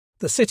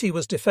The city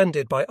was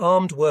defended by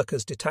armed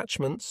workers'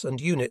 detachments and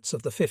units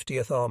of the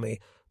 50th Army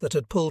that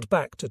had pulled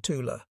back to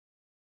Tula.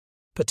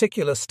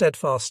 Particular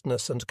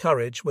steadfastness and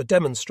courage were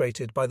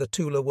demonstrated by the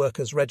Tula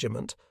Workers'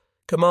 Regiment,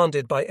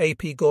 commanded by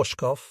A.P.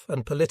 Zhukov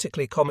and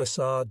politically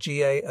Commissar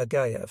G.A.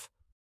 Agayev.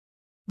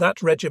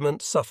 That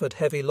regiment suffered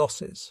heavy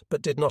losses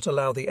but did not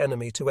allow the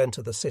enemy to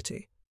enter the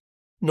city.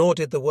 Nor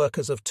did the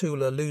workers of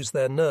Tula lose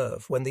their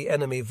nerve when the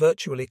enemy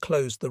virtually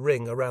closed the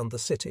ring around the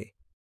city.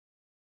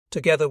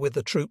 Together with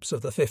the troops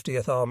of the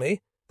 50th Army,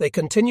 they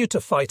continued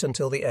to fight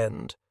until the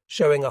end,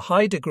 showing a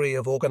high degree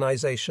of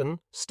organization,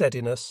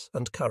 steadiness,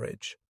 and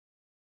courage.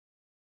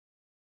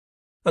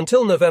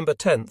 Until November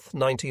 10,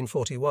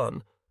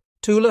 1941,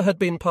 Tula had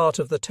been part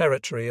of the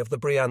territory of the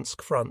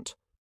Bryansk Front.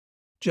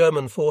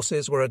 German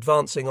forces were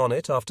advancing on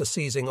it after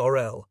seizing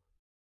Orel.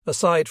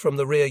 Aside from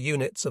the rear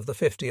units of the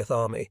 50th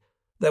Army,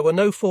 there were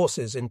no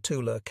forces in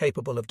Tula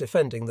capable of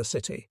defending the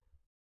city.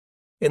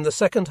 In the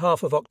second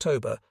half of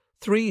October,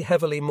 3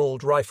 heavily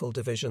mauled rifle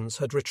divisions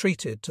had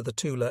retreated to the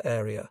Tula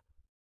area.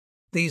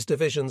 These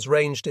divisions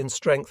ranged in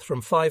strength from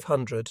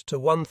 500 to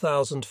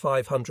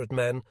 1,500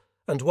 men,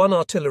 and 1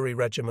 artillery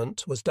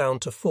regiment was down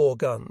to 4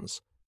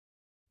 guns.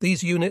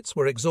 These units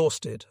were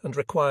exhausted and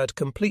required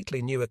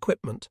completely new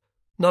equipment,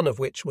 none of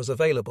which was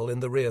available in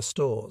the rear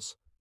stores.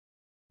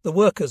 The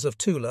workers of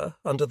Tula,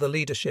 under the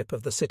leadership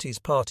of the city's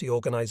party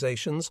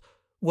organizations,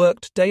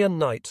 worked day and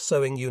night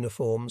sewing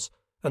uniforms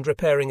and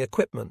repairing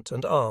equipment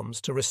and arms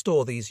to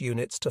restore these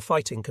units to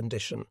fighting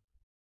condition.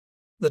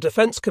 The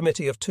Defense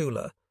Committee of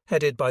Tula,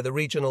 headed by the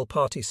regional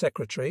party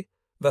secretary,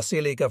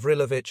 Vasily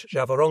Gavrilovich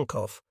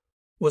Zhavoronkov,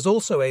 was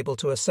also able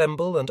to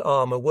assemble and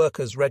arm a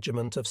workers'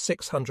 regiment of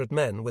 600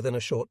 men within a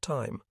short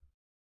time.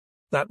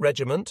 That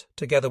regiment,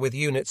 together with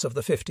units of the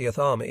 50th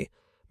Army,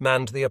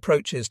 manned the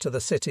approaches to the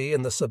city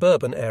in the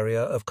suburban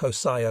area of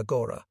Kosaya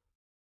Gora.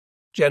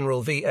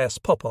 General V.S.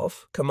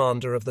 Popov,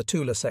 commander of the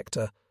Tula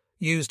sector,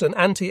 used an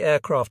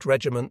anti-aircraft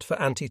regiment for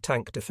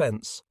anti-tank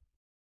defense.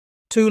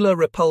 Tula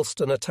repulsed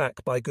an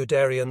attack by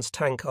Guderian's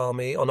tank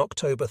army on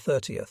October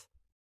 30th.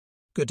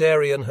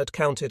 Guderian had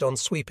counted on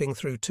sweeping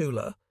through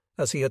Tula,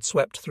 as he had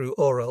swept through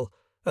Orel,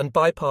 and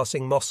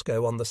bypassing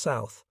Moscow on the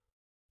south.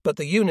 But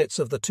the units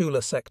of the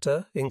Tula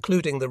sector,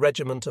 including the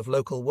regiment of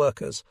local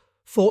workers,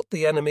 fought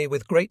the enemy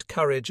with great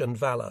courage and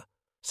valour,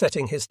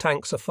 setting his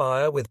tanks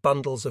afire with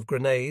bundles of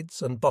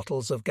grenades and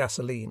bottles of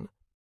gasoline.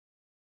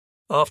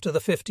 After the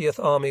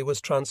 50th Army was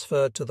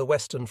transferred to the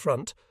Western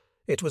Front,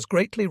 it was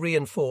greatly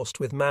reinforced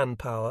with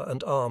manpower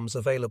and arms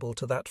available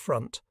to that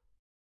front.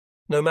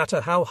 No matter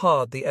how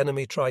hard the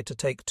enemy tried to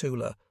take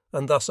Tula,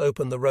 and thus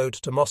open the road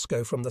to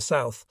Moscow from the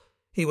south,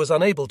 he was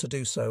unable to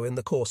do so in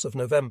the course of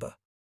November.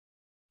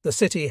 The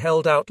city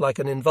held out like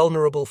an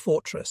invulnerable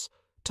fortress,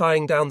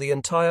 tying down the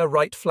entire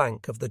right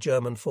flank of the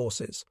German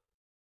forces.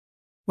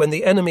 When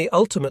the enemy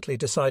ultimately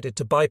decided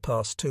to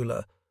bypass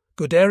Tula,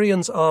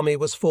 Guderian's army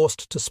was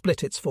forced to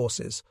split its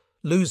forces,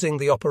 losing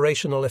the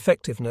operational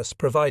effectiveness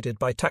provided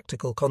by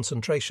tactical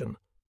concentration.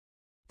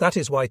 That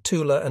is why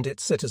Tula and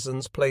its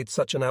citizens played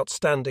such an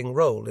outstanding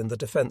role in the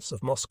defense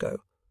of Moscow.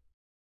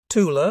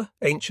 Tula,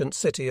 ancient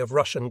city of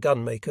Russian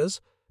gunmakers,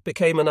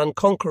 became an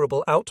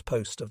unconquerable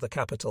outpost of the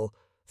capital,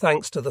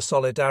 thanks to the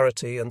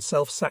solidarity and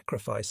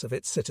self-sacrifice of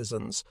its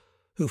citizens,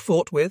 who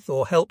fought with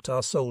or helped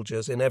our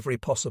soldiers in every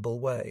possible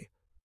way.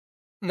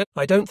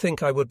 I don't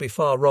think I would be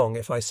far wrong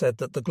if I said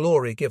that the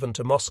glory given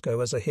to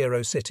Moscow as a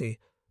hero city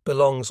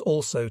belongs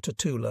also to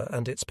Tula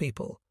and its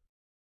people.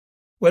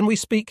 When we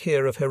speak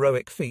here of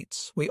heroic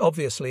feats, we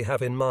obviously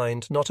have in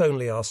mind not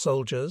only our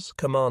soldiers,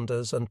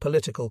 commanders, and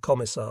political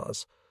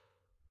commissars.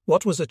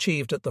 What was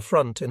achieved at the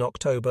front in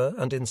October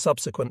and in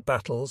subsequent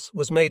battles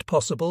was made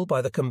possible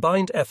by the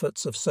combined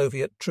efforts of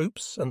Soviet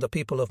troops and the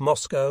people of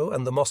Moscow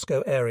and the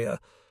Moscow area,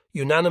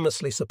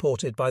 unanimously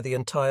supported by the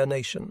entire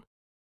nation.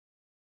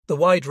 The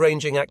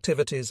wide-ranging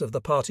activities of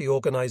the party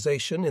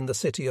organization in the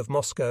city of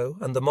Moscow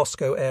and the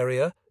Moscow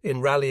area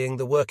in rallying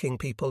the working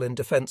people in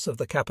defense of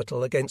the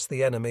capital against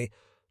the enemy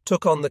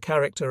took on the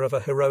character of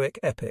a heroic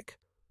epic.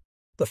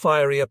 The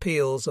fiery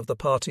appeals of the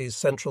party's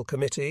central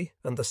committee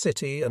and the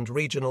city and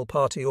regional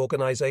party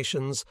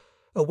organizations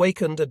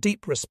awakened a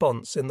deep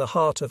response in the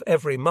heart of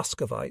every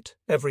Muscovite,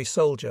 every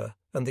soldier,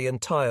 and the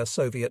entire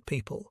Soviet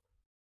people.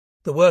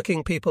 The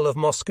working people of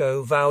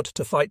Moscow vowed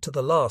to fight to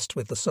the last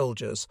with the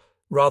soldiers,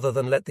 rather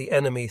than let the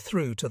enemy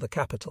through to the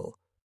capital,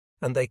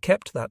 and they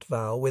kept that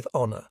vow with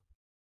honour.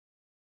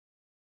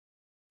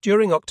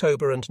 During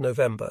October and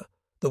November,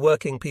 the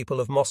working people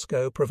of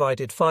Moscow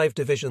provided 5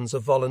 divisions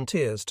of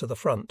volunteers to the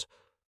front.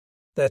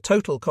 Their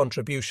total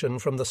contribution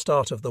from the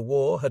start of the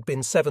war had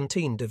been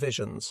 17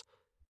 divisions.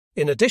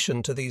 In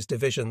addition to these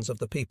divisions of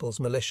the People's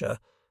Militia,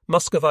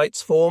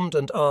 Muscovites formed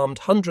and armed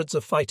hundreds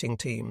of fighting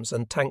teams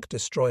and tank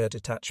destroyer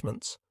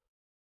detachments.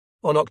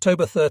 On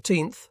October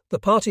 13th, the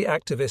party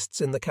activists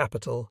in the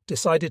capital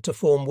decided to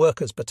form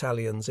workers'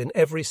 battalions in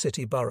every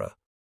city borough.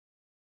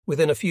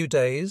 Within a few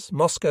days,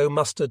 Moscow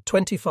mustered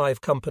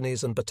 25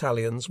 companies and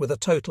battalions with a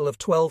total of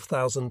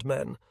 12,000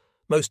 men,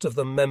 most of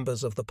them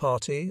members of the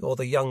party or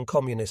the Young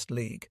Communist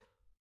League.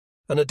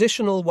 An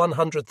additional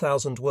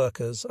 100,000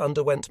 workers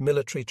underwent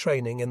military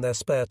training in their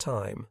spare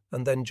time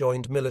and then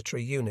joined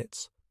military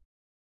units.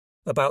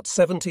 About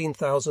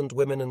 17,000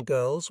 women and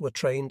girls were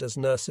trained as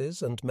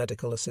nurses and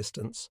medical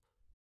assistants.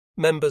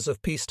 Members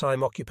of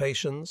peacetime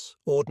occupations,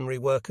 ordinary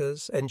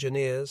workers,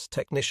 engineers,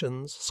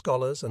 technicians,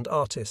 scholars, and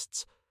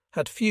artists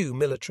had few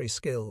military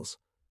skills.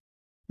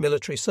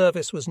 Military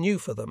service was new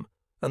for them,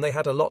 and they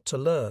had a lot to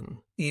learn,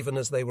 even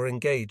as they were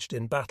engaged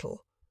in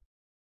battle.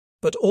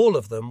 But all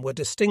of them were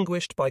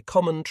distinguished by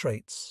common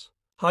traits: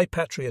 high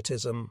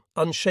patriotism,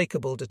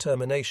 unshakable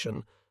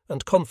determination,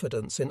 and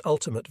confidence in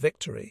ultimate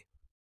victory.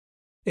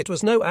 It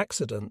was no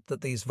accident that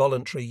these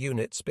voluntary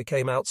units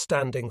became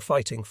outstanding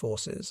fighting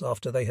forces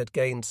after they had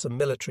gained some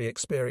military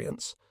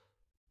experience.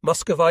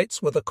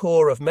 Muscovites were the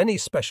core of many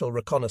special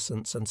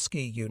reconnaissance and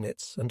ski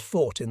units and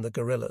fought in the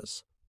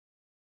guerrillas.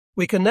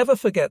 We can never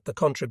forget the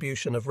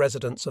contribution of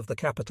residents of the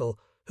capital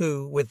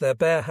who, with their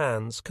bare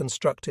hands,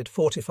 constructed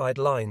fortified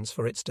lines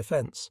for its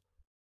defence.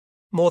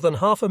 More than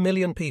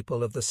 500,000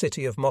 people of the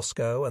city of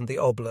Moscow and the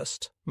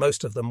oblast,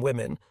 most of them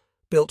women,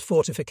 built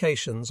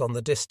fortifications on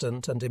the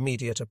distant and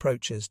immediate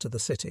approaches to the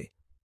city.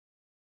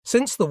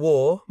 Since the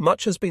war,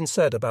 much has been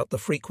said about the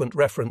frequent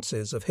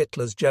references of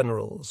Hitler's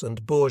generals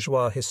and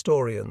bourgeois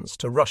historians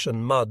to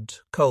Russian mud,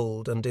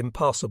 cold, and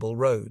impassable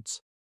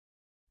roads.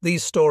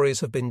 These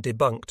stories have been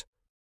debunked,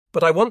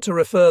 but I want to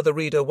refer the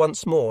reader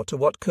once more to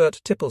what Kurt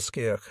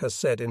Tippelskirch has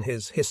said in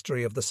his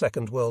History of the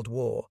Second World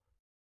War.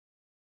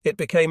 It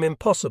became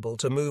impossible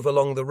to move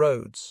along the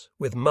roads,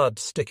 with mud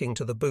sticking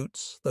to the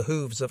boots, the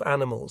hooves of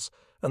animals,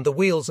 and the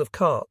wheels of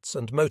carts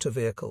and motor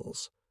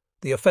vehicles.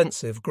 The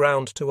offensive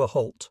ground to a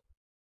halt.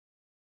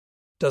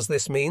 Does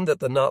this mean that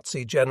the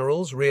Nazi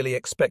generals really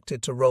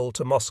expected to roll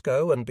to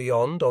Moscow and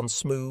beyond on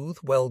smooth,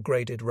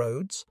 well-graded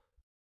roads?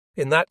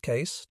 In that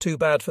case, too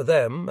bad for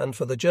them and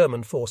for the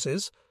German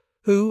forces,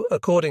 who,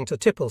 according to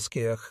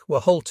Tippelskirch, were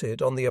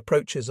halted on the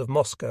approaches of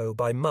Moscow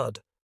by mud.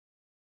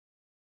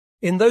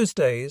 In those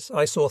days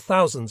I saw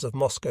thousands of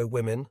Moscow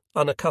women,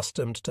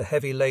 unaccustomed to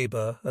heavy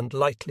labour and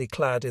lightly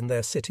clad in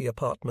their city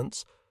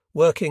apartments,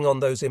 working on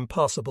those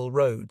impassable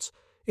roads,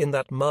 in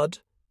that mud,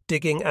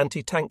 digging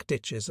anti-tank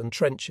ditches and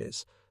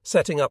trenches,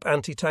 setting up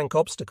anti-tank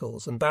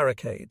obstacles and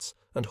barricades,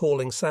 and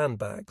hauling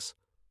sandbags.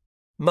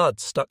 Mud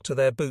stuck to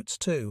their boots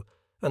too,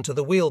 and to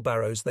the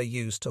wheelbarrows they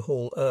used to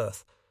haul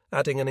earth,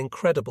 adding an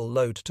incredible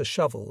load to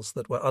shovels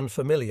that were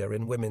unfamiliar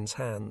in women's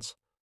hands.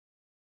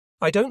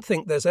 I don't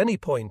think there's any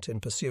point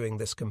in pursuing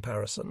this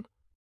comparison.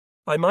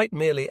 I might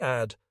merely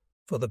add,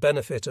 for the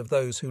benefit of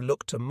those who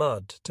look to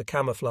mud to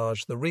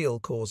camouflage the real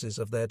causes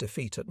of their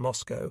defeat at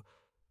Moscow,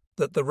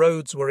 that the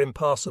roads were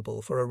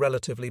impassable for a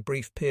relatively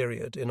brief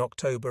period in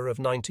October of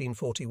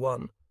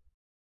 1941.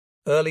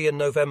 Early in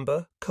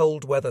November,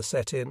 cold weather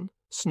set in,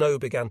 snow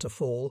began to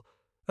fall,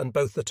 and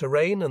both the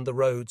terrain and the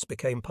roads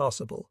became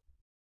passable.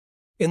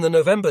 In the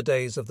November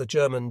days of the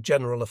German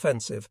general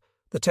offensive,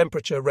 the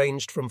temperature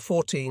ranged from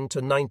 14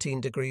 to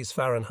 19 degrees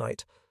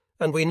Fahrenheit,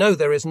 and we know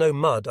there is no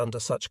mud under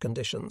such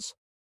conditions.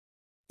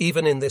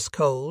 Even in this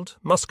cold,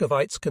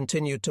 Muscovites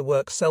continued to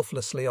work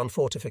selflessly on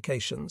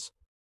fortifications.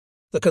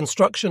 The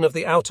construction of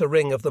the outer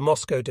ring of the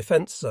Moscow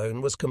defence zone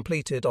was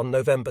completed on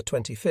November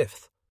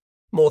 25th.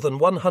 More than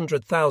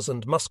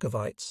 100,000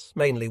 Muscovites,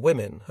 mainly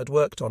women, had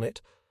worked on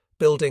it,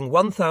 building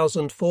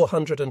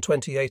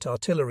 1,428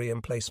 artillery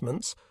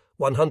emplacements,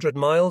 100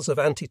 miles of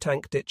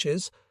anti-tank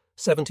ditches,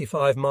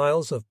 75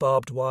 miles of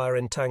barbed wire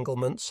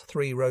entanglements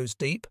 3 rows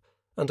deep,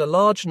 and a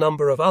large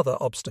number of other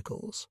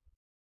obstacles.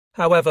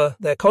 However,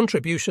 their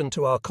contribution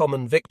to our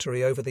common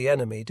victory over the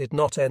enemy did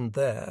not end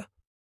there.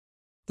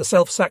 The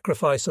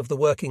self-sacrifice of the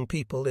working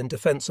people in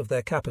defence of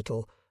their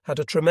capital had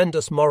a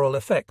tremendous moral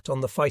effect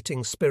on the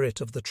fighting spirit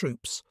of the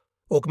troops,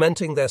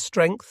 augmenting their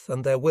strength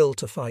and their will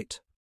to fight.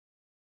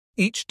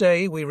 Each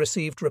day we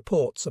received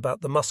reports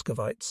about the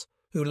Muscovites,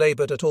 who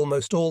laboured at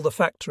almost all the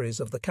factories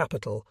of the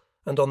capital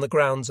and on the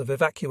grounds of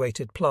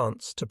evacuated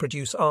plants to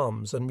produce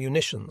arms and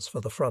munitions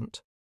for the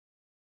front.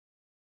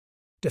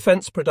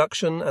 Defence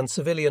production and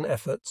civilian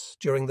efforts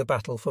during the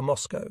battle for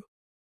Moscow.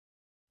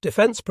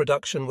 Defence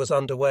production was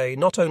underway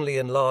not only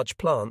in large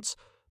plants,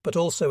 but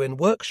also in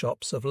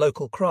workshops of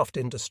local craft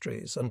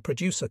industries and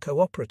producer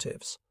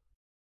cooperatives.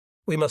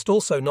 We must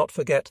also not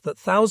forget that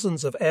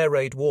thousands of air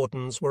raid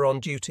wardens were on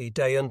duty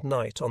day and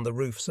night on the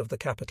roofs of the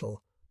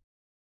capital.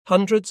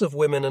 Hundreds of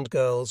women and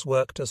girls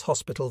worked as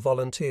hospital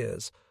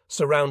volunteers,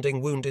 surrounding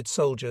wounded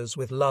soldiers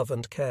with love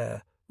and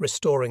care,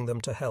 restoring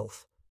them to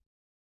health.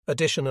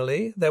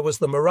 Additionally, there was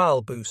the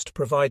morale boost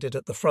provided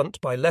at the front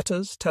by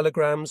letters,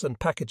 telegrams, and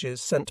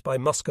packages sent by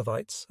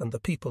Muscovites and the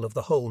people of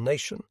the whole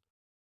nation.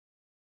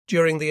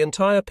 During the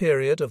entire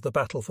period of the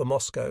battle for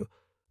Moscow,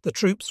 the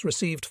troops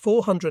received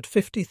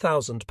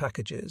 450,000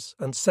 packages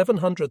and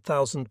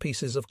 700,000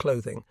 pieces of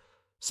clothing,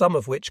 some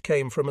of which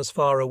came from as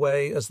far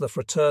away as the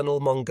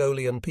Fraternal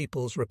Mongolian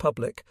People's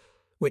Republic,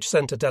 which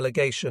sent a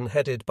delegation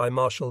headed by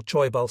Marshal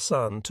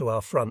Choibalsan to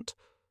our front.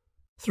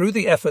 Through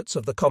the efforts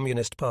of the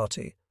Communist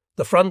Party,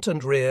 the front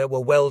and rear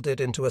were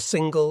welded into a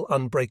single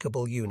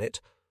unbreakable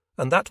unit,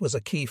 and that was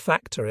a key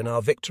factor in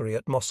our victory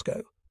at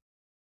Moscow.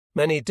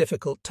 Many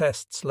difficult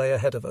tests lay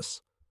ahead of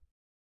us.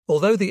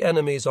 Although the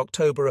enemy's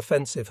October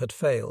offensive had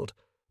failed,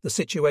 the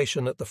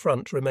situation at the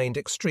front remained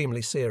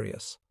extremely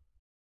serious.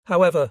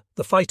 However,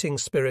 the fighting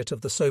spirit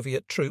of the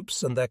Soviet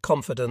troops and their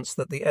confidence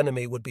that the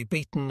enemy would be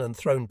beaten and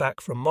thrown back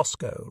from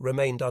Moscow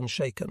remained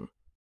unshaken.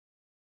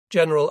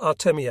 General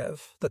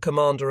Artemyev, the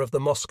commander of the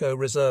Moscow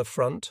Reserve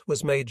Front,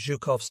 was made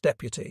Zhukov's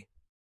deputy.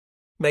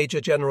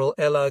 Major General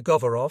Ela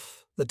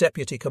Govorov, the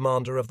deputy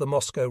commander of the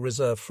Moscow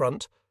Reserve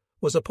Front,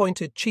 was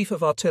appointed Chief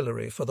of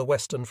Artillery for the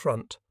Western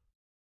Front.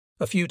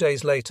 A few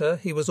days later,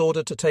 he was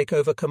ordered to take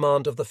over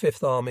command of the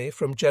Fifth Army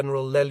from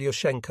General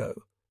Lelyushenko,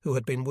 who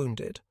had been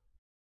wounded.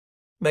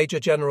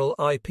 Major General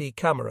I.P.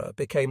 Kamera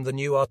became the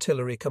new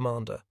artillery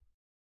commander.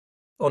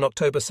 On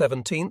October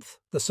 17th,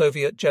 the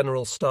Soviet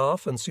General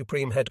Staff and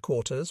Supreme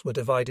Headquarters were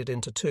divided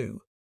into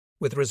two,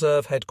 with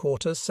reserve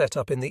headquarters set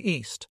up in the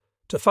east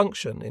to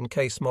function in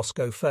case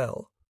Moscow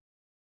fell.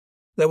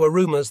 There were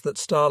rumors that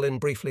Stalin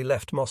briefly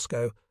left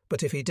Moscow,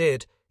 but if he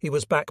did, he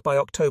was back by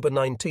October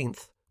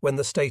 19th, when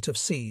the state of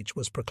siege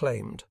was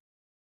proclaimed.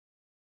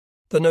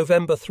 The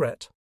November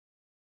threat.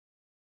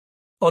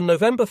 On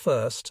November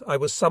 1st, I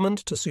was summoned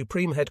to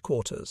Supreme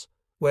Headquarters,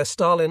 where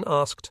Stalin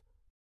asked,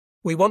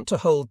 "We want to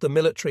hold the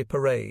military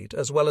parade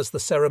as well as the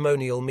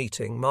ceremonial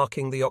meeting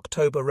marking the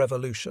October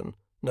Revolution,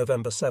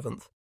 November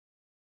 7th.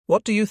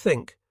 What do you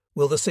think?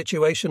 Will the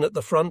situation at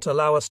the front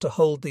allow us to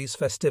hold these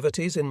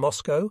festivities in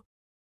Moscow?"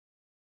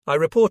 I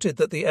reported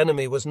that the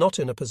enemy was not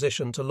in a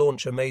position to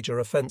launch a major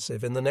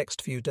offensive in the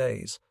next few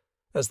days,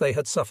 as they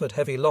had suffered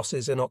heavy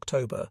losses in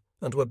October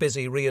and were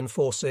busy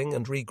reinforcing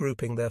and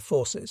regrouping their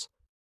forces.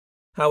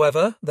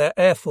 However, their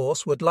air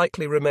force would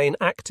likely remain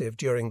active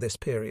during this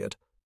period.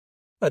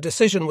 A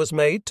decision was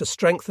made to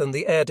strengthen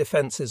the air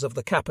defences of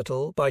the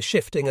capital by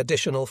shifting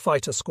additional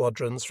fighter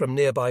squadrons from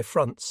nearby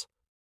fronts.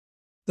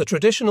 The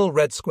traditional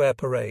Red Square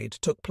parade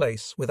took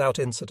place without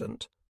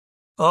incident.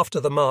 After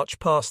the march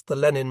past the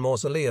Lenin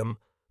Mausoleum,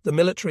 the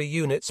military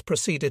units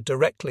proceeded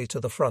directly to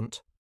the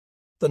front.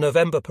 The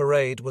November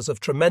parade was of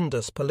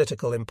tremendous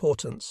political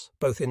importance,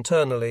 both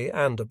internally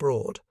and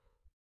abroad.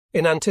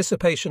 In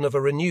anticipation of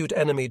a renewed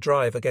enemy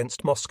drive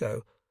against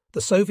Moscow,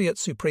 the Soviet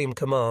Supreme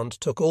Command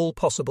took all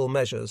possible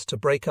measures to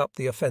break up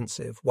the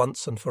offensive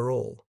once and for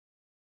all.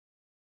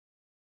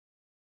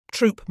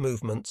 Troop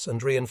movements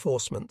and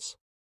reinforcements.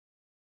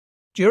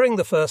 During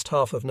the first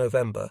half of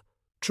November,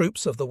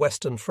 troops of the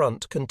Western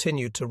Front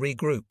continued to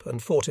regroup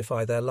and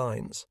fortify their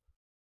lines.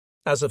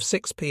 As of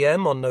 6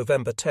 p.m. on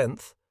November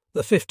 10th,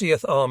 the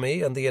 50th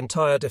Army and the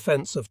entire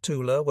defence of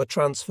Tula were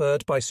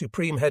transferred by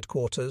Supreme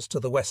Headquarters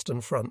to the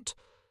Western Front,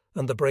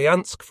 and the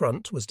Bryansk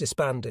Front was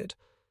disbanded.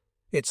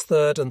 Its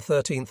 3rd and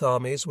 13th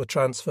Armies were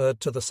transferred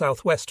to the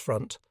Southwest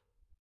Front.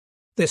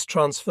 This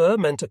transfer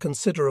meant a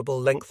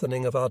considerable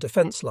lengthening of our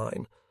defence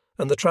line,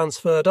 and the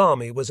transferred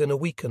army was in a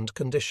weakened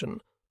condition.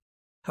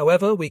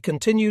 However, we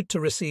continued to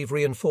receive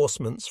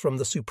reinforcements from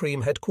the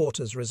Supreme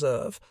Headquarters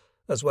Reserve,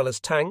 as well as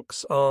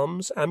tanks,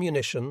 arms,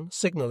 ammunition,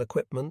 signal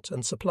equipment,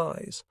 and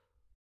supplies.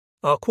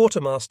 Our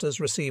quartermasters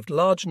received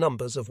large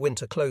numbers of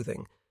winter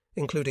clothing,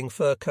 including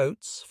fur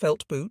coats,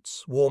 felt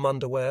boots, warm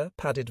underwear,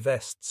 padded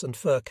vests, and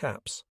fur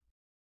caps.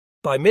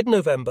 By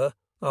mid-November,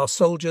 our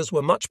soldiers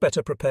were much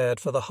better prepared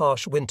for the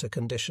harsh winter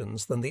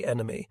conditions than the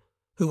enemy,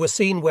 who were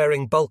seen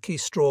wearing bulky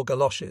straw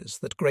galoshes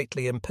that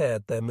greatly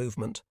impaired their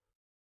movement.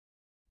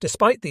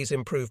 Despite these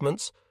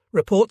improvements,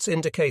 reports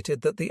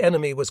indicated that the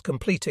enemy was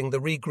completing the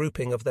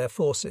regrouping of their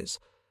forces,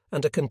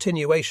 and a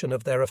continuation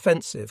of their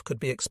offensive could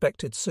be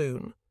expected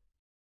soon.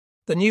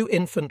 The new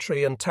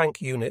infantry and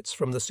tank units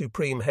from the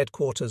Supreme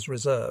Headquarters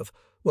Reserve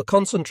were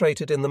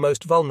concentrated in the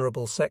most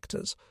vulnerable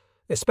sectors,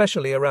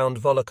 especially around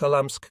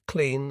Volokolamsk,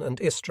 Klin, and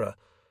Istra,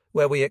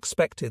 where we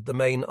expected the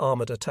main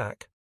armoured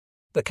attack,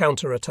 the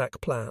counterattack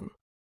plan.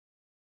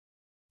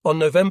 On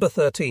November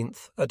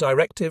 13th, a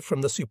directive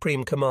from the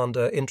Supreme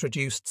Commander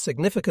introduced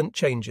significant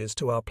changes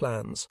to our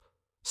plans.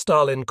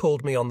 Stalin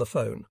called me on the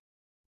phone.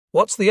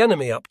 "What's the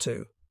enemy up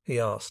to?" he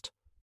asked.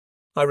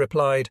 I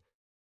replied,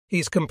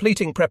 "He's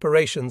completing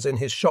preparations in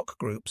his shock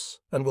groups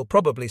and will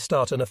probably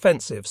start an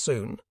offensive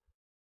soon."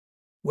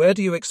 "Where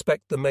do you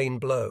expect the main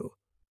blow?"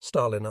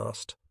 Stalin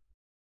asked.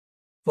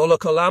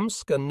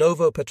 "Volokolamsk and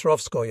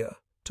Novopetrovskoye,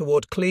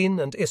 toward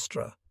Klin and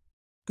Istra.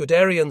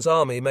 Guderian's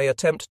army may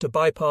attempt to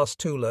bypass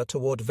Tula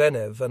toward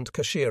Venev and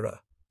Kashira,"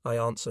 I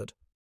answered.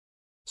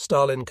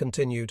 Stalin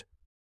continued,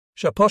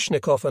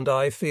 "Shaposhnikov and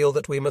I feel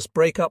that we must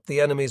break up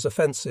the enemy's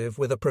offensive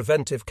with a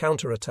preventive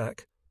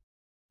counterattack.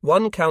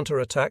 One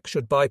counterattack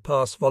should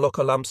bypass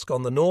Volokolamsk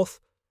on the north,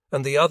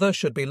 and the other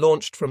should be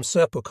launched from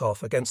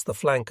Serpukhov against the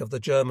flank of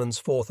the Germans'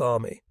 Fourth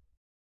Army.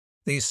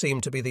 These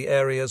seem to be the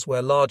areas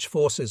where large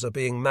forces are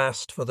being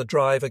massed for the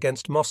drive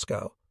against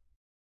Moscow."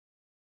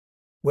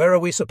 "Where are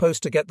we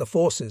supposed to get the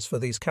forces for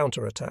these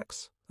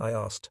counterattacks?" I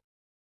asked.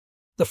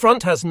 "The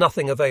front has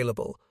nothing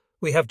available.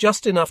 We have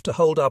just enough to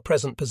hold our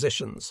present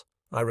positions,"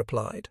 I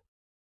replied.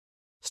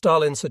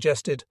 Stalin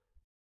suggested,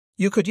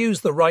 "You could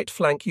use the right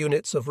flank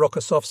units of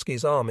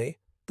Rokossovsky's army,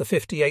 the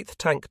 58th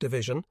Tank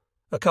Division,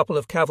 a couple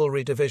of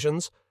cavalry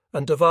divisions,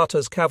 and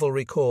Devata's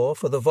cavalry corps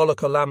for the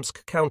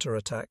Volokolamsk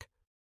counterattack.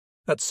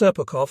 At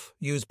Serpukhov,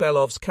 use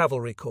Belov's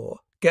cavalry corps,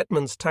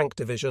 Getman's tank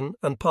division,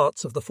 and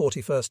parts of the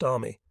 41st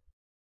Army.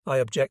 I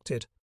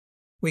objected.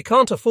 We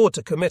can't afford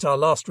to commit our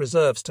last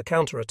reserves to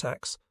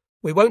counterattacks.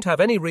 We won't have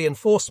any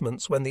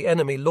reinforcements when the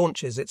enemy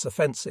launches its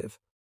offensive.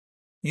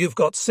 You've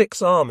got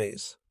 6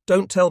 armies.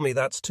 Don't tell me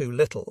that's too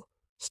little,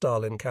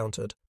 Stalin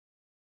countered.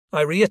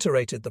 I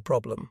reiterated the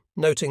problem,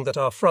 noting that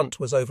our front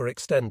was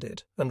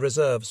overextended and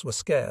reserves were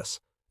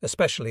scarce,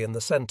 especially in the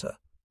centre.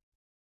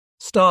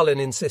 Stalin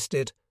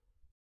insisted,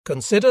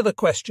 "Consider the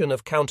question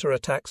of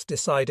counterattacks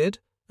decided,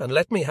 and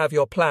let me have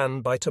your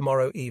plan by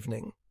tomorrow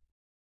evening."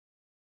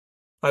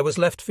 I was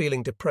left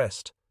feeling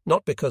depressed,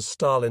 not because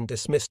Stalin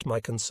dismissed my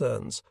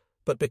concerns,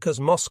 but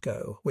because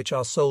Moscow, which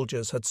our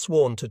soldiers had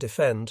sworn to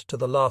defend to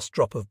the last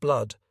drop of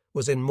blood,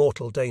 was in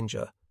mortal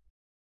danger.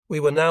 We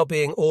were now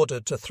being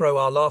ordered to throw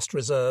our last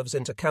reserves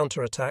into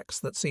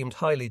counterattacks that seemed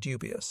highly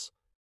dubious.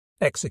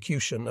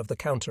 Execution of the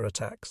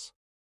counterattacks.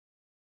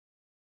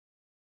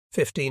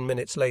 15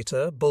 minutes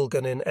later,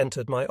 Bulganin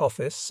entered my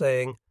office,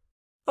 saying,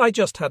 "I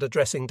just had a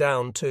dressing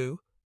down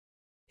too."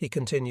 He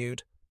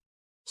continued,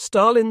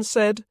 "Stalin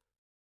said,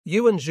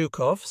 'You and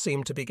Zhukov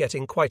seem to be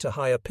getting quite a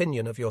high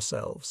opinion of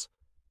yourselves,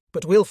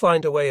 but we'll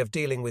find a way of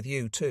dealing with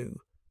you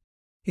too.'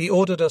 He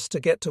ordered us to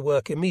get to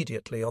work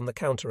immediately on the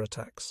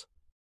counterattacks."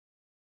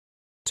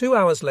 2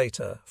 hours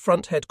later,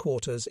 front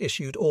headquarters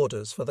issued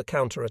orders for the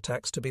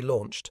counterattacks to be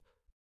launched.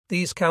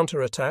 These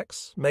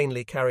counterattacks,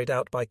 mainly carried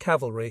out by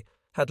cavalry,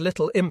 had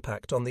little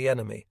impact on the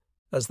enemy,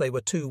 as they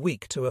were too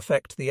weak to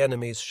affect the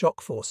enemy's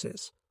shock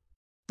forces.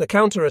 The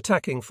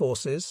counter-attacking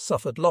forces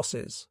suffered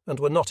losses and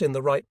were not in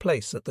the right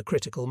place at the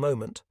critical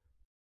moment.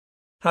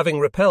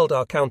 Having repelled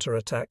our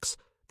counterattacks,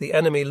 the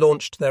enemy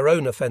launched their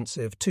own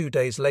offensive 2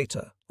 days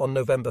later, on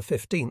November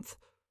 15th,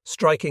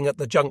 striking at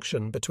the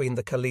junction between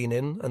the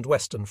Kalinin and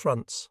Western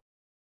fronts.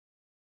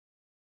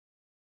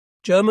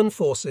 German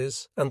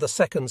forces and the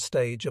second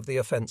stage of the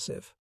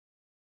offensive.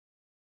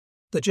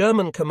 The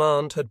German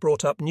command had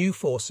brought up new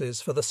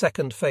forces for the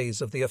second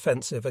phase of the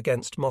offensive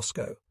against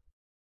Moscow.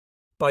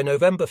 By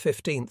November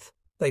 15th,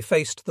 they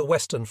faced the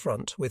Western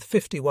Front with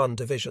 51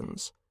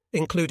 divisions,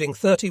 including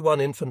 31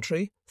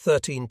 infantry,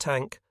 13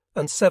 tank,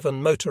 and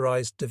 7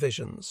 motorized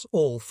divisions,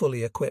 all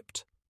fully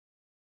equipped.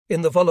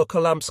 In the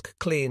Volokolamsk,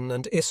 Klin,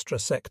 and Istra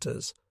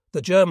sectors,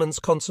 the Germans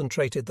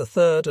concentrated the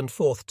 3rd and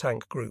 4th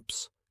tank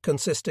groups,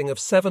 consisting of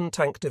 7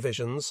 tank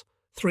divisions,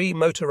 3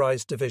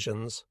 motorized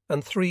divisions,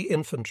 and 3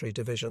 infantry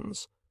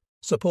divisions,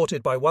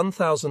 supported by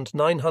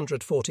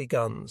 1,940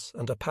 guns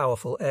and a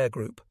powerful air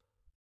group.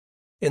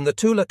 In the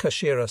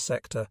Tula-Kashira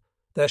sector,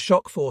 their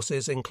shock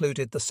forces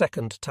included the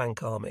 2nd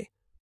Tank Army,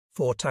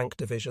 4 tank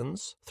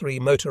divisions, 3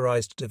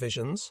 motorized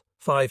divisions,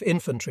 5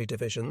 infantry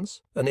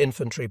divisions, an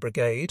infantry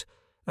brigade,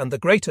 and the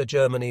Greater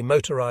Germany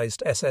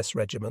Motorized SS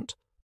Regiment,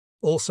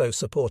 also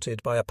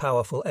supported by a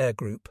powerful air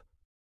group.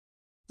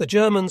 The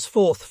Germans'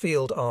 4th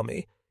Field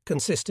Army,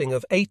 consisting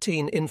of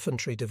 18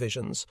 infantry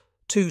divisions,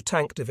 2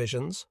 tank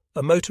divisions,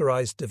 a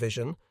motorized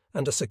division,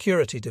 and a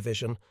security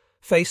division,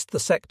 faced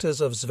the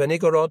sectors of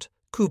Zvenigorod,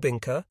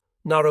 Kubinka,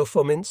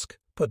 Narofominsk,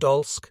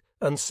 Podolsk,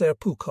 and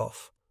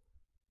Serpukhov.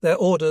 Their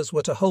orders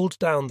were to hold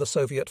down the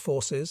Soviet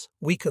forces,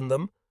 weaken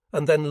them,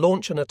 and then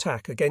launch an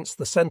attack against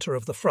the centre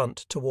of the front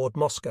toward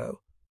Moscow.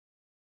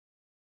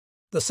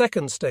 The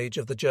second stage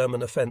of the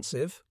German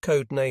offensive,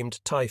 code-named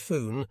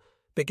Typhoon,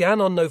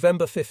 began on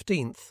November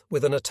 15th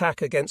with an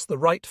attack against the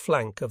right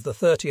flank of the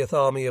 30th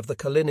Army of the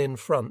Kalinin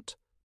Front.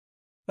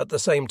 At the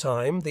same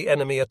time, the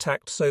enemy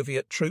attacked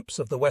Soviet troops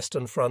of the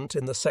Western Front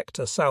in the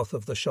sector south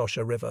of the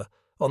Shosha River,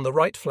 on the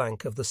right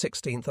flank of the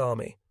 16th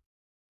Army.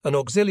 An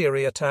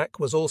auxiliary attack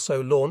was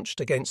also launched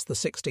against the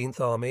 16th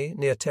Army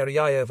near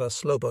Teryaeva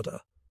Sloboda.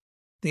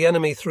 The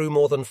enemy threw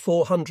more than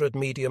 400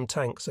 medium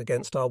tanks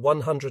against our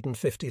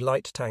 150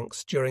 light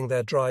tanks during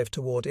their drive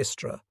toward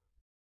Istra.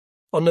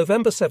 On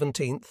November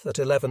 17th at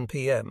 11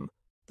 p.m.,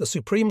 the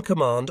Supreme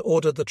Command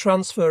ordered the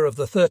transfer of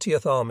the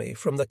 30th Army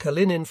from the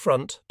Kalinin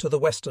Front to the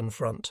Western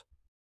Front.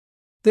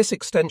 This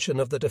extension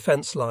of the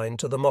defence line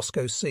to the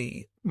Moscow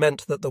Sea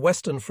meant that the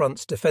Western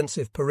Front's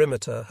defensive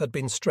perimeter had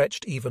been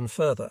stretched even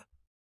further.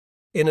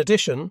 In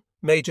addition,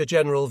 Major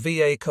General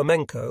V.A.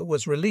 Komenko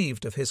was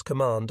relieved of his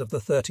command of the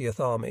 30th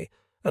Army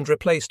and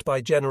replaced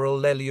by General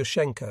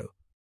Lelyushenko.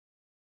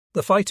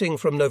 The fighting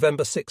from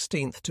November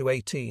 16th to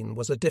 18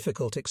 was a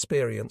difficult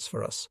experience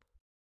for us.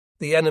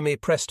 The enemy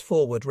pressed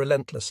forward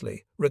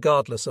relentlessly,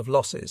 regardless of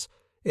losses,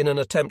 in an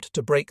attempt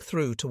to break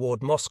through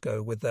toward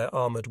Moscow with their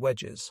armoured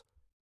wedges.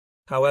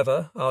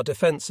 However, our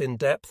defence in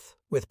depth,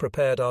 with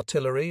prepared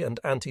artillery and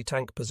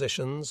anti-tank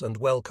positions and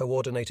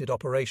well-coordinated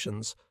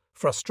operations,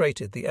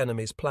 frustrated the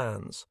enemy's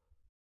plans.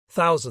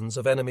 Thousands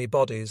of enemy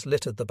bodies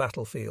littered the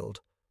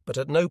battlefield, but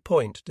at no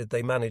point did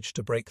they manage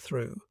to break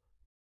through.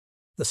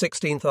 The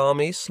 16th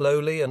Army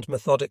slowly and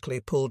methodically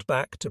pulled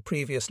back to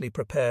previously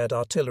prepared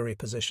artillery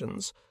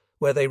positions,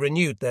 where they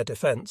renewed their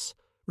defence,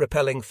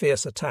 repelling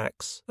fierce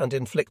attacks and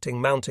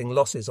inflicting mounting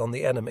losses on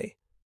the enemy.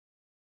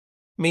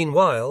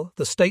 Meanwhile,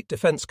 the State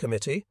Defense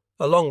Committee,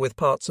 along with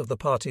parts of the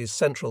party's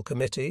Central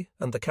Committee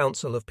and the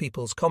Council of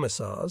People's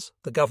Commissars,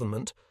 the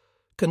government,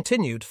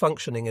 continued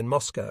functioning in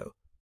Moscow.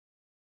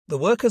 The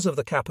workers of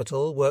the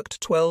capital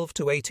worked 12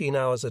 to 18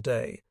 hours a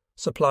day,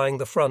 supplying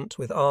the front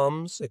with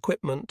arms,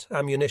 equipment,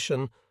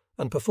 ammunition,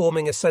 and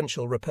performing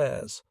essential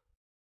repairs.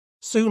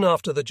 Soon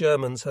after the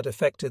Germans had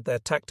effected their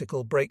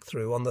tactical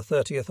breakthrough on the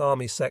 30th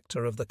Army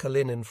sector of the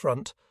Kalinin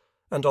front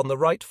and on the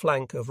right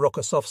flank of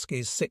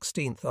Rokossovsky's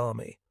 16th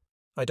Army,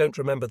 I don't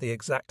remember the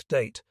exact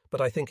date,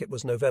 but I think it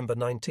was November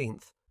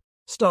 19th,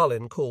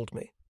 Stalin called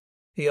me.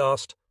 He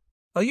asked,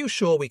 "Are you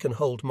sure we can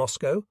hold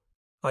Moscow?"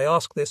 I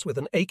ask this with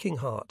an aching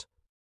heart.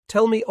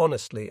 Tell me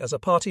honestly as a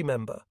party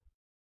member.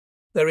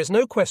 There is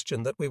no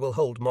question that we will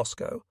hold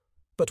Moscow,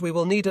 but we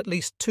will need at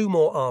least 2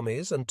 more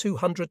armies and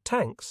 200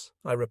 tanks,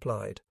 I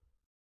replied.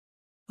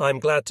 I'm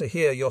glad to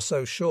hear you're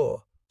so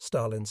sure,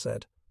 Stalin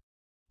said.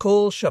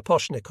 Call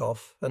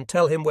Shaposhnikov and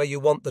tell him where you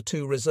want the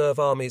 2 reserve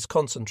armies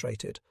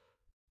concentrated.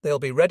 They'll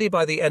be ready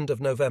by the end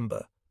of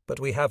November, but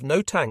we have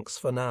no tanks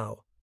for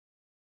now.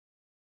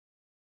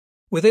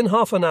 Within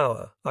half an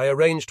hour, I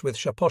arranged with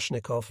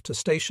Shaposhnikov to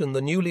station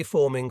the newly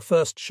forming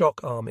 1st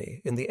Shock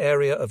Army in the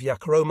area of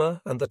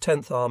Yakroma and the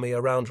 10th Army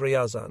around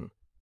Ryazan.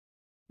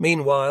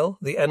 Meanwhile,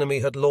 the enemy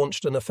had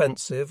launched an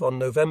offensive on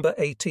November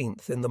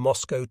 18th in the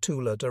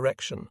Moscow-Tula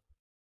direction.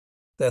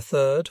 Their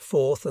 3rd,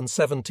 4th and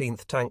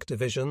 17th Tank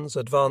Divisions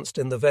advanced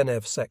in the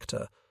Venev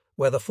sector,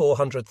 where the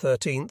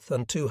 413th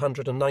and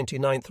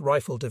 299th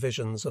Rifle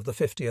Divisions of the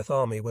 50th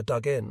Army were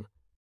dug in.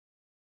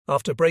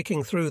 After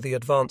breaking through the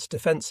advanced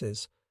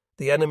defences,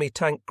 the enemy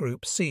tank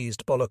group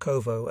seized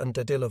Bolokovo and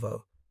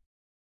Dedilovo.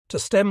 To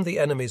stem the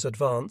enemy's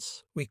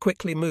advance, we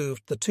quickly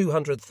moved the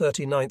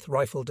 239th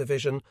Rifle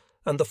Division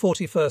and the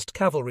 41st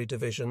Cavalry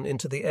Division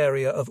into the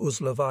area of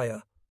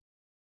Uzlovaya.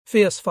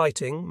 Fierce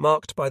fighting,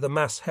 marked by the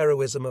mass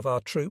heroism of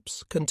our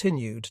troops,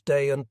 continued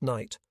day and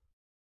night.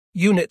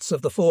 Units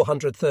of the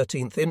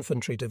 413th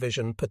Infantry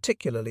Division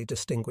particularly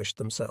distinguished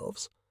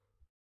themselves.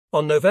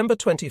 On November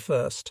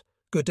 21st,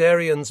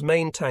 Guderian's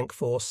main tank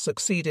force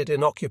succeeded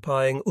in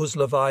occupying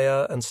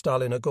Uzlovaya and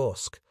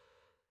Stalinogorsk.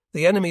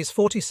 The enemy's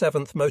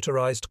 47th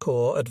Motorized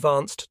Corps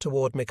advanced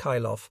toward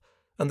Mikhailov,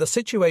 and the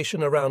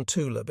situation around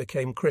Tula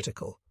became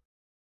critical.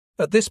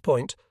 At this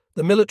point,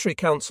 the Military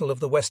Council of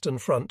the Western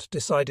Front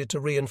decided to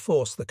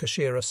reinforce the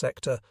Kashira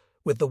sector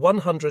with the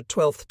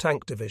 112th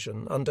Tank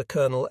Division under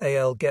Colonel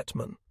A.L.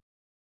 Getman.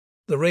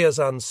 The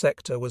Ryazan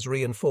sector was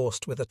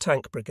reinforced with a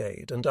tank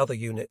brigade and other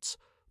units,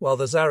 while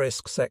the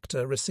Zarisk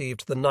sector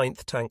received the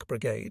 9th Tank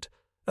Brigade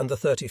and the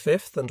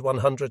 35th and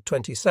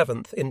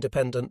 127th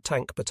Independent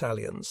Tank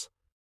Battalions.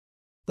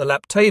 The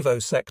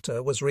Laptevo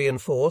sector was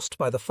reinforced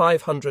by the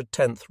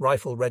 510th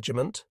Rifle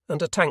Regiment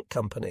and a tank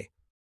company.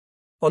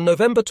 On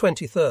November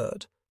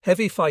 23rd,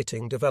 heavy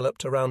fighting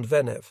developed around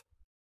Venev.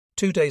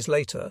 2 days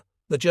later,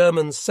 the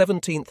Germans'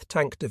 17th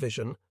Tank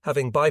Division,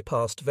 having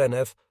bypassed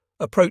Venev,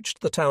 approached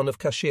the town of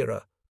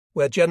Kashira,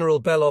 where General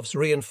Belov's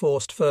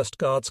reinforced 1st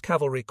Guards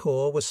Cavalry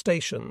Corps was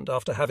stationed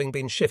after having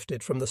been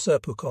shifted from the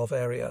Serpukhov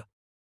area.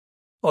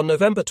 On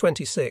November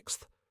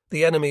 26th,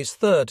 the enemy's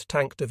 3rd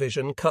Tank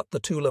Division cut the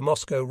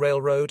Tula-Moscow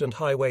Railroad and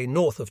highway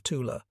north of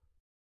Tula.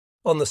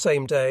 On the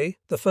same day,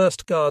 the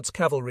 1st Guards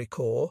Cavalry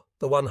Corps,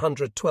 the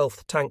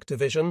 112th Tank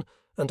Division,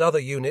 and other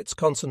units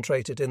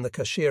concentrated in the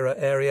Kashira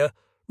area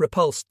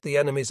repulsed the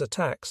enemy's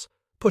attacks,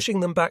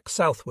 pushing them back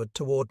southward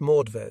toward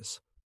Mordves.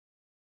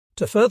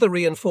 To further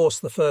reinforce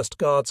the 1st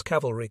Guards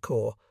Cavalry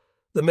Corps,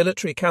 the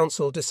Military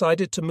Council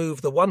decided to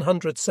move the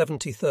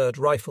 173rd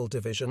Rifle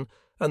Division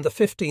and the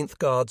 15th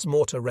Guards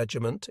Mortar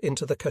Regiment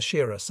into the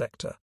Kashira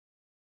sector.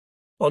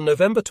 On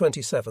November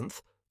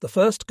 27th, the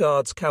 1st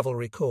Guards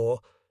Cavalry Corps,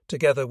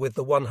 together with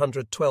the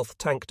 112th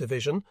Tank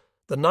Division,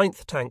 the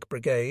 9th Tank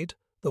Brigade,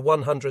 the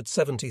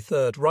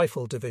 173rd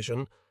Rifle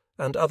Division,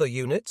 and other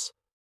units,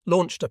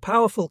 launched a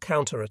powerful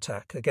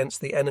counterattack against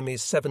the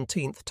enemy's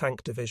 17th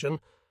Tank Division,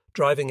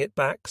 driving it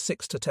back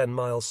 6 to 10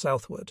 miles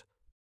southward.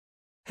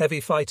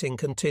 Heavy fighting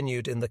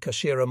continued in the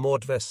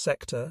Kashira-Mordves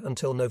sector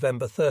until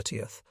November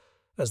 30th,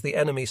 as the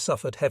enemy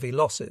suffered heavy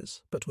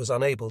losses but was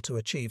unable to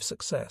achieve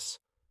success.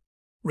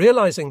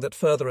 Realizing that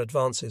further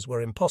advances were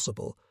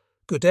impossible,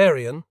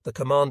 Guderian, the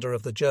commander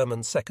of the German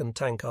 2nd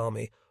Tank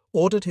Army,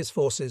 ordered his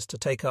forces to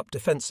take up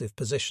defensive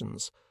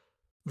positions.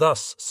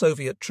 Thus,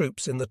 Soviet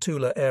troops in the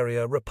Tula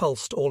area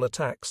repulsed all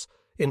attacks,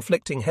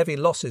 inflicting heavy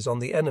losses on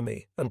the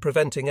enemy and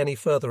preventing any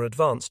further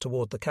advance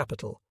toward the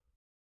capital.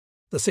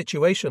 The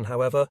situation,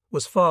 however,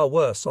 was far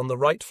worse on the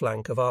right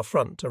flank of our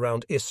front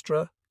around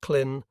Istra,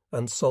 Klin,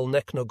 and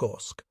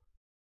Solnekhnogorsk.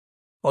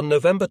 On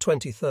November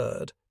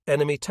 23rd,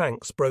 enemy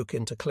tanks broke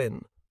into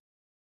Klin.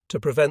 To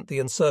prevent the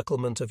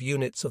encirclement of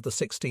units of the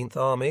 16th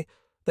Army,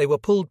 they were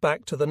pulled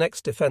back to the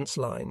next defence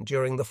line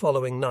during the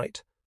following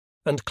night,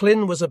 and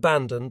Klin was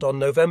abandoned on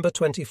November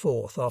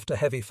 24th after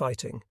heavy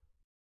fighting.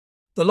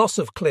 The loss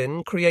of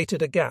Klin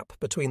created a gap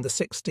between the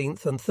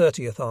 16th and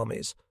 30th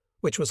Armies,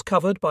 which was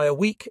covered by a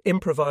weak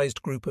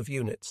improvised group of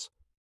units.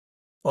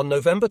 On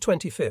November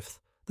 25th,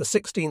 the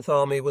 16th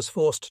Army was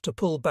forced to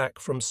pull back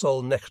from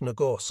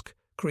Solnechnogorsk,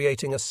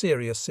 creating a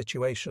serious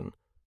situation.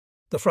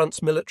 The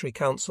front's military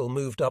council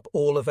moved up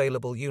all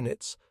available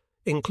units,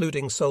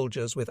 including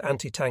soldiers with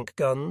anti-tank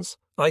guns,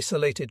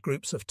 isolated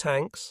groups of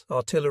tanks,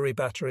 artillery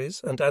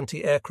batteries, and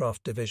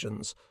anti-aircraft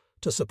divisions,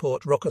 to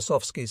support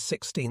Rokossovsky's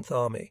 16th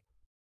Army.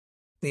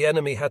 The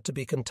enemy had to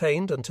be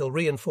contained until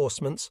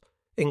reinforcements,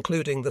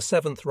 including the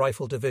 7th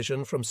Rifle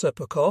Division from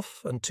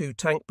Zhukov and 2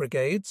 tank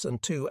brigades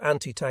and 2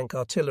 anti-tank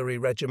artillery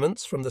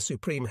regiments from the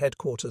Supreme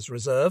Headquarters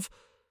Reserve,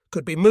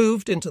 could be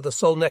moved into the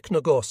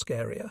Solnechnogorsk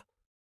area.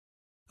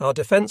 Our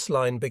defence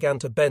line began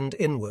to bend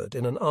inward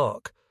in an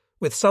arc,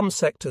 with some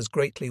sectors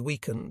greatly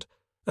weakened,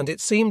 and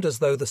it seemed as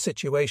though the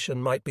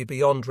situation might be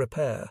beyond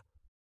repair.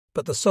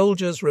 But the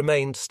soldiers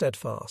remained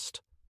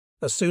steadfast.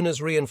 As soon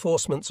as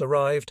reinforcements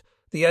arrived,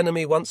 the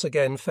enemy once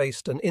again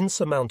faced an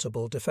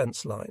insurmountable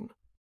defence line.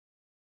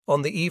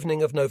 On the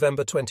evening of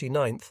November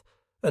 29th,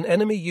 an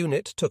enemy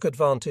unit took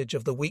advantage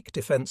of the weak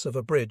defence of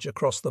a bridge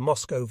across the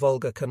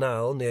Moscow-Volga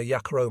Canal near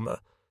Yakhroma,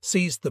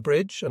 seized the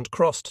bridge and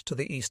crossed to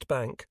the east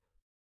bank.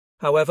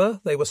 However,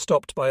 they were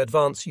stopped by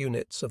advance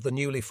units of the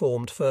newly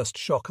formed 1st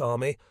Shock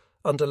Army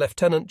under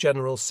Lieutenant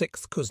General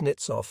 6th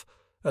Kuznetsov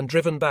and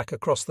driven back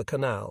across the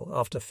canal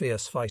after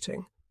fierce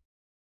fighting.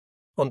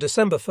 On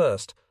December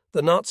 1st,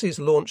 the Nazis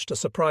launched a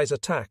surprise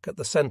attack at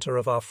the centre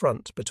of our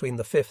front between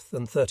the 5th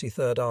and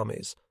 33rd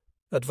Armies,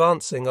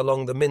 advancing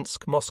along the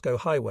Minsk-Moscow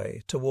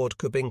highway toward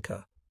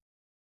Kubinka.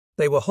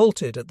 They were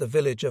halted at the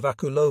village of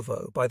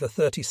Akulovo by the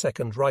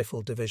 32nd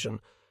Rifle Division,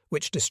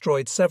 which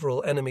destroyed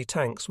several enemy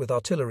tanks with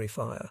artillery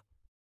fire.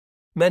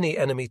 Many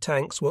enemy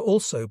tanks were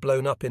also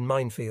blown up in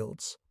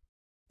minefields.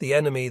 The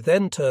enemy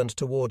then turned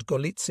toward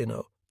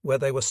Golitsino, where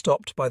they were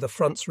stopped by the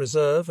front's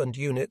reserve and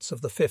units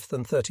of the 5th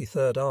and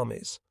 33rd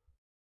Armies.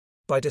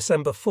 By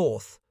December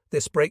 4th,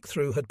 this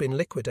breakthrough had been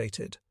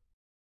liquidated.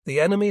 The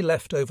enemy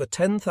left over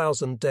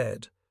 10,000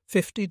 dead,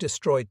 50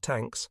 destroyed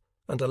tanks,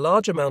 and a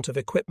large amount of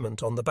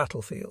equipment on the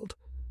battlefield.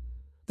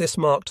 This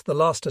marked the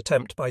last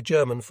attempt by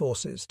German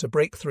forces to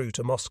break through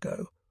to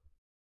Moscow.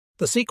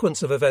 The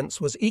sequence of events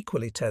was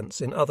equally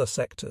tense in other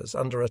sectors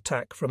under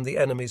attack from the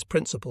enemy's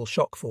principal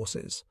shock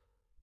forces.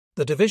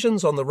 The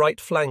divisions on the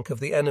right flank of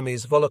the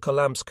enemy's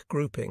Volokolamsk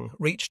grouping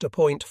reached a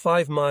point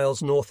 5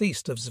 miles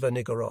northeast of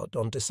Zvenigorod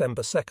on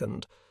December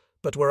 2nd,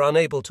 but were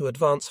unable to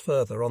advance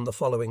further on the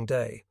following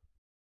day.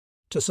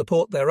 To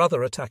support their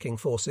other attacking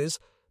forces,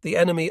 the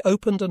enemy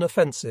opened an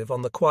offensive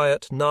on the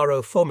quiet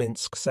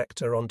Naro-Fominsk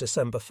sector on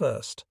December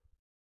 1st.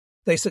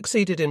 They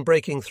succeeded in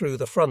breaking through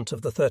the front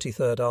of the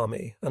 33rd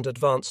Army and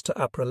advanced to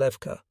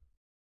Apralevka.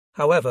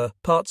 However,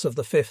 parts of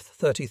the 5th,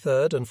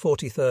 33rd and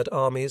 43rd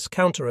Armies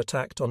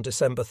counterattacked on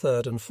December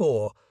 3rd and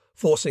 4,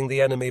 forcing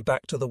the enemy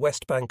back to the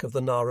west bank of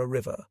the Nara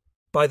River.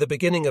 By the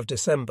beginning of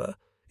December,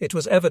 it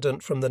was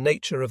evident from the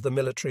nature of the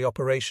military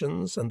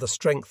operations and the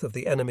strength of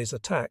the enemy's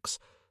attacks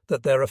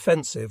that their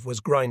offensive was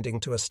grinding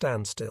to a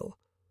standstill.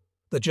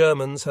 The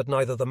Germans had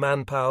neither the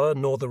manpower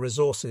nor the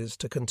resources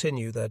to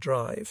continue their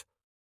drive.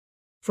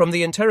 From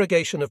the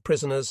interrogation of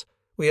prisoners,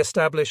 we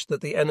established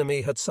that the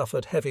enemy had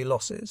suffered heavy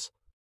losses.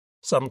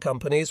 Some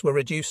companies were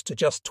reduced to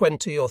just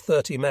 20 or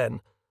 30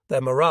 men,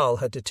 their morale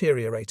had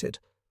deteriorated,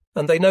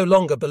 and they no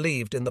longer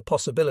believed in the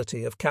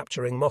possibility of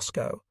capturing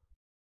Moscow.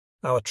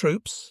 Our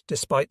troops,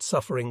 despite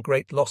suffering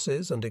great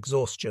losses and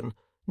exhaustion,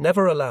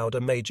 never allowed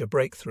a major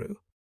breakthrough.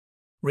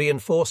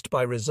 Reinforced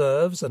by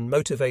reserves and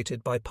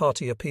motivated by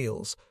party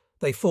appeals,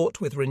 they fought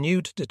with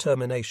renewed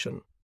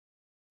determination.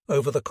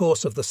 Over the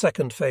course of the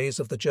second phase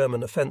of the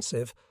German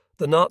offensive,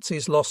 the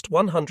Nazis lost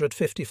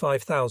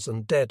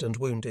 155,000 dead and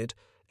wounded,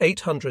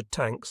 800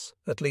 tanks,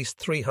 at least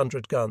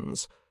 300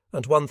 guns,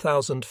 and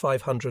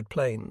 1,500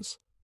 planes.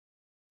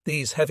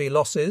 These heavy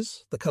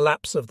losses, the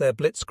collapse of their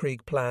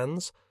blitzkrieg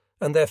plans,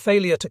 and their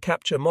failure to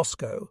capture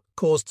Moscow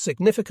caused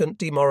significant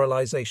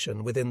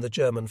demoralization within the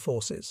German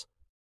forces.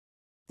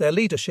 Their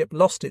leadership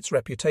lost its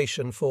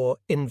reputation for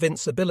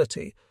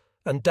invincibility,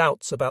 and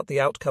doubts about the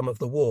outcome of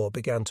the war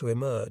began to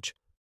emerge.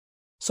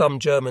 Some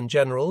German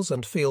generals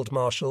and field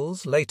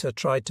marshals later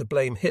tried to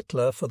blame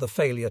Hitler for the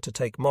failure to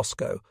take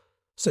Moscow,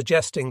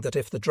 suggesting that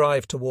if the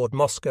drive toward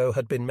Moscow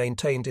had been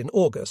maintained in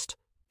August,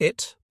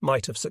 it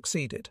might have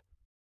succeeded.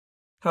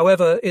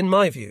 However, in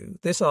my view,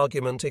 this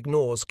argument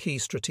ignores key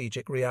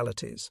strategic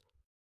realities.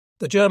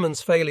 The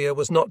Germans' failure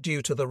was not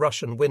due to the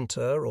Russian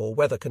winter or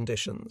weather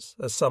conditions,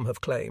 as some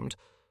have claimed,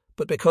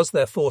 but because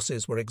their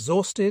forces were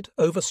exhausted,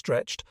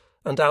 overstretched,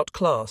 and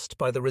outclassed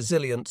by the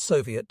resilient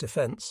Soviet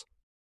defense.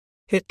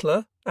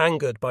 Hitler,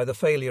 angered by the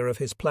failure of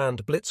his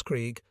planned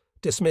blitzkrieg,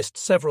 dismissed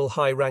several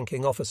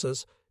high-ranking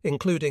officers,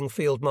 including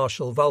Field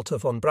Marshal Walter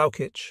von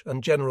Brauchitsch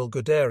and General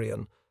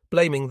Guderian,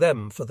 blaming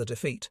them for the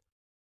defeat.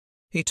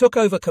 He took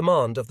over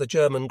command of the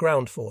German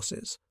ground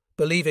forces,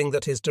 believing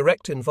that his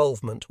direct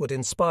involvement would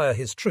inspire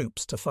his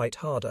troops to fight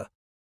harder.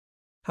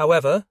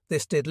 However,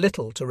 this did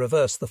little to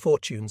reverse the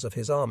fortunes of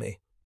his army.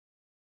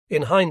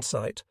 In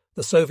hindsight,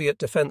 the Soviet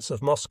defense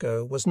of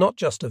Moscow was not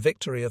just a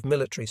victory of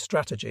military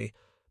strategy,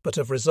 but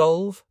of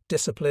resolve,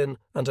 discipline,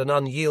 and an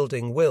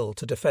unyielding will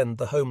to defend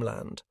the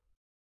homeland.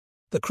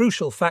 The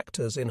crucial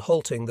factors in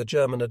halting the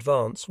German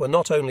advance were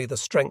not only the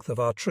strength of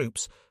our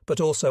troops, but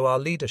also our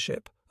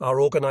leadership,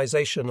 our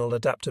organizational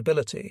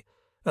adaptability,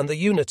 and the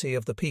unity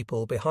of the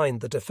people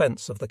behind the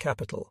defense of the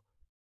capital.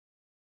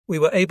 We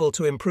were able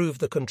to improve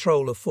the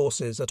control of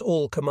forces at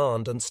all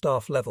command and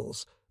staff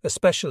levels,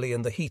 especially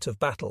in the heat of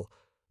battle,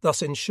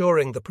 thus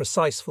ensuring the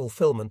precise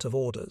fulfillment of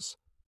orders.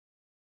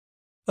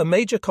 A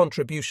major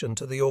contribution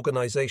to the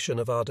organization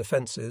of our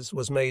defences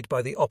was made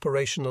by the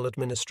operational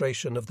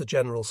administration of the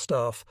General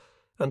Staff,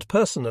 and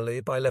personally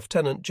by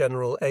Lieutenant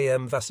General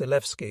A.M.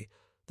 Vasilevsky,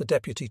 the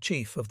Deputy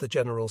Chief of the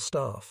General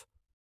Staff.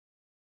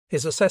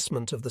 His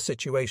assessment of the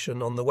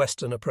situation on the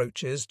western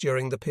approaches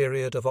during the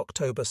period of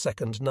October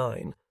 2nd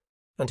 9,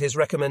 and his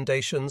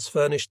recommendations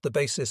furnished the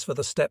basis for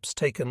the steps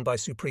taken by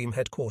Supreme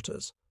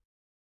Headquarters.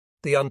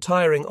 The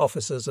untiring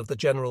officers of the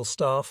General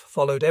Staff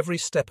followed every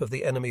step of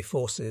the enemy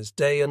forces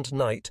day and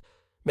night,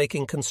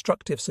 making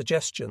constructive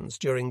suggestions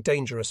during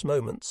dangerous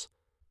moments.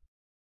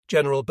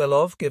 General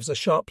Belov gives a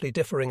sharply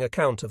differing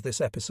account of this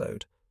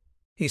episode.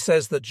 He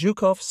says that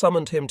Zhukov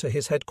summoned him to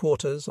his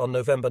headquarters on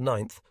November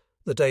 9th,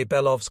 the day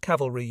Belov's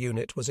cavalry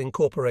unit was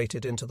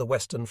incorporated into the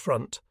Western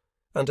Front,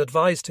 and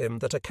advised him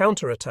that a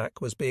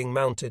counterattack was being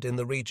mounted in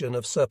the region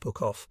of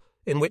Serpukhov,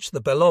 in which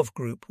the Belov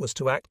group was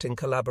to act in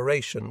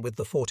collaboration with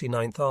the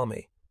 49th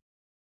Army.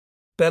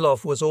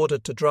 Belov was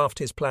ordered to draft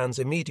his plans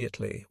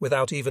immediately,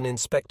 without even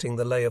inspecting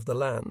the lay of the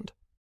land.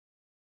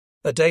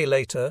 A day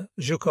later,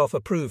 Zhukov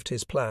approved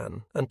his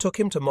plan and took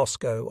him to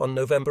Moscow on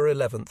November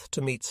 11th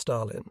to meet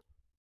Stalin.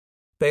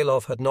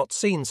 Belov had not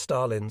seen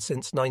Stalin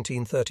since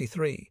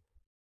 1933.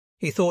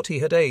 He thought he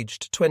had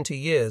aged 20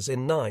 years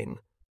in 9.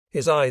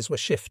 His eyes were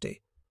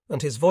shifty,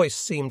 and his voice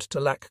seemed to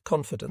lack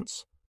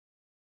confidence.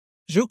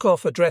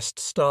 Zhukov addressed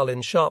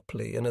Stalin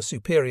sharply in a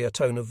superior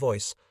tone of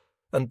voice,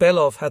 and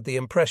Belov had the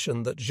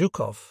impression that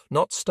Zhukov,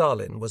 not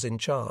Stalin, was in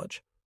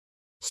charge.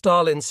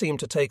 Stalin seemed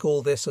to take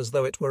all this as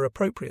though it were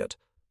appropriate,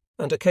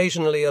 and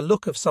occasionally a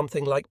look of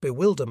something like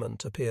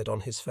bewilderment appeared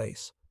on his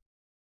face.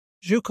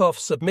 Zhukov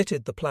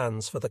submitted the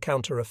plans for the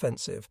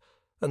counteroffensive,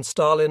 and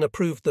Stalin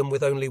approved them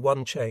with only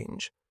one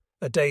change,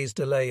 a day's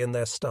delay in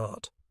their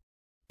start.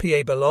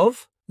 P.A.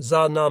 Belov,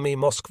 Tsar Nami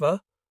Moskva,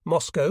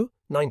 Moscow,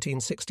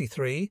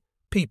 1963,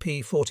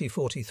 pp.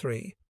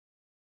 40-43.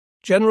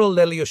 General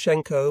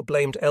Lelyushenko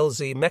blamed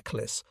L.Z.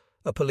 Meklis,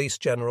 a police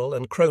general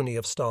and crony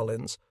of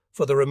Stalin's,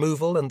 for the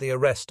removal and the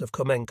arrest of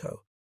Khomenko.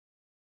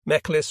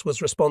 Meklis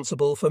was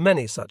responsible for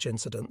many such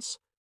incidents.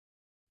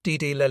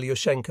 D.D.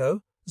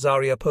 Lelyushenko,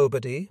 Zarya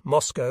Pobedy,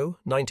 Moscow,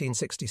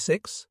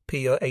 1966,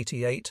 p.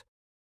 88.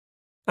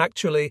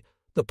 Actually,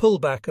 the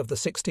pullback of the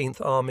 16th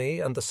Army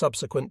and the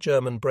subsequent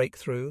German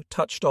breakthrough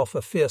touched off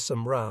a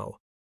fearsome row.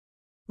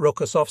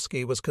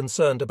 Rokossovsky was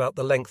concerned about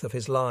the length of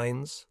his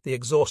lines, the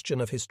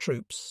exhaustion of his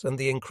troops, and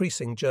the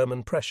increasing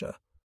German pressure.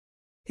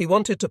 He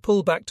wanted to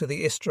pull back to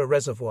the Istra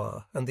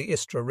Reservoir and the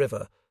Istra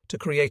River to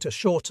create a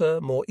shorter,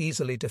 more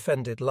easily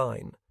defended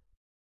line.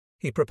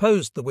 He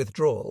proposed the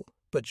withdrawal,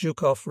 but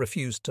Zhukov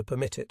refused to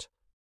permit it.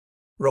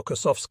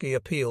 Rokossovsky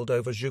appealed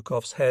over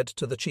Zhukov's head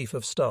to the Chief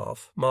of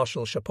Staff,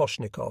 Marshal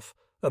Shaposhnikov,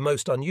 a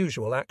most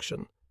unusual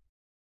action.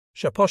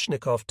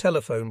 Shaposhnikov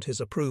telephoned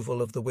his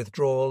approval of the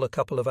withdrawal a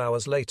couple of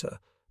hours later,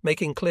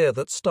 making clear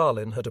that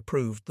Stalin had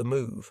approved the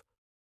move.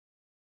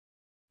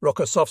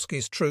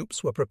 Rokossovsky's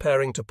troops were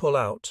preparing to pull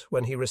out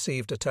when he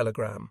received a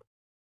telegram.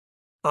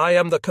 "I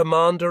am the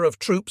commander of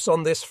troops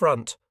on this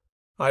front.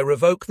 I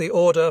revoke the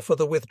order for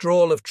the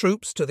withdrawal of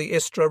troops to the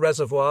Istra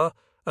Reservoir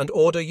and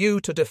order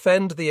you to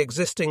defend the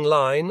existing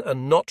line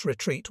and not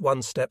retreat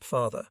one step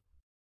farther.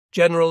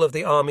 General of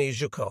the Army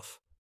Zhukov.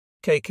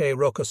 K.K.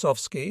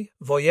 Rokossovsky,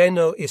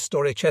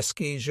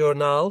 Vojenno-Historicheski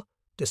Journal,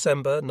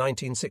 December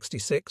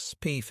 1966,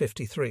 p.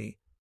 53.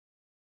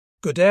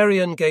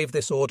 Guderian gave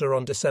this order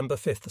on December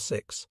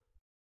 5-6.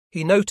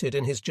 He noted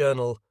in his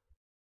journal,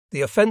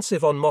 "The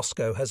offensive on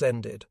Moscow has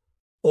ended.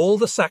 All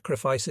the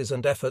sacrifices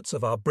and efforts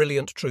of our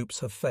brilliant troops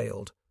have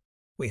failed.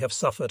 We have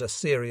suffered a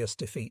serious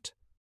defeat."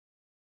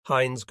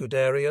 Heinz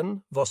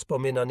Guderian,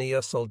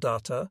 Vospominania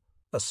Soldata,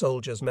 A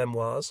Soldier's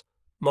Memoirs,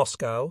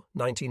 Moscow,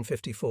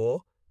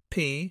 1954,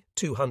 p.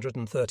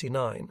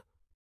 239.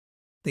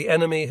 The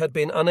enemy had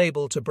been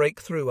unable to break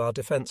through our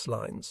defence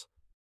lines.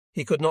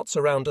 He could not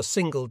surround a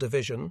single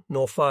division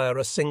nor fire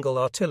a single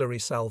artillery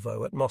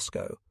salvo at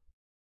Moscow.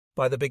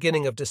 By the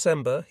beginning of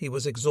December he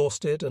was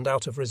exhausted and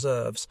out of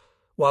reserves,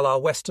 while our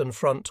western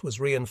front was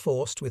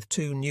reinforced with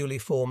 2 newly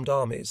formed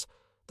armies,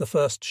 the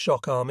 1st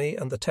Shock Army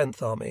and the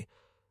 10th Army,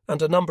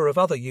 and a number of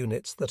other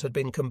units that had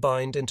been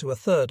combined into a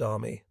 3rd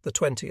Army, the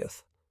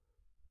 20th.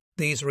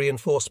 These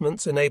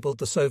reinforcements enabled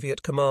the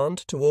Soviet command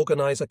to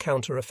organize a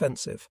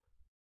counter-offensive.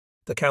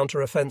 The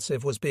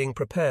counter-offensive was being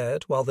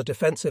prepared while the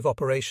defensive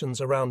operations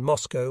around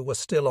Moscow were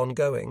still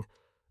ongoing,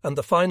 and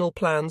the final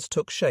plans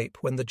took shape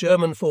when the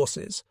German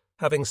forces,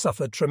 having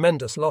suffered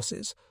tremendous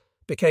losses,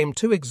 became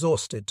too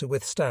exhausted to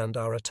withstand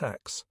our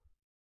attacks.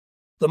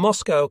 The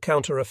Moscow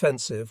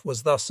counteroffensive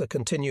was thus a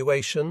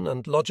continuation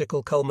and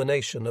logical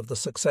culmination of the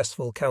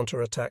successful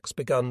counterattacks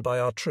begun by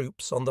our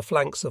troops on the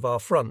flanks of our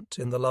front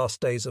in the last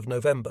days of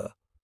November.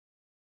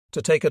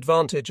 To take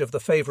advantage of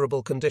the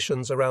favourable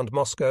conditions around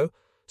Moscow,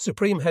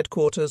 Supreme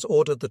Headquarters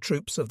ordered the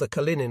troops of the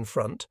Kalinin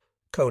Front,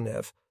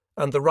 Konev,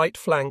 and the right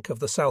flank of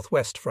the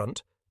Southwest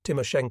Front,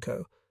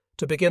 Timoshenko,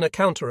 to begin a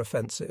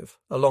counteroffensive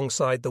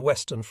alongside the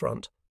Western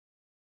Front.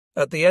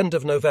 At the end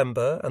of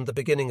November and the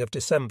beginning of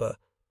December,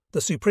 the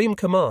Supreme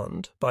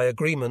Command, by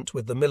agreement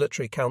with the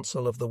Military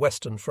Council of the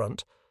Western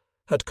Front,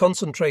 had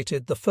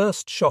concentrated the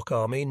First Shock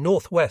Army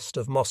northwest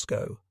of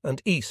Moscow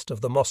and east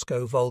of the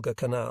Moscow-Volga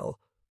Canal.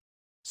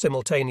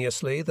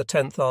 Simultaneously, the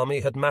 10th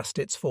Army had massed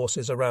its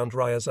forces around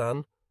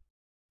Ryazan.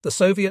 The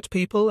Soviet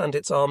people and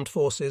its armed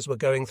forces were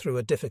going through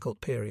a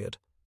difficult period.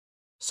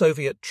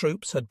 Soviet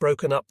troops had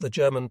broken up the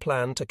German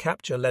plan to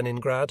capture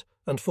Leningrad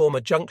and form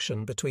a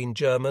junction between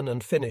German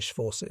and Finnish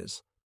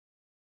forces.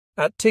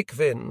 At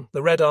Tikhvin,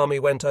 the Red Army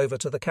went over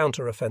to the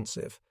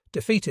counteroffensive,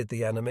 defeated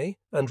the enemy,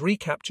 and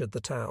recaptured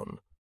the town.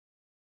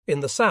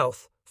 In the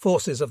south,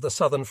 forces of the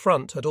Southern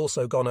Front had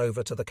also gone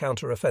over to the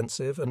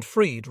counteroffensive and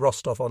freed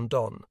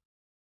Rostov-on-Don.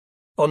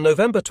 On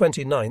November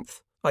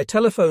 29th, I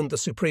telephoned the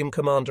Supreme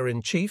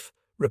Commander-in-Chief,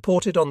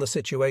 reported on the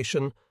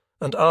situation,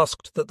 and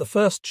asked that the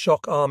First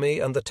Shock Army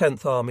and the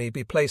 10th Army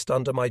be placed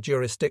under my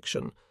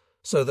jurisdiction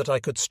so that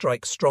I could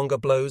strike stronger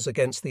blows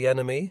against the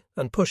enemy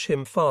and push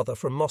him farther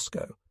from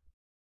Moscow.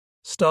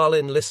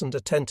 Stalin listened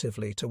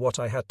attentively to what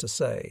I had to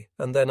say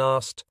and then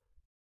asked,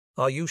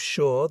 "Are you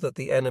sure that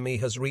the enemy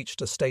has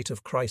reached a state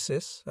of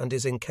crisis and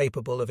is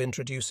incapable of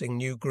introducing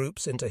new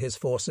groups into his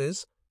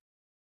forces?"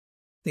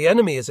 "The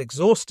enemy is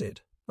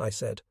exhausted," I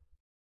said,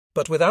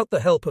 "but without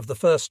the help of the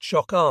First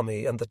Shock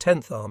Army and the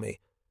 10th Army,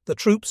 the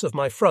troops of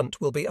my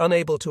front will be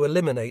unable to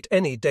eliminate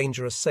any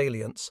dangerous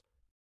salients.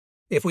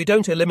 If we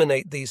don't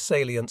eliminate these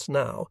salients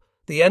now,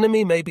 the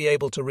enemy may be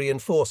able to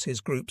reinforce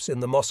his groups in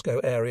the Moscow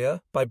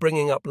area by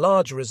bringing up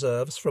large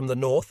reserves from the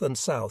north and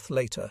south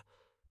later.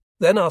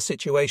 Then our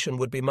situation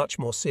would be much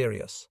more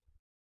serious."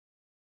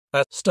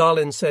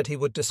 Stalin said he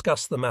would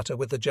discuss the matter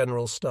with the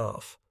General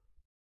Staff.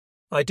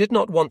 I did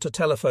not want to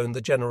telephone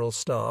the General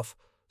Staff,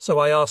 so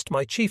I asked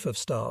my Chief of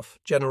Staff,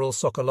 General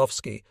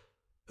Sokolovsky,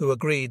 who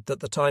agreed that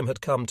the time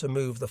had come to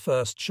move the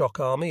First Shock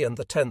Army and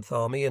the 10th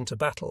Army into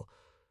battle,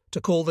 to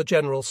call the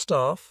General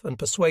Staff and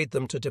persuade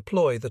them to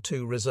deploy the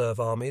two reserve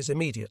armies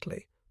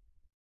immediately.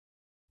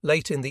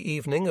 Late in the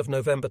evening of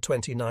November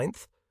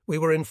 29th, we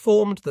were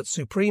informed that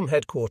Supreme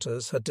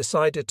Headquarters had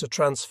decided to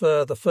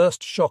transfer the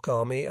First Shock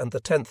Army and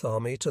the 10th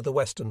Army to the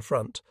Western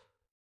Front.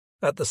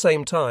 At the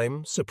same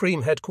time,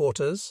 Supreme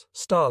Headquarters,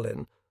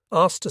 Stalin,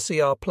 asked to see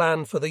our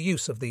plan for the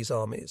use of these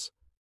armies.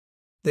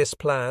 This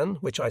plan,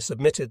 which I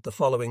submitted the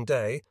following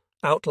day,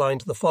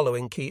 outlined the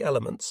following key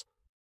elements.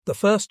 The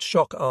First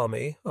Shock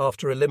Army,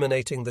 after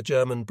eliminating the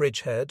German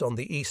bridgehead on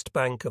the east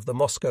bank of the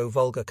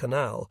Moscow-Volga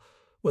Canal,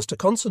 was to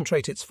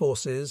concentrate its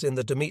forces in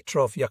the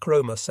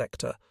Dmitrov-Yakroma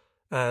sector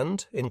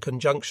and, in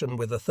conjunction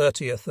with the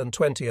 30th and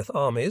 20th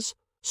Armies,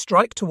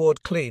 strike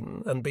toward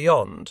Klin and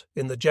beyond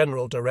in the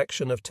general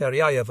direction of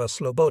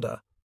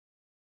Teryayevo-Sloboda.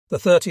 The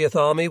 30th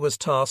Army was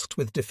tasked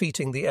with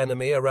defeating the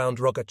enemy around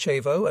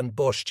Rogachevo and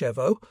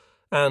Borshchevo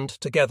and,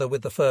 together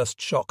with the First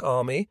Shock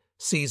Army,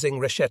 seizing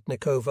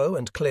Reshetnikovo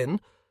and Klin,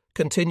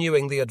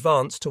 continuing the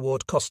advance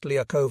toward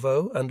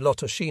Kostliakovo and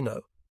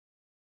Lotoshino.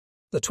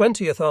 The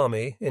 20th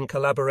Army, in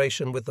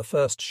collaboration with the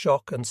 1st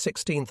Shock and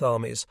 16th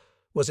Armies,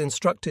 was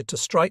instructed to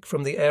strike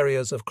from the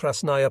areas of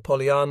Krasnaya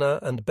Poliana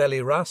and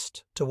Bely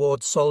Rast toward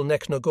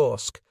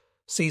Solnekhnogorsk,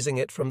 seizing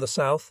it from the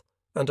south,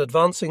 and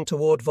advancing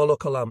toward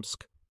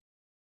Volokolamsk.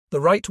 The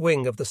right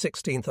wing of the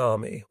 16th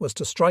Army was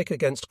to strike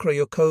against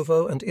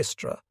Kryukovo and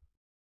Istra.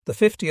 The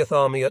 50th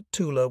Army at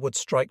Tula would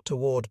strike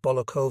toward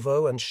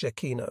Bolokovo and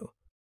Shekino.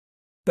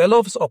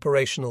 Belov's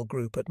operational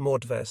group at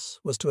Mordves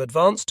was to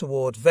advance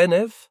toward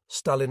Venev,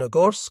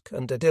 Stalinogorsk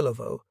and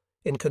Dedilovo,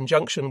 in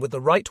conjunction with the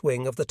right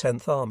wing of the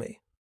 10th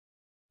Army.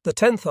 The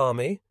 10th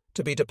Army,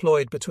 to be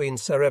deployed between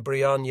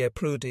Serebryanne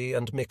Prudy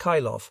and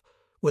Mikhailov,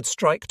 would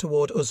strike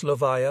toward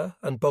Uzlovaya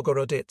and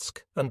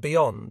Bogoroditsk and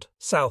beyond,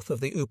 south of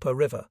the Upa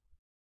River.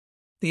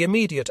 The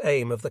immediate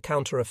aim of the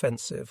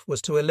counteroffensive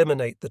was to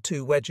eliminate the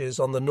two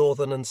wedges on the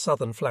northern and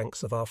southern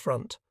flanks of our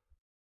front.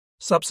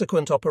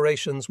 Subsequent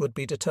operations would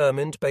be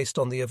determined based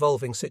on the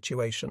evolving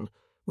situation,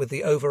 with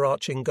the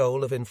overarching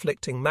goal of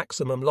inflicting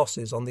maximum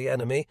losses on the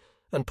enemy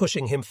and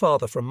pushing him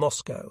farther from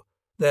Moscow,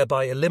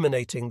 thereby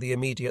eliminating the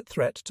immediate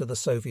threat to the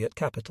Soviet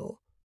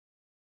capital.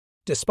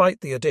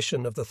 Despite the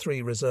addition of the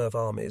three reserve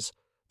armies,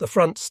 the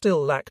front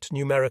still lacked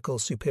numerical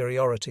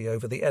superiority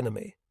over the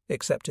enemy,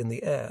 except in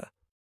the air,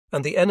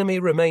 and the enemy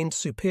remained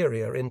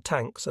superior in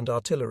tanks and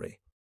artillery.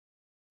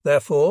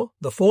 Therefore,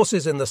 the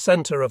forces in the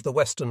centre of the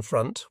Western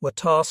Front were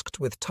tasked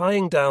with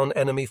tying down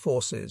enemy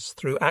forces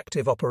through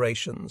active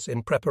operations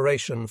in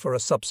preparation for a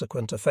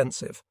subsequent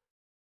offensive.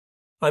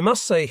 I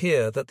must say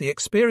here that the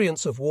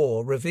experience of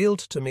war revealed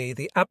to me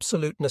the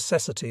absolute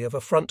necessity of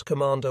a front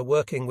commander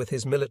working with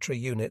his military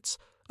units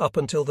up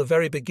until the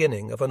very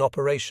beginning of an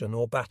operation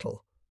or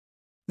battle.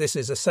 This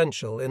is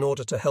essential in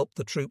order to help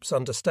the troops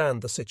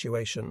understand the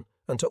situation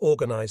and to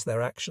organize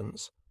their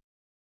actions.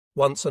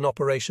 Once an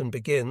operation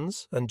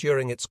begins, and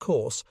during its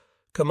course,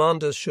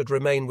 commanders should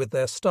remain with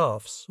their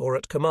staffs or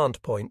at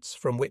command points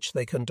from which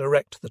they can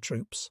direct the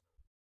troops.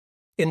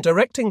 In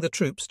directing the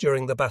troops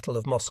during the Battle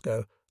of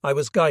Moscow, I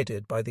was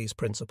guided by these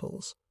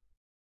principles.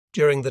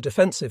 During the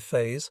defensive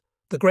phase,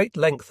 the great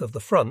length of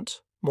the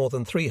front, more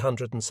than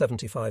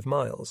 375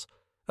 miles,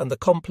 and the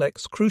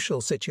complex,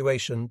 crucial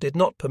situation did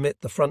not permit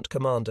the front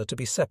commander to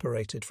be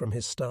separated from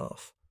his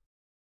staff.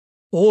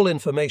 All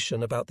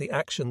information about the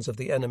actions of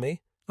the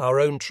enemy, our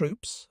own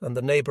troops, and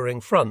the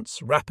neighbouring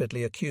fronts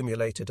rapidly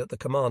accumulated at the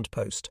command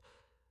post,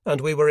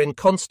 and we were in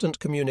constant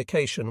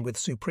communication with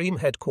Supreme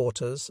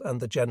Headquarters and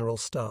the General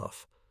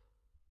Staff.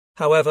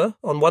 However,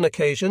 on one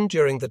occasion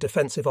during the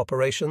defensive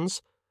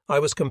operations, I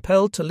was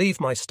compelled to leave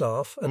my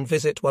staff and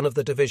visit one of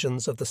the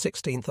divisions of the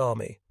 16th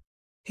Army.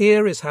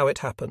 Here is how it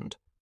happened.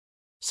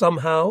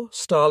 Somehow,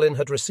 Stalin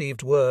had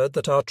received word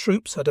that our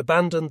troops had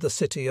abandoned the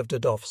city of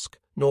Dudovsk,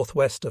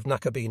 northwest of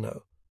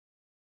Nakabino.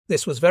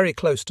 This was very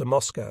close to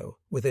Moscow,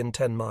 within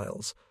 10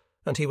 miles,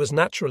 and he was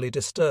naturally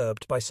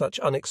disturbed by such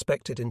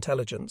unexpected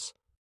intelligence.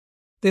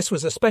 This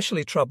was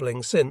especially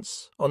troubling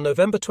since, on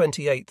November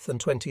 28 and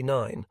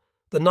 29,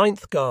 the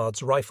 9th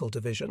Guards Rifle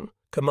Division,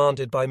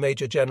 commanded by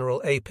Major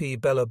General A.P.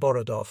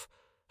 Beloborodov,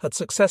 had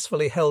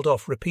successfully held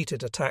off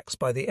repeated attacks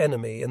by the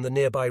enemy in the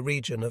nearby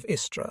region of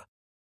Istra.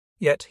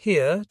 Yet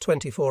here,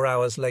 24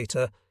 hours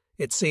later,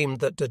 it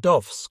seemed that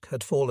Dudovsk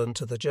had fallen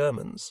to the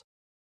Germans.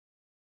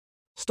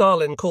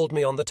 Stalin called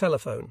me on the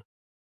telephone.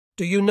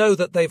 "Do you know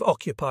that they've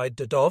occupied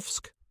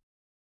Dudovsk?"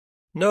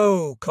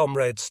 "No,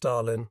 Comrade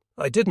Stalin,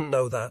 I didn't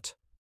know that."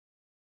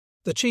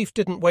 The chief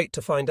didn't wait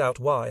to find out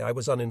why I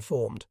was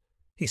uninformed.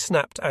 He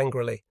snapped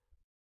angrily.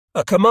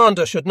 "A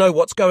commander should know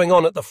what's going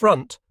on at the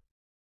front."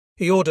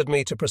 He ordered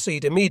me to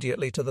proceed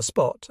immediately to the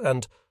spot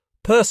and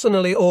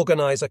personally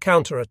organize a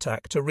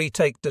counterattack to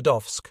retake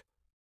Dudovsk.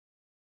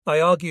 I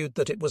argued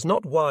that it was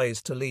not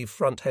wise to leave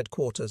front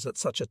headquarters at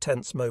such a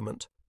tense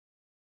moment.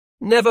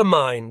 "Never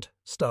mind,"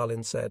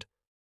 Stalin said.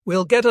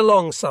 "We'll get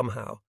along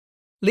somehow.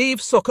 Leave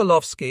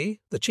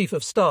Sokolovsky, the chief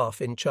of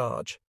staff, in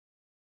charge."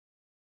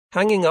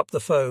 Hanging up the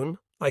phone,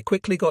 I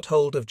quickly got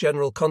hold of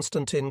General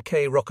Konstantin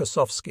K.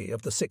 Rokossovsky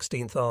of the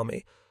 16th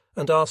Army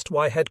and asked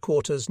why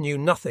headquarters knew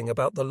nothing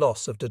about the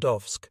loss of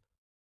Dudovsk.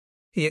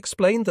 He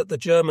explained that the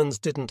Germans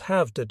didn't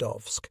have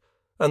Dudovsk,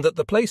 and that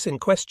the place in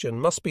question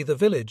must be the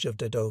village of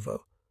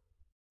Dedovo.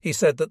 He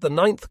said that the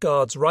 9th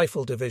Guards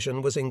Rifle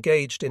Division was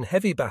engaged in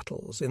heavy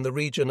battles in the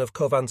region of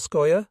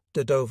Kovanskoye,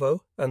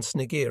 Dedovo, and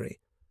Snigiri,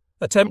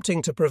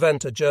 attempting to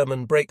prevent a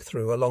German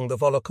breakthrough along the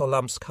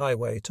Volokolamsk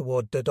highway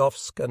toward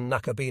Dedovsk and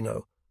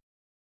Nakabino.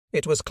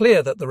 It was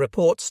clear that the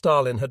report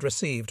Stalin had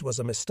received was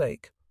a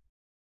mistake.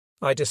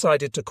 I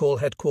decided to call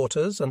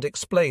headquarters and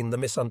explain the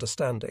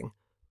misunderstanding,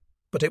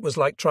 but it was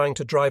like trying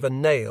to drive a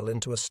nail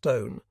into a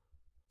stone.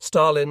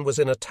 Stalin was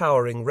in a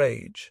towering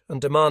rage and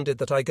demanded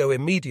that I go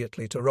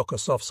immediately to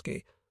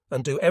Rokossovsky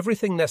and do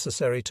everything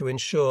necessary to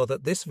ensure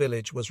that this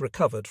village was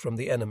recovered from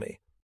the enemy.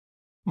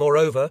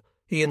 Moreover,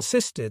 he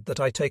insisted that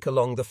I take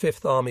along the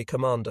 5th Army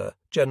commander,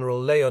 General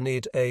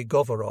Leonid A.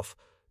 Govorov,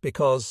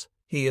 because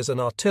he is an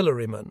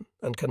artilleryman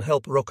and can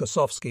help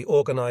Rokossovsky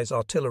organize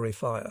artillery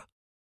fire.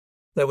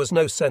 There was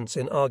no sense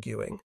in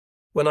arguing.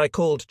 When I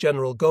called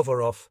General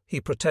Govorov, he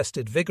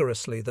protested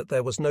vigorously that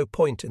there was no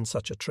point in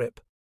such a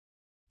trip.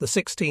 The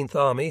 16th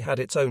Army had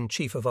its own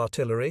chief of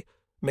artillery,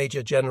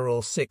 Major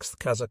General 6th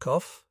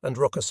Kazakov, and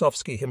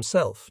Rokossovsky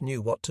himself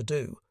knew what to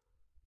do.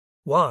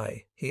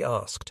 Why, he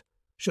asked,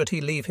 should he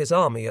leave his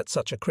army at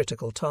such a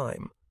critical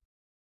time?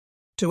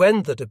 To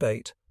end the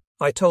debate,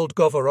 I told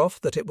Govorov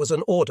that it was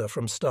an order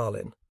from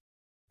Stalin.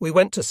 We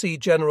went to see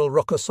General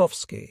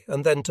Rokossovsky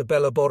and then to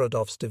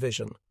Beloborodov's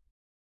division.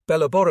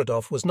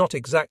 Beloborodov was not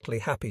exactly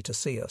happy to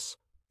see us.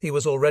 He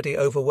was already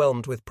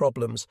overwhelmed with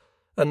problems,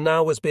 and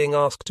now was being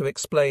asked to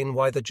explain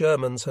why the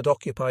Germans had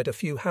occupied a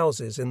few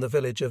houses in the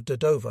village of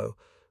Dedovo,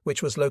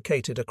 which was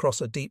located across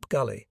a deep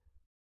gully.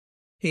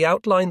 He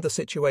outlined the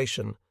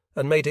situation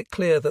and made it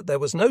clear that there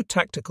was no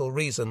tactical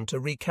reason to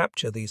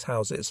recapture these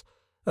houses,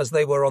 as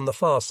they were on the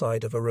far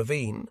side of a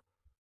ravine.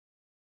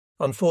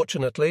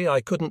 Unfortunately, I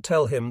couldn't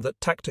tell him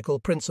that tactical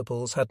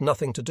principles had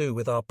nothing to do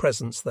with our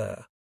presence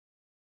there.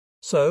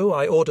 So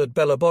I ordered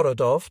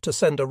Beloborodov to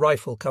send a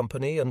rifle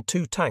company and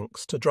 2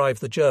 tanks to drive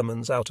the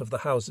Germans out of the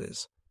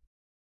houses.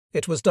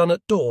 It was done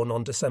at dawn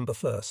on December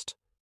 1st.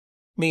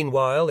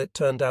 Meanwhile, it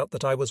turned out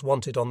that I was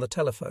wanted on the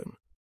telephone.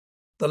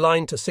 The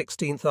line to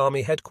 16th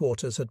Army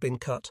headquarters had been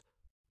cut,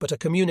 but a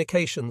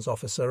communications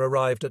officer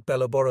arrived at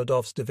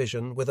Beloborodov's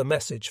division with a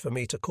message for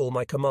me to call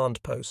my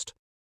command post.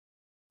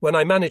 When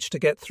I managed to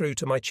get through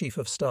to my chief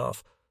of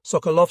staff,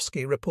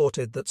 Sokolovsky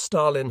reported that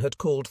Stalin had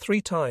called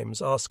 3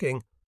 times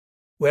asking,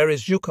 "Where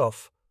is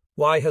Zhukov?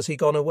 Why has he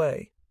gone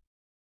away?"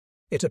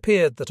 It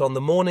appeared that on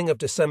the morning of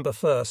December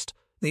 1st,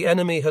 the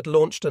enemy had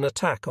launched an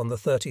attack on the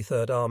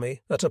 33rd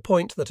Army at a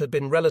point that had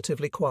been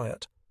relatively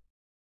quiet.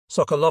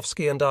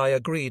 Sokolovsky and I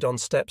agreed on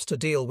steps to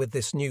deal with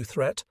this new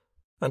threat,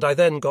 and I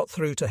then got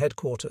through to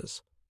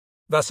headquarters.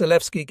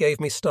 Vasilevsky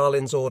gave me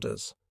Stalin's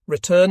orders: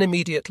 return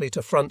immediately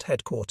to front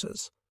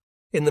headquarters.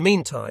 In the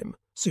meantime,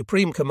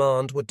 Supreme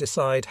Command would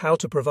decide how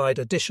to provide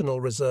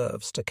additional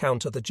reserves to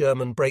counter the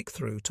German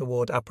breakthrough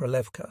toward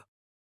Apralevka.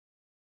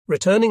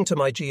 Returning to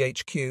my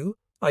GHQ,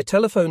 I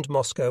telephoned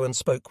Moscow and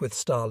spoke with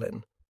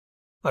Stalin.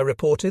 I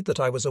reported that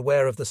I was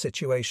aware of the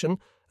situation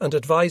and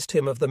advised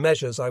him of the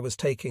measures I was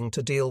taking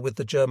to deal with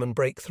the German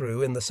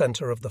breakthrough in the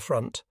centre of the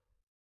front.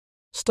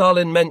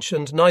 Stalin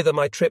mentioned neither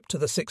my trip to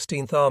the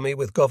 16th Army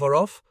with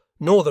Govorov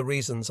nor the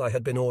reasons I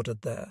had been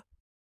ordered there.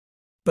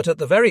 But at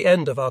the very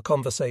end of our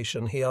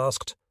conversation he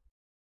asked,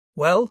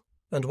 "Well,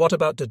 and what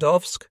about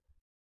Dudovsk?"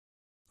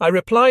 I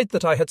replied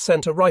that I had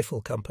sent a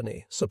rifle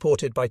company,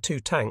 supported by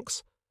 2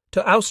 tanks,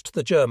 to oust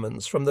the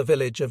Germans from the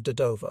village of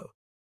Dudovo.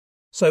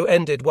 So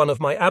ended one of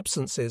my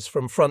absences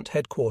from front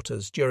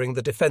headquarters during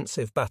the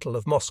defensive Battle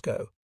of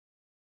Moscow.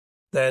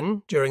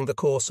 Then, during the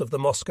course of the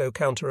Moscow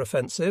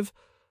counteroffensive,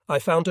 I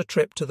found a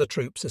trip to the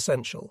troops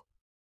essential.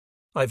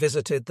 I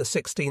visited the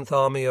 16th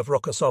Army of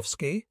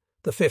Rokossovsky,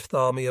 the 5th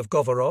Army of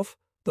Govorov,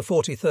 the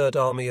 43rd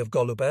Army of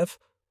Golubev,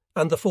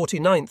 and the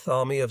 49th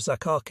Army of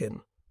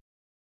Zakharkin.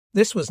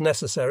 This was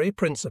necessary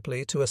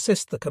principally to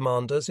assist the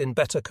commanders in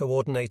better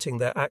coordinating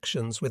their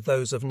actions with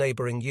those of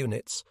neighbouring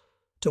units,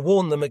 to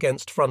warn them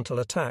against frontal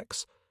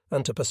attacks,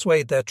 and to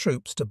persuade their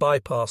troops to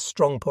bypass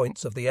strong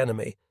points of the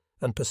enemy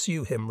and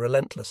pursue him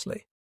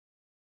relentlessly.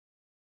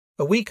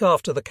 A week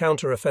after the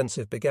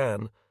counteroffensive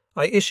began,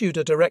 I issued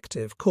a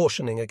directive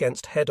cautioning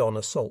against head-on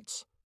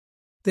assaults.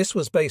 This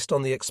was based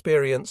on the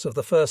experience of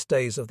the first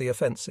days of the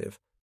offensive.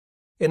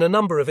 In a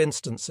number of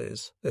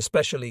instances,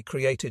 especially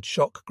created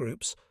shock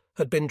groups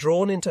had been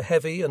drawn into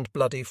heavy and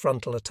bloody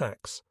frontal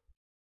attacks.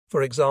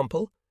 For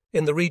example,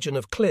 in the region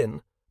of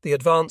Klin, the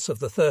advance of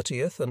the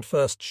 30th and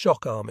 1st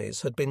Shock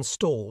Armies had been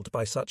stalled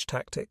by such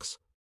tactics.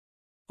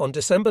 On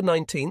December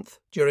 19th,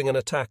 during an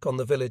attack on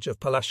the village of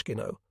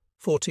Palashkino,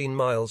 14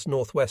 miles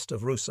northwest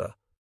of Rusa,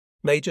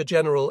 Major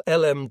General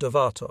L.M.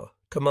 Dovator,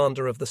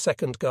 commander of the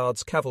 2nd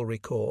Guards Cavalry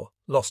Corps,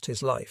 lost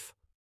his life.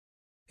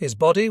 His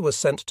body was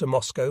sent to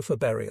Moscow for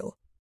burial.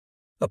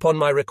 Upon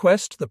my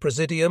request, the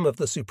Presidium of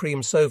the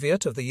Supreme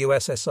Soviet of the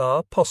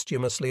USSR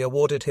posthumously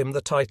awarded him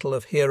the title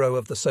of Hero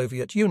of the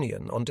Soviet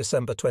Union on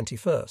December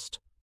 21st.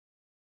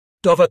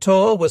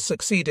 Dovator was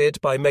succeeded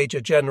by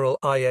Major General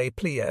I.A.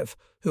 Pliev,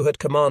 who had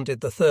commanded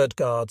the 3rd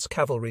Guards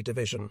Cavalry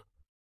Division.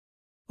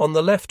 On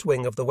the left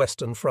wing of the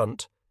Western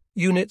Front,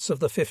 units of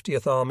the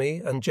 50th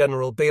Army and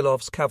General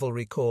Belov's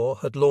Cavalry Corps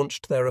had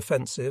launched their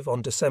offensive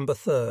on December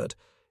 3rd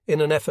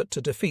in an effort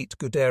to defeat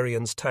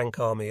Guderian's tank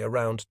army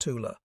around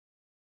Tula.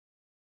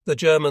 The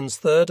Germans'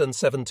 3rd and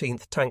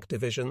 17th Tank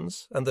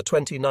Divisions and the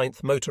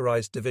 29th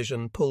Motorized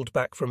Division pulled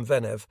back from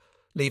Venev,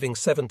 leaving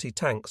 70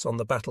 tanks on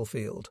the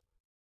battlefield.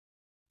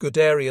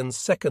 Guderian's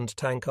 2nd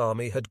Tank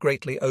Army had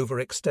greatly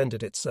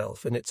overextended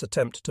itself in its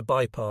attempt to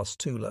bypass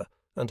Tula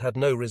and had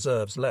no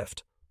reserves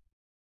left.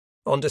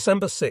 On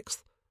December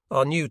 6th,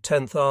 our new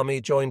 10th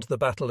Army joined the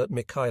battle at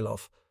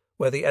Mikhailov,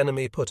 where the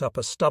enemy put up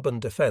a stubborn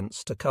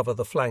defence to cover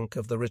the flank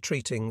of the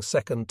retreating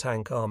 2nd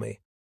Tank Army.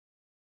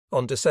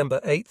 On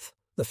December 8th,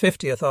 the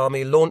 50th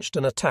Army launched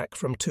an attack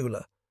from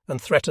Tula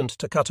and threatened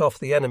to cut off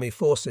the enemy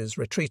forces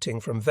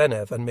retreating from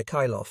Venev and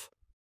Mikhailov.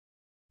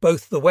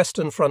 Both the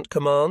Western Front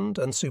Command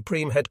and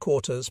Supreme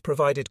Headquarters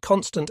provided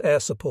constant air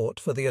support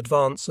for the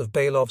advance of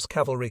Belov's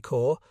Cavalry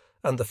Corps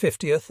and the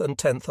 50th and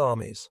 10th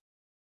Armies.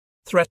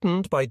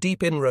 Threatened by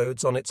deep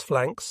inroads on its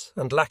flanks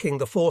and lacking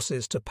the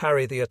forces to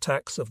parry the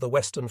attacks of the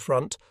Western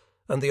Front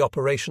and the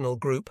operational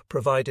group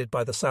provided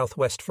by the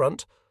Southwest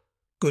Front,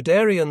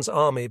 Guderian's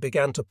army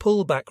began to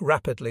pull back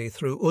rapidly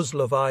through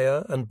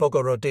Uzlovaya and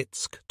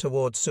Bogoroditsk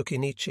towards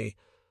Sukhinichi,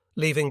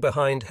 leaving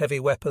behind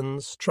heavy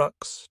weapons,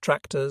 trucks,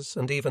 tractors,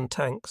 and even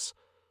tanks.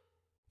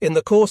 In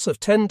the course of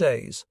 10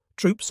 days,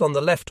 troops on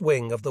the left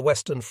wing of the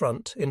Western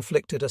Front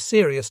inflicted a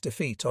serious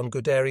defeat on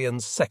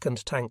Guderian's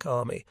 2nd Tank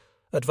Army,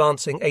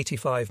 advancing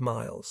 85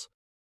 miles.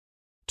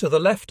 To the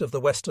left of the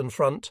Western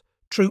Front,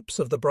 troops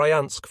of the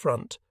Bryansk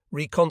Front,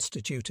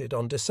 reconstituted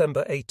on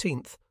December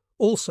 18th,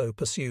 also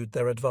pursued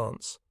their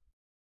advance.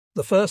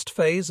 The first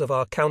phase of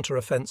our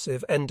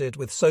counteroffensive ended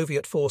with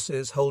Soviet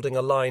forces holding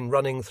a line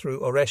running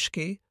through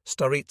Oreshki,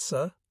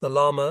 Staritsa, the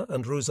Lama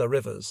and Ruza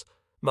rivers,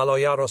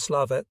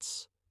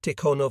 Maloyaroslavets,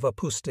 Tikhonova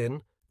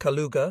Pustin,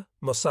 Kaluga,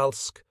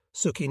 Mosalsk,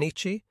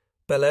 Sukhinichi,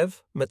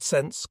 Belev,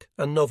 Metsensk,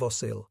 and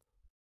Novosil.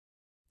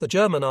 The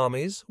German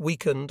armies,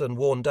 weakened and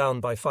worn down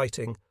by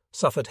fighting,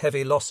 suffered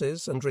heavy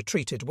losses and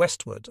retreated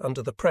westward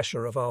under the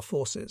pressure of our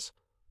forces.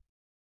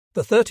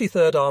 The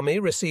 33rd Army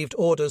received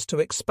orders to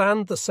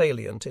expand the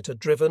salient it had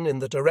driven in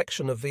the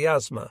direction of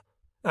Vyazma,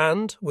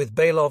 and, with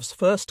Belov's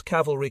 1st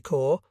Cavalry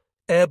Corps,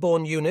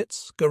 airborne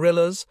units,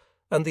 guerrillas,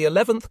 and the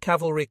 11th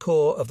Cavalry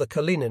Corps of the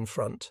Kalinin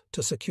Front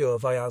to secure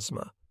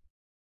Vyazma.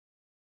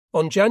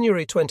 On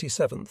January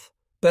 27th,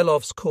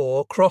 Belov's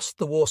corps crossed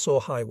the Warsaw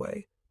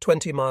Highway,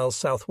 20 miles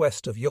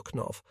southwest of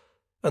Yukhnov,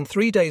 and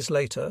 3 days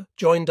later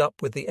joined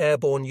up with the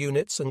airborne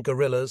units and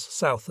guerrillas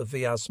south of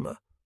Vyazma.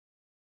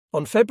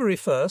 On February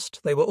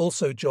 1st, they were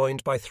also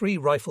joined by 3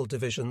 rifle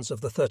divisions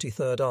of the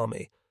 33rd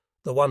Army,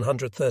 the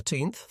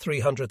 113th,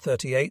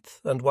 338th,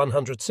 and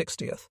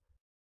 160th,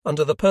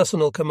 under the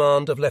personal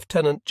command of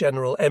Lieutenant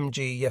General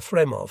M.G.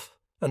 Yefremov,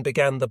 and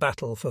began the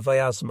battle for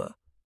Vyazma.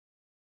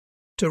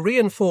 To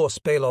reinforce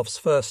Belov's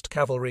 1st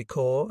Cavalry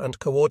Corps and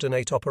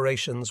coordinate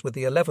operations with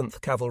the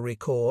 11th Cavalry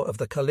Corps of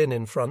the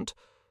Kalinin Front,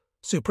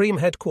 Supreme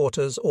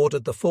Headquarters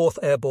ordered the 4th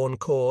Airborne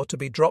Corps to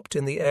be dropped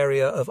in the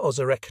area of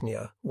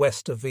Ozereknia,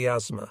 west of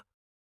Vyazma.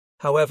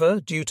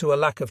 However, due to a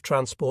lack of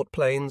transport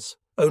planes,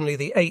 only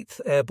the 8th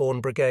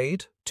Airborne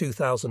Brigade,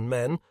 2,000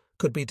 men,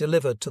 could be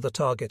delivered to the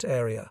target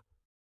area.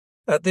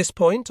 At this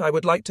point, I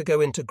would like to go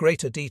into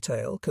greater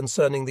detail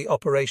concerning the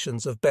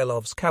operations of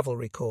Belov's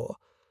Cavalry Corps,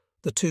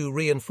 the 2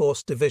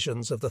 reinforced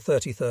divisions of the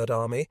 33rd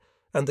Army,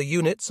 and the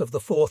units of the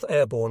 4th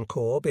Airborne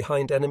Corps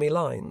behind enemy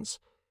lines.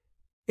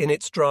 In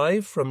its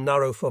drive from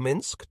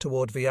Narofominsk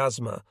toward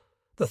Vyazma,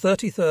 the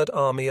 33rd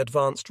Army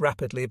advanced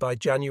rapidly by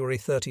January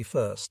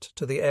 31st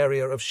to the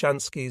area of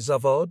Shansky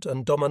Zavod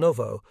and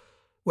Domanovo,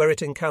 where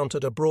it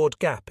encountered a broad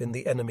gap in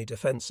the enemy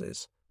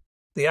defences.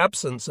 The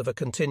absence of a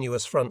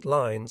continuous front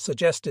line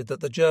suggested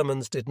that the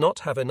Germans did not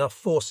have enough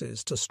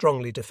forces to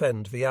strongly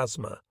defend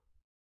Vyazma.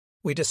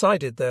 We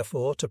decided,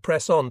 therefore, to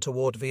press on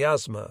toward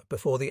Vyazma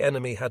before the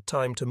enemy had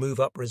time to move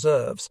up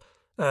reserves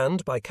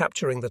and, by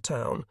capturing the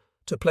town,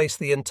 to place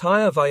the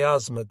entire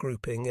Vyazma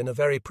grouping in a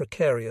very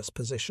precarious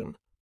position.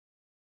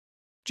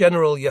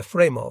 General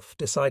Yefremov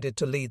decided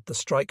to lead the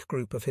strike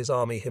group of his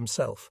army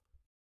himself.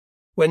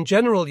 When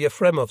General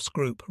Yefremov's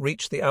group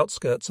reached the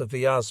outskirts of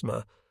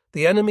Vyazma,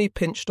 the enemy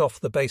pinched off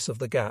the base of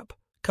the gap,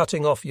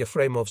 cutting off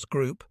Yefremov's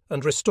group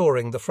and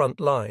restoring the front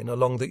line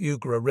along the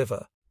Ugra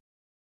River.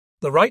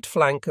 The right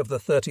flank of the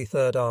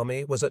 33rd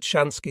Army was at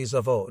Shansky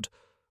Zavod,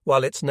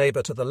 while its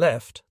neighbour to the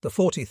left, the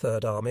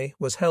 43rd Army,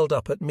 was held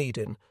up at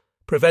Medin,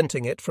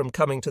 preventing it from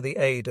coming to the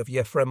aid of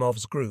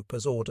Yefremov's group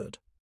as ordered.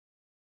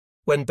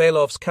 When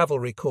Belov's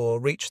Cavalry Corps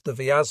reached the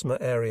Vyazma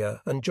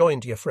area and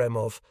joined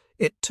Yefremov,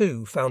 it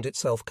too found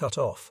itself cut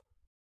off.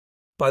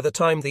 By the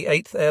time the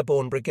 8th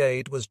Airborne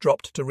Brigade was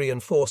dropped to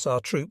reinforce our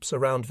troops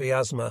around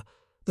Vyazma,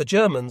 the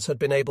Germans had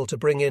been able to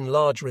bring in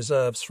large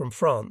reserves from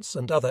France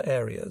and other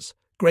areas,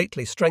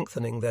 greatly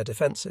strengthening their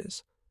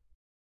defences.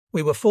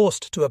 We were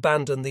forced to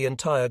abandon the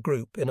entire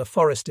group in a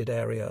forested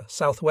area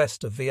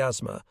southwest of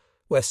Vyazma,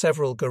 where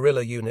several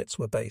guerrilla units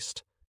were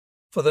based.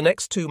 For the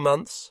next 2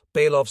 months,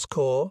 Belov's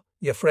Corps,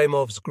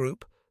 Yefremov's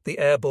group, the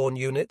airborne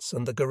units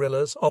and the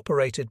guerrillas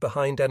operated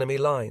behind enemy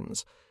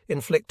lines,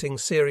 inflicting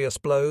serious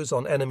blows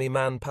on enemy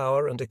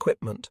manpower and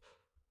equipment.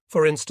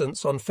 For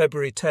instance, on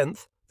February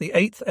 10th, the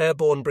 8th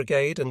Airborne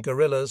Brigade and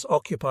guerrillas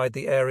occupied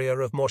the area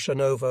of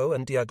Moshanovo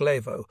and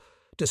Diaglevo,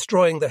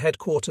 destroying the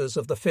headquarters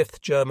of the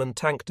 5th German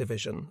Tank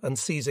Division and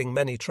seizing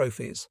many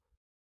trophies.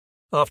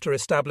 After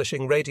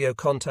establishing radio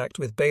contact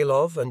with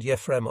Belov and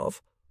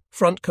Yefremov,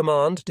 Front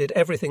Command did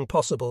everything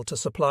possible to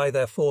supply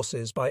their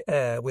forces by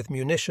air with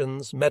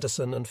munitions,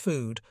 medicine and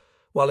food,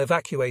 while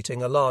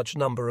evacuating a large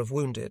number of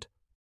wounded.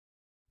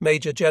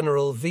 Major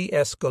General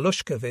V.S.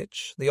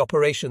 Golushkovich, the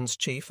operations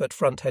chief at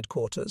Front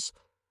Headquarters,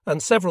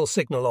 and several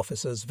signal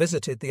officers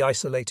visited the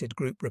isolated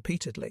group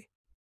repeatedly.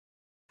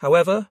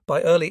 However,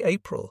 by early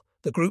April,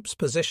 the group's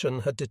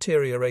position had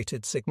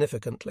deteriorated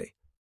significantly.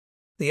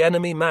 The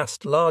enemy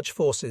massed large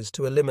forces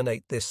to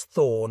eliminate this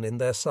thorn in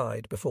their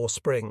side before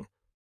spring.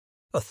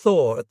 A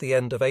thaw at the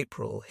end of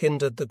April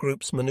hindered the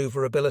group's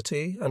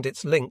maneuverability and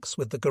its links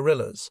with the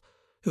guerrillas,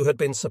 who had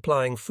been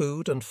supplying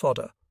food and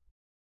fodder.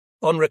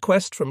 On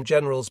request from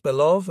Generals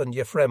Belov and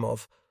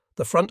Yefremov,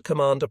 the Front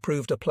Command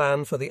approved a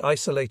plan for the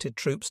isolated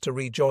troops to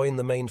rejoin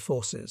the main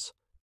forces.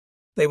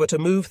 They were to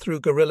move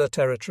through guerrilla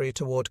territory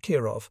toward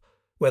Kirov,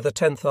 where the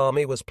 10th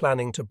Army was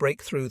planning to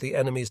break through the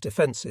enemy's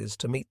defences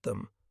to meet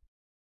them.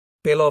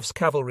 Belov's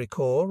Cavalry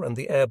Corps and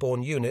the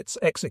airborne units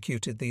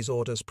executed these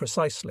orders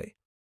precisely.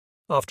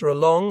 After a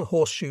long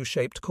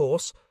horseshoe-shaped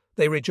course,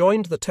 they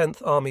rejoined the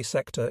 10th Army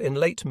sector in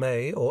late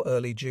May or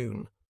early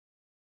June.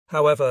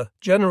 However,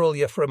 General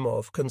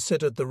Yefremov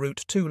considered the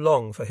route too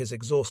long for his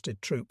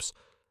exhausted troops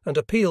and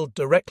appealed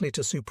directly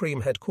to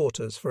Supreme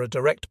Headquarters for a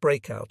direct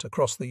breakout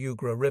across the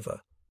Ugra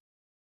River.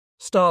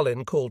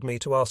 Stalin called me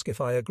to ask if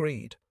I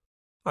agreed.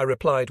 I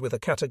replied with a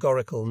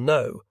categorical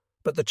no,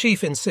 but the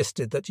chief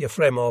insisted that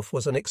Yefremov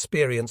was an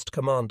experienced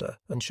commander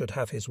and should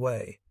have his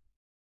way.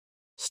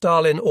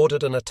 Stalin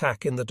ordered an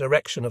attack in the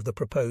direction of the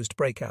proposed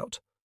breakout.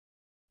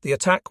 The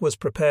attack was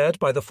prepared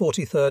by the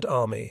 43rd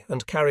Army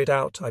and carried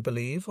out, I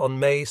believe, on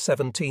May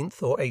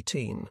 17th or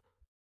 18.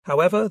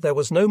 However, there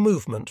was no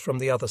movement from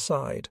the other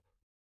side.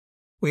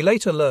 We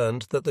later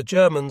learned that the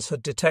Germans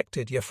had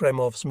detected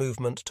Yefremov's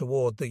movement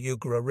toward the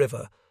Ugra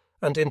River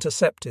and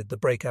intercepted the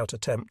breakout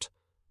attempt.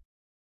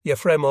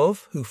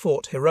 Yefremov, who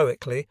fought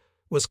heroically,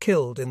 was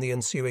killed in the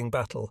ensuing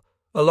battle,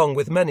 along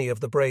with many of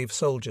the brave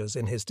soldiers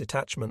in his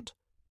detachment.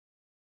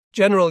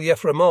 General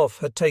Yefremov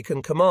had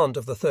taken command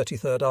of the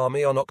 33rd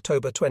Army on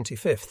October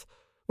 25th,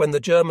 when the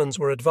Germans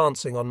were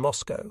advancing on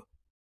Moscow.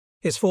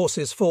 His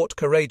forces fought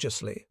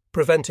courageously,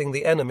 preventing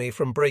the enemy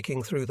from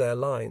breaking through their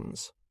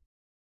lines.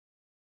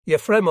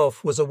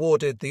 Yefremov was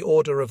awarded the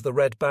Order of the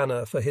Red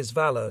Banner for his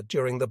valour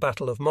during the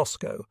Battle of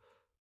Moscow.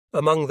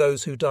 Among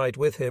those who died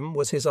with him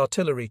was his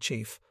artillery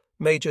chief,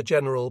 Major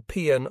General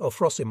P.N.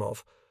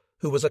 Ofrosimov,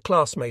 who was a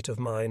classmate of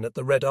mine at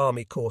the Red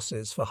Army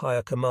courses for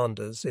higher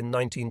commanders in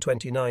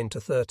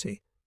 1929–30.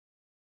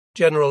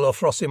 General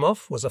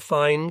Ofrosimov was a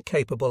fine,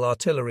 capable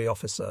artillery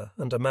officer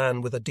and a man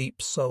with a deep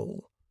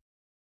soul.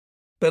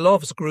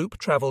 Belov's group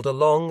travelled a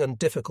long and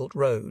difficult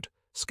road,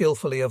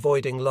 skillfully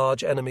avoiding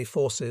large enemy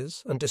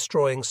forces and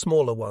destroying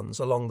smaller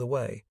ones along the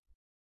way.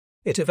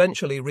 It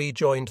eventually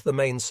rejoined the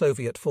main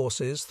Soviet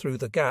forces through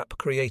the gap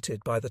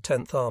created by the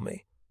 10th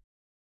Army.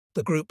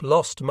 The group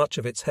lost much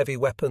of its heavy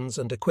weapons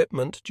and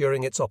equipment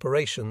during its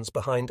operations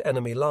behind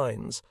enemy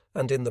lines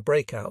and in the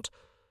breakout,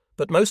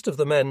 but most of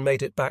the men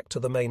made it back to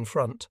the main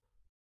front.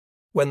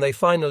 When they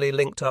finally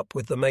linked up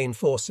with the main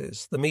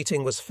forces, the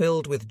meeting was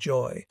filled with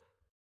joy.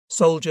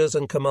 Soldiers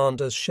and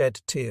commanders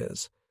shed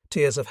tears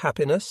of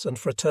happiness and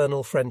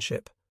fraternal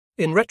friendship.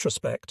 In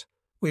retrospect,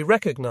 we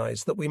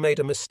recognize that we made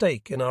a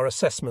mistake in our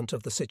assessment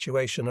of the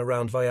situation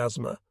around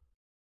Vyazma.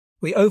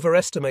 We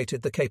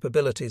overestimated the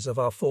capabilities of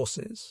our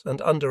forces and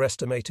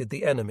underestimated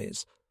the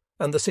enemy's,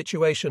 and the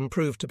situation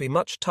proved to be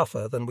much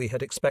tougher than we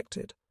had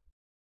expected.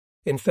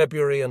 In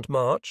February and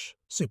March,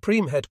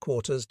 Supreme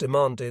Headquarters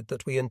demanded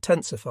that we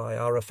intensify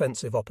our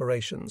offensive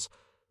operations,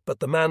 but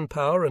the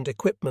manpower and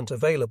equipment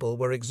available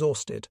were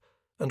exhausted,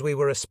 and we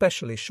were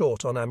especially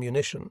short on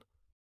ammunition.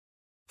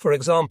 For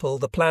example,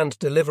 the planned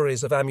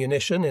deliveries of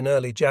ammunition in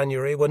early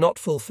January were not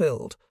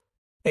fulfilled.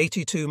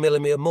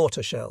 82mm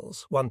mortar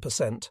shells,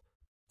 1%.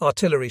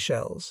 Artillery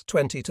shells,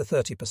 20 to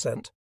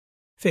 30%.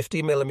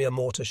 50mm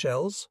mortar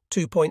shells,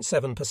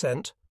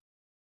 2.7%.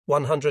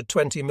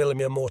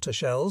 120mm mortar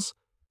shells,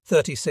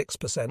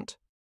 36%.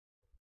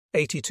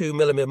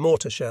 82mm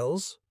mortar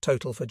shells,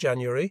 total for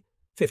January,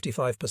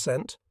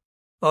 55%.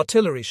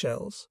 Artillery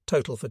shells,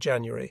 total for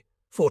January,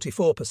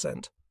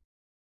 44%.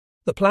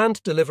 The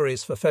planned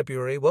deliveries for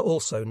February were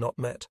also not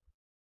met.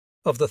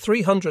 Of the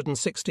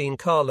 316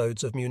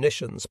 carloads of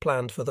munitions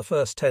planned for the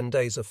first 10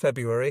 days of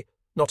February,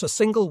 not a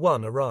single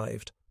one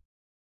arrived.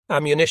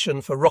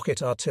 Ammunition for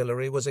rocket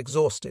artillery was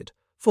exhausted,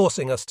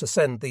 forcing us to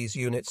send these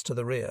units to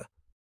the rear.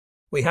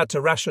 We had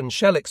to ration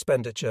shell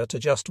expenditure to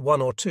just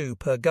 1 or 2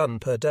 per gun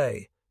per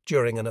day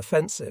during an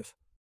offensive.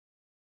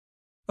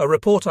 A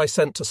report I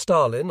sent to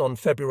Stalin on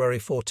February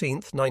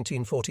 14,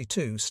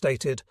 1942,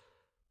 stated,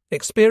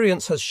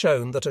 "Experience has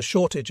shown that a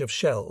shortage of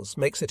shells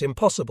makes it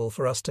impossible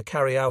for us to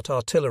carry out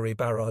artillery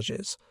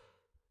barrages.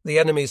 The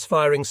enemy's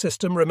firing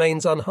system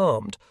remains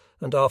unharmed,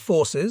 and our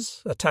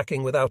forces,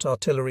 attacking without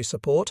artillery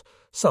support,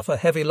 suffer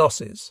heavy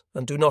losses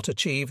and do not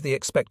achieve the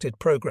expected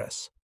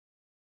progress."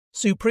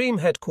 Supreme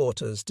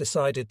Headquarters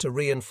decided to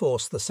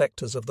reinforce the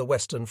sectors of the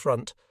Western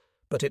Front,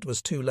 but it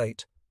was too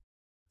late.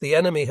 The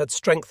enemy had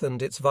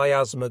strengthened its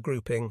Vyazma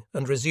grouping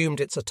and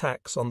resumed its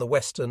attacks on the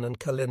Western and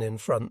Kalinin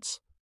fronts.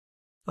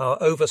 Our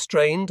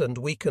overstrained and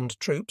weakened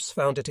troops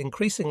found it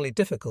increasingly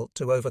difficult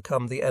to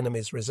overcome the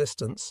enemy's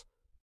resistance.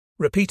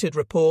 Repeated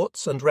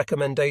reports and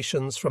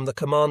recommendations from the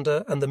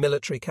commander and the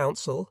military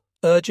council,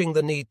 urging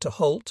the need to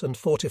halt and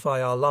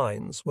fortify our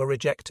lines, were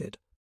rejected.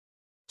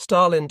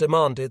 Stalin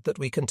demanded that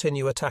we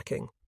continue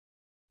attacking.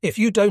 "If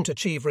you don't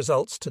achieve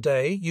results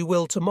today, you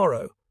will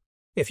tomorrow.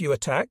 If you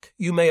attack,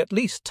 you may at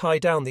least tie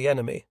down the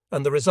enemy,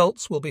 and the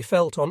results will be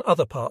felt on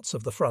other parts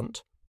of the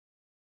front."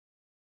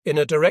 In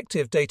a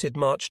directive dated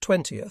March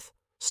 20th,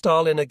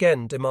 Stalin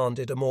again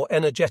demanded a more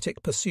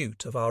energetic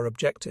pursuit of our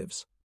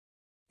objectives.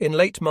 In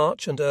late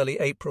March and early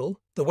April,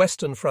 the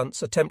Western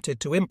fronts attempted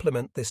to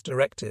implement this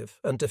directive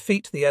and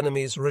defeat the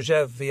enemy's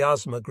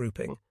Rzhev-Vyazma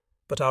grouping,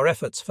 but our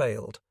efforts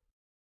failed.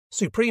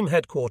 Supreme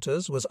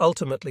Headquarters was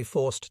ultimately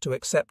forced to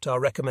accept our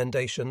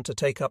recommendation to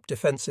take up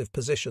defensive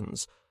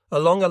positions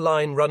along a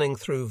line running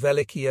through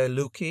Velikie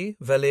Luki,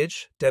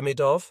 Velij,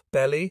 Demidov,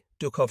 Bely,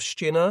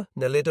 Dukhovshchina,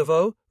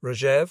 Nelidovo,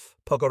 Rzhev,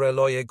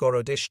 Pogoreloye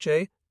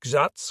Gorodishche,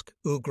 Gzhatsk,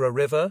 Ugra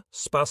River,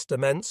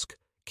 Spasdemensk,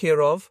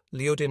 Kirov,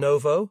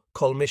 Lyudinovo,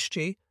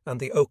 Kolmishchi, and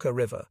the Oka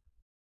River.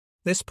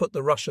 This put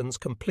the Russians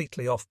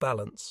completely off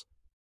balance.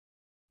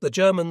 The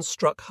Germans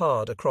struck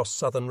hard across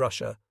southern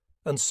Russia,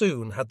 and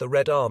soon had the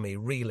Red Army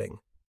reeling.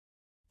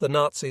 The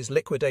Nazis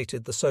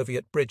liquidated the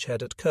Soviet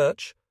bridgehead at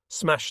Kerch,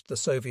 smashed the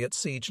Soviet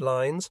siege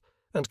lines,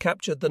 and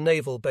captured the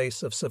naval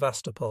base of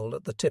Sevastopol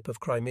at the tip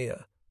of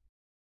Crimea.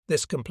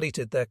 This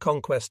completed their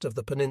conquest of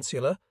the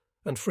peninsula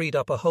and freed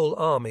up a whole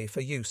army for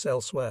use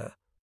elsewhere.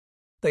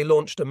 They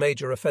launched a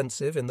major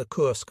offensive in the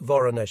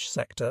Kursk-Voronezh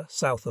sector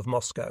south of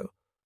Moscow,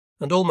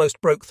 and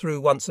almost broke through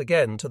once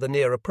again to the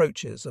near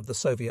approaches of the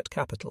Soviet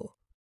capital.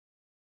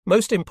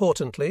 Most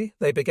importantly,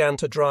 they began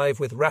to drive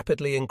with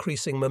rapidly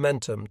increasing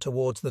momentum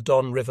towards the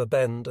Don River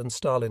Bend and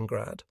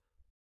Stalingrad.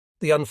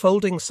 The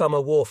unfolding summer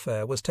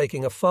warfare was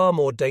taking a far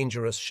more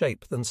dangerous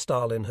shape than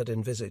Stalin had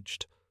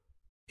envisaged.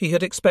 He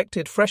had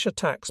expected fresh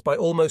attacks by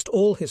almost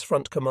all his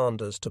front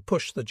commanders to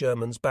push the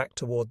Germans back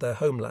toward their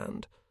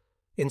homeland.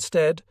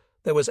 Instead,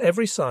 there was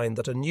every sign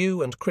that a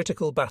new and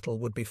critical battle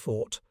would be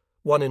fought,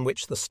 one in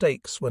which the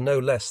stakes were no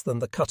less than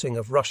the cutting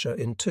of Russia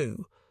in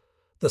two,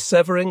 the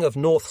severing of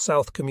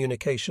north-south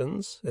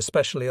communications,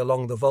 especially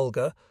along the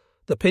Volga,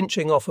 the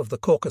pinching off of the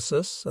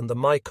Caucasus and the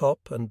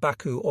Maikop and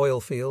Baku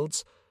oil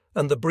fields,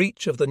 and the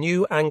breach of the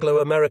new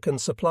Anglo-American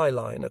supply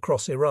line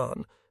across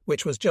Iran,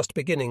 which was just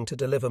beginning to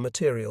deliver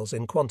materials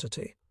in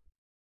quantity.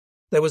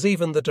 There was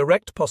even the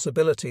direct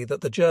possibility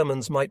that the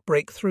Germans might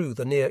break through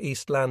the Near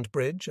East Land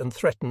Bridge and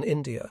threaten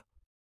India.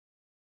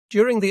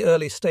 During the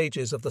early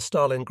stages of the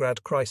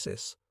Stalingrad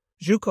crisis,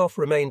 Zhukov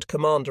remained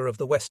commander of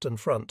the Western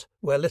Front,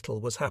 where little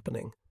was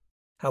happening.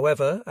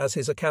 However, as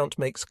his account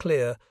makes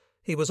clear,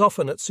 he was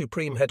often at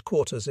Supreme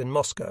Headquarters in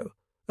Moscow,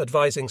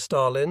 advising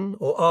Stalin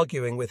or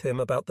arguing with him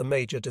about the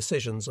major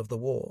decisions of the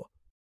war.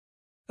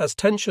 As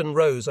tension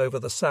rose over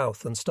the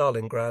south and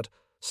Stalingrad,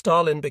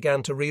 Stalin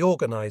began to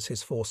reorganize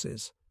his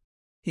forces.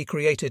 He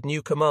created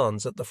new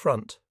commands at the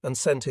front and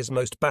sent his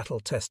most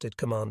battle-tested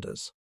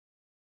commanders.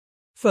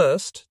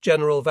 First,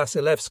 General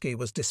Vasilevsky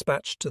was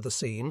dispatched to the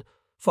scene,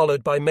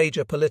 followed by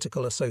major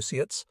political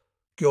associates,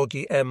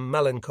 Georgy M.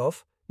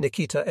 Malenkov,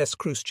 Nikita S.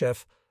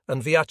 Khrushchev,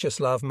 and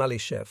Vyacheslav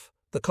Malishev,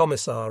 the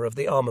commissar of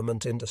the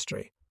armament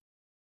industry.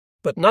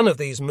 But none of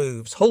these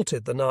moves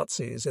halted the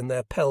Nazis in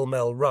their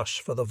pell-mell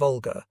rush for the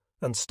Volga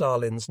and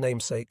Stalin's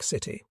namesake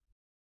city.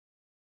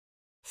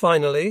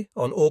 Finally,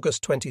 on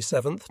August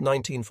 27,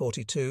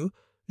 1942,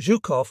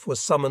 Zhukov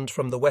was summoned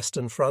from the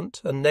Western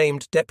Front and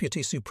named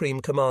Deputy Supreme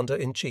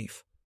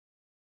Commander-in-Chief.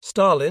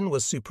 Stalin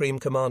was Supreme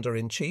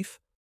Commander-in-Chief,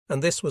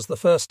 and this was the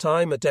first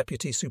time a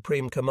Deputy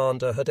Supreme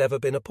Commander had ever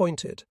been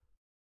appointed.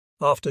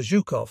 After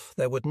Zhukov,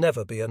 there would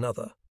never be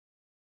another.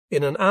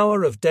 In an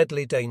hour of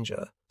deadly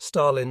danger,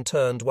 Stalin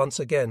turned once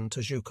again to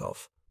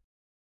Zhukov.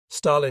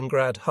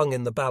 Stalingrad hung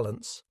in the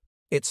balance.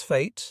 Its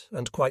fate,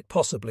 and quite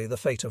possibly the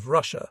fate of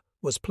Russia,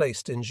 was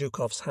placed in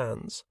Zhukov's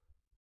hands.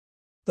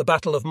 The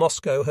Battle of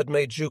Moscow had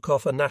made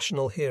Zhukov a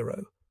national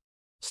hero.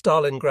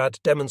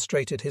 Stalingrad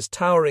demonstrated his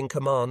towering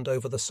command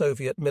over the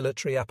Soviet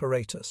military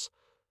apparatus.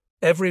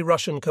 Every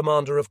Russian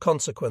commander of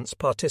consequence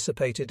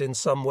participated in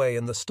some way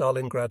in the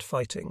Stalingrad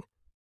fighting.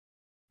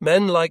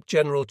 Men like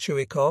General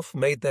Chuikov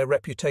made their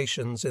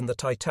reputations in the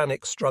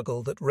titanic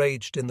struggle that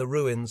raged in the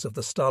ruins of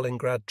the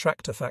Stalingrad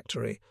tractor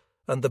factory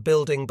and the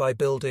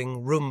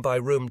building-by-building,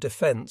 room-by-room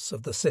defense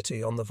of the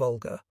city on the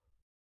Volga.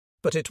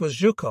 But it was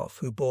Zhukov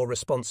who bore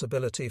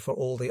responsibility for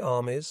all the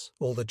armies,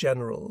 all the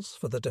generals,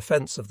 for the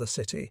defense of the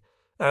city,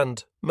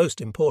 and,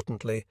 most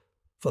importantly,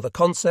 for the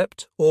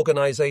concept,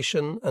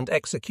 organization, and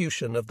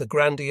execution of the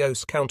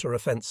grandiose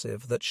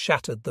counteroffensive that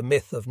shattered the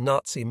myth of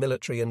Nazi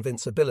military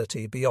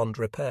invincibility beyond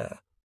repair.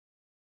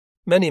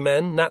 Many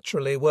men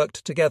naturally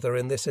worked together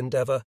in this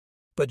endeavor,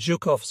 but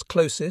Zhukov's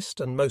closest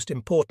and most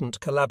important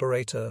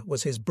collaborator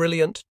was his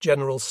brilliant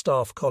General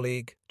Staff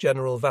colleague,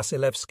 General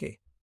Vasilevsky.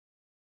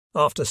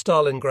 After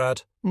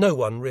Stalingrad, no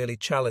one really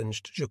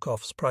challenged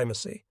Zhukov's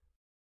primacy.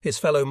 His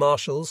fellow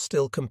marshals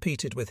still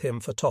competed with him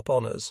for top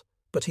honors,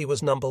 but he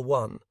was number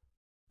one.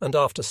 And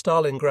after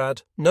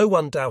Stalingrad, no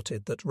one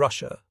doubted that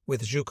Russia,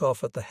 with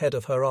Zhukov at the head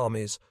of her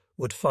armies,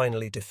 would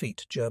finally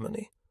defeat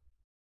Germany.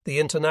 The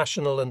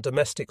international and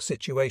domestic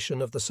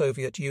situation of the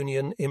Soviet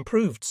Union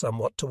improved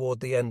somewhat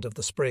toward the end of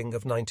the spring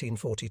of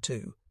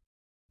 1942.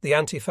 The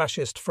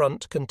anti-fascist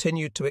front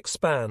continued to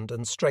expand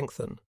and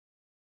strengthen.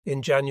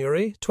 In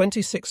January,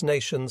 26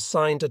 nations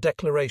signed a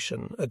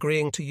declaration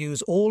agreeing to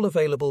use all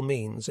available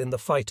means in the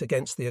fight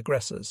against the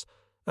aggressors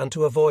and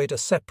to avoid a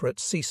separate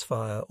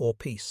ceasefire or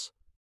peace.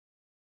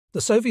 The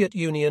Soviet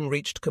Union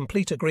reached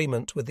complete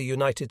agreement with the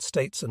United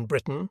States and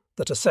Britain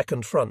that a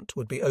second front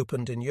would be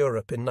opened in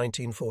Europe in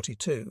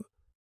 1942.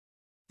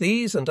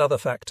 These and other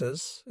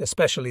factors,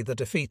 especially the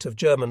defeat of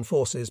German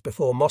forces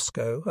before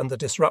Moscow and the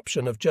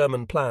disruption of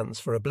German plans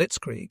for a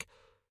blitzkrieg,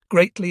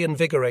 greatly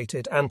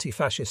invigorated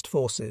anti-fascist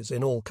forces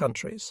in all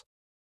countries.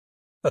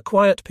 A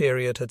quiet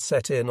period had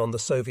set in on the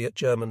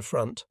Soviet-German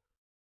front.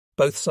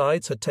 Both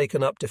sides had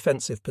taken up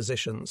defensive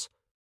positions.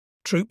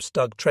 Troops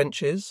dug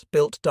trenches,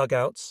 built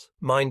dugouts,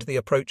 mined the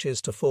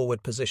approaches to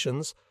forward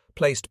positions,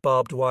 placed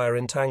barbed wire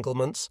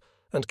entanglements,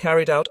 and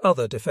carried out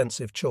other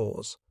defensive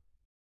chores.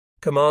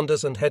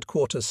 Commanders and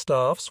headquarters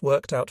staffs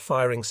worked out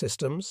firing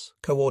systems,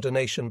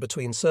 coordination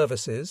between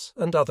services,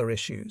 and other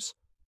issues.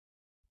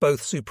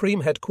 Both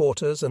Supreme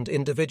Headquarters and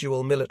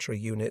individual military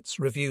units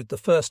reviewed the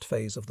first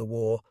phase of the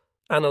war,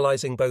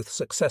 analyzing both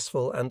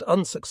successful and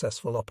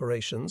unsuccessful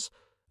operations,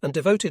 and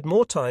devoted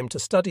more time to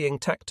studying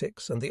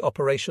tactics and the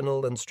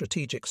operational and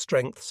strategic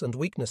strengths and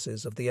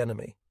weaknesses of the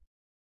enemy.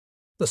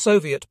 The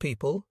Soviet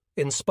people,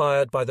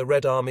 inspired by the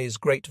Red Army's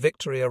great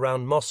victory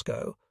around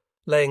Moscow,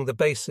 laying the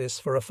basis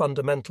for a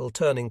fundamental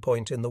turning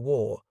point in the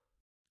war,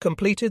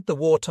 completed the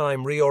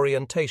wartime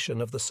reorientation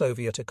of the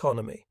Soviet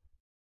economy.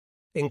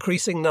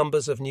 Increasing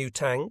numbers of new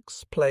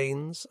tanks,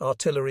 planes,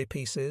 artillery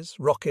pieces,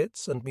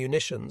 rockets, and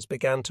munitions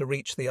began to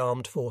reach the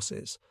armed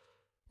forces.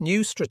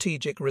 New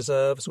strategic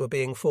reserves were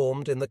being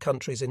formed in the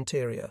country's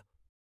interior.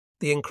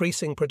 The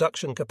increasing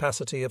production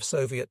capacity of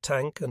Soviet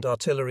tank and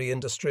artillery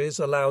industries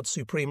allowed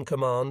Supreme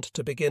Command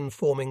to begin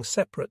forming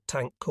separate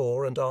tank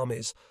corps and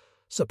armies,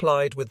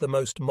 supplied with the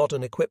most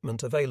modern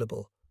equipment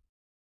available.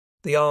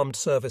 The armed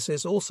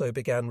services also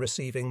began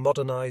receiving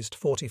modernized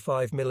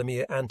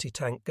 45mm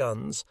anti-tank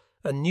guns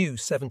and new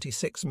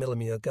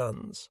 76mm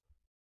guns.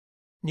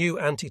 New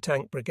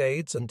anti-tank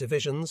brigades and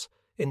divisions,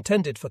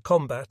 intended for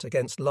combat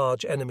against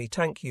large enemy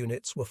tank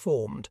units, were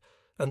formed,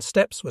 and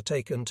steps were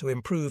taken to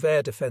improve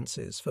air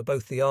defences for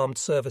both the armed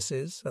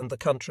services and the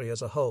country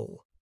as a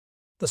whole.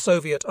 The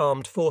Soviet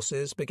armed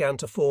forces began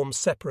to form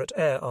separate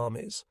air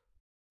armies.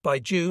 By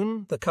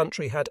June, the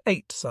country had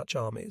 8 such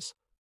armies.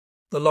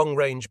 The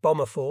long-range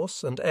bomber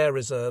force and air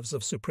reserves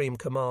of Supreme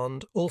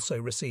Command also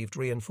received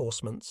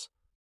reinforcements.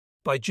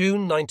 By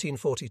June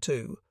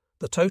 1942,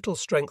 the total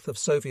strength of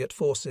Soviet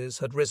forces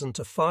had risen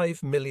to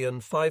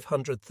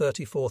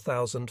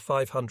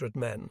 5,534,500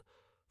 men,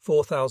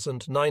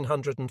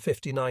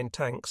 4,959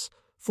 tanks,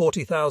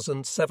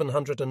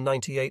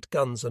 40,798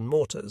 guns and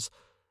mortars,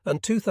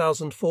 and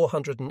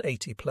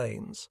 2,480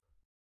 planes.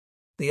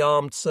 The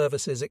armed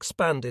services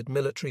expanded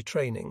military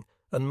training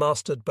and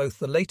mastered both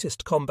the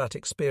latest combat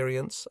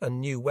experience and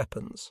new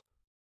weapons.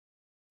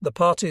 The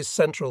party's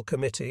Central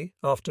Committee,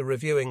 after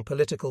reviewing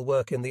political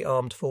work in the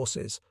armed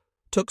forces,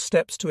 took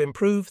steps to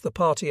improve the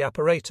party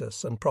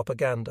apparatus and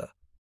propaganda.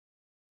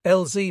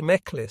 L.Z.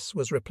 Meklis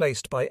was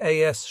replaced by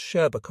A.S.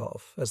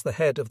 Sherbakov as the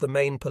head of the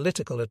main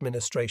political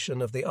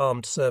administration of the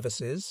armed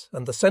services,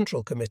 and the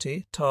Central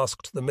Committee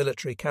tasked the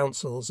military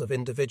councils of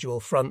individual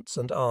fronts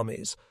and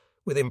armies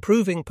with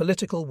improving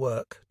political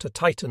work to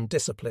tighten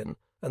discipline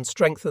and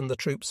strengthen the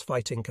troops'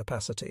 fighting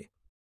capacity.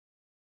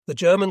 The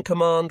German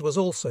command was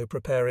also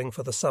preparing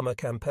for the summer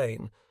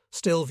campaign,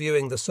 still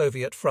viewing the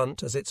Soviet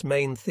front as its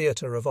main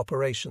theatre of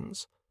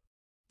operations.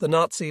 The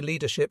Nazi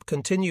leadership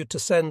continued to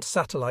send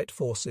satellite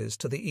forces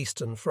to the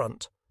Eastern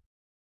Front.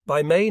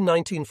 By May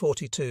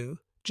 1942,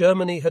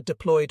 Germany had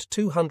deployed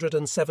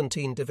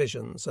 217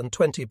 divisions and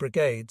 20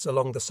 brigades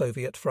along the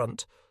Soviet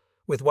front,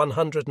 with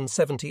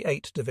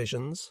 178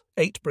 divisions,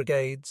 8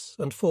 brigades,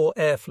 and 4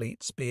 air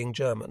fleets being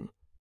German.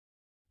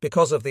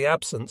 Because of the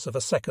absence of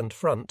a second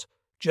front,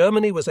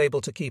 Germany was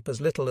able to keep as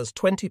little as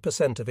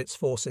 20% of its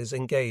forces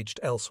engaged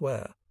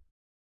elsewhere.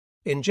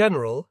 In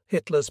general,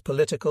 Hitler's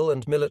political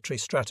and military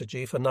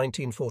strategy for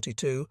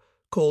 1942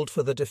 called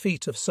for the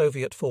defeat of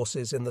Soviet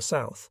forces in the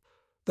south,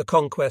 the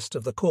conquest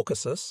of the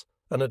Caucasus,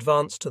 an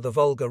advance to the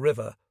Volga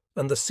River,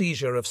 and the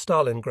seizure of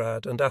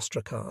Stalingrad and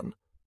Astrakhan.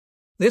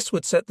 This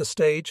would set the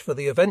stage for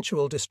the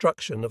eventual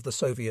destruction of the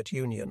Soviet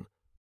Union.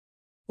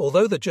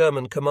 Although the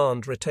German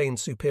command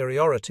retained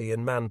superiority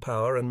in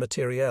manpower and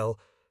materiel,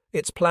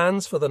 its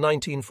plans for the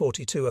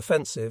 1942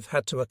 offensive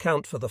had to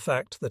account for the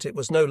fact that it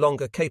was no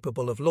longer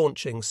capable of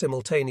launching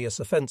simultaneous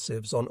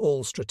offensives on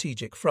all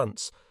strategic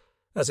fronts,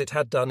 as it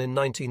had done in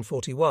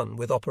 1941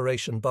 with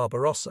Operation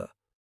Barbarossa.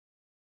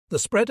 The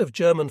spread of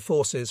German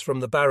forces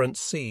from the Barents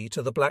Sea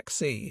to the Black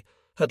Sea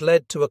had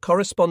led to a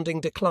corresponding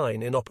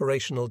decline in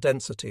operational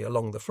density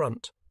along the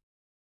front.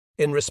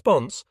 In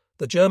response,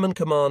 the German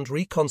command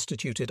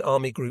reconstituted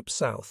Army Group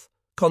South,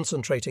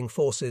 concentrating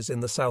forces in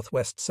the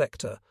southwest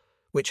sector,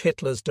 which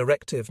Hitler's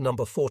Directive No.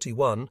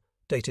 41,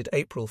 dated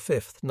April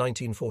 5,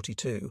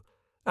 1942,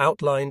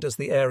 outlined as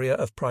the area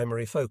of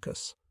primary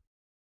focus.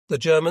 The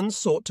Germans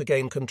sought to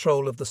gain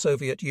control of the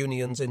Soviet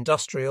Union's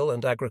industrial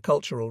and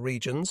agricultural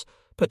regions,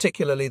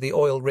 particularly the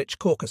oil-rich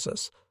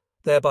Caucasus,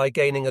 thereby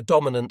gaining a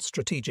dominant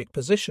strategic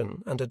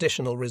position and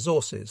additional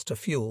resources to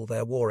fuel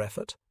their war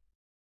effort.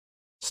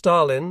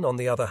 Stalin, on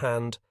the other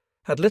hand,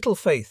 had little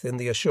faith in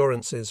the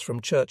assurances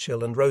from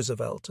Churchill and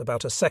Roosevelt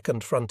about a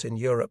second front in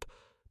Europe,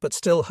 but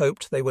still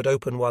hoped they would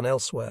open one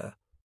elsewhere.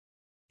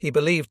 He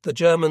believed the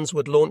Germans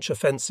would launch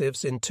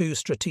offensives in 2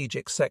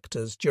 strategic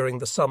sectors during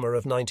the summer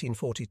of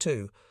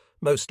 1942,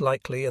 most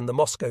likely in the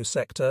Moscow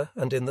sector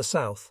and in the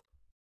south.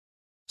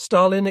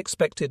 Stalin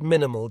expected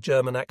minimal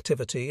German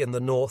activity in the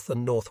north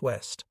and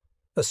northwest,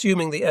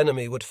 assuming the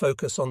enemy would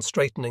focus on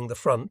straightening the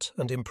front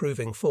and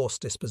improving force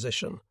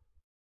disposition.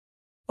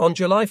 On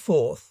July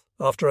 4th,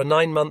 after a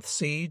 9-month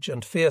siege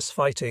and fierce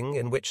fighting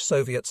in which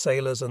Soviet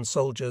sailors and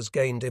soldiers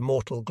gained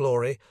immortal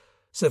glory,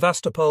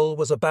 Sevastopol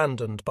was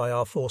abandoned by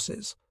our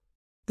forces.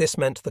 This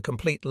meant the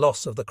complete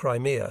loss of the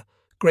Crimea,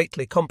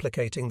 greatly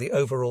complicating the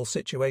overall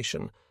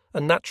situation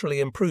and naturally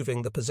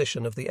improving the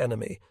position of the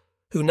enemy,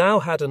 who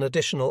now had an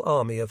additional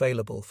army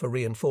available for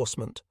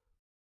reinforcement.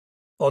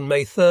 On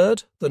May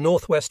 3rd, the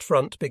Northwest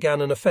Front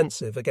began an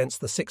offensive against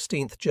the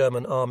 16th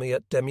German Army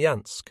at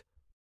Demyansk.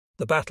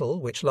 The battle,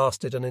 which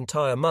lasted an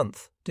entire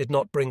month, did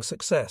not bring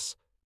success,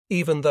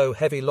 even though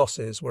heavy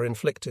losses were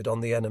inflicted on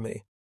the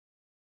enemy.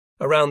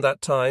 Around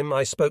that time,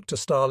 I spoke to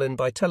Stalin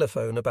by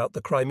telephone about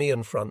the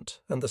Crimean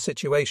Front and the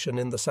situation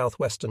in the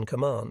Southwestern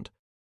Command.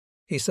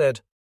 He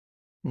said,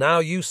 "Now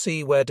you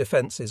see where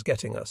defense is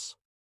getting us."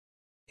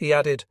 He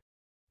added,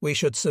 "We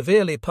should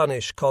severely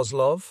punish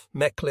Kozlov,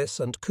 Meklis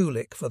and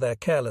Kulik for their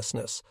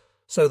carelessness,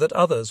 so that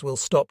others will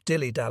stop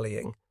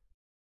dilly-dallying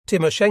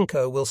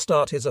Timoshenko will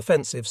start his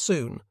offensive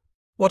soon.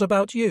 What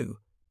about you?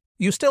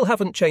 You still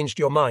haven't changed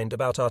your mind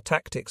about our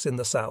tactics in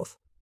the south?"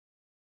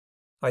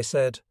 I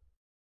said,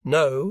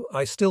 "No,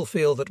 I still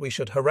feel that we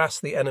should harass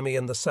the enemy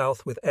in the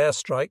south with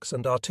airstrikes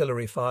and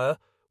artillery fire,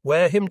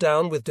 wear him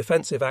down with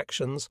defensive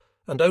actions,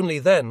 and only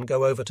then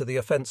go over to the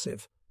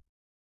offensive."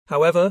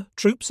 However,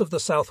 troops of the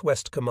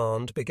Southwest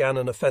Command began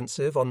an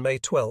offensive on May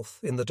 12th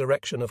in the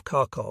direction of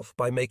Kharkov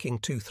by making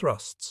two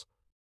thrusts,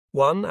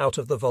 one out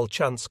of the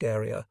Volchansk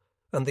area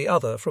and the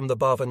other from the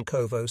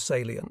Barvenkovo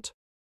salient.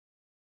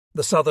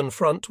 The Southern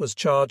Front was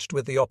charged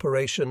with the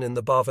operation in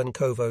the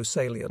Barvenkovo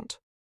salient.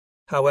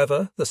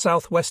 However, the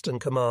Southwestern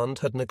Command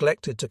had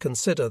neglected to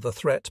consider the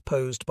threat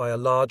posed by a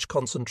large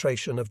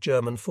concentration of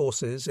German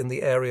forces in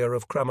the area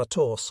of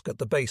Kramatorsk at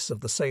the base of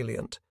the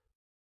salient.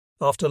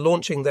 After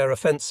launching their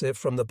offensive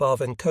from the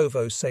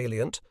Barvenkovo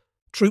salient,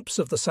 troops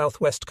of the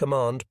Southwest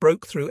Command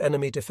broke through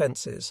enemy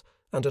defences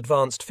and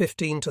advanced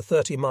 15 to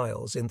 30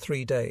 miles in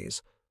 3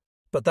 days.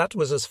 But that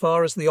was as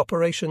far as the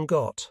operation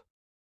got.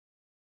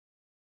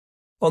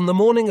 On the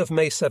morning of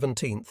May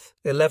 17th,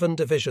 11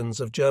 divisions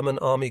of German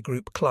Army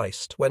Group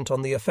Kleist went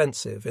on the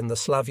offensive in the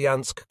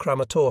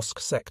Slavyansk-Kramatorsk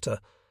sector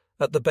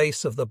at the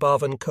base of the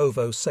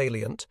Barvenkovo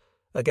salient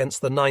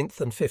against the 9th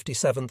and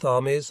 57th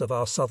Armies of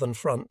our Southern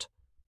Front.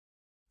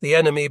 The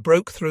enemy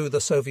broke through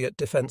the Soviet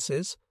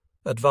defences,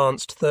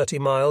 advanced 30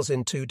 miles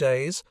in 2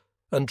 days,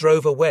 and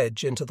drove a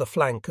wedge into the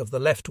flank of the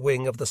left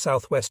wing of the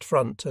Southwest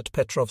Front at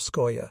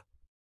Petrovskoye.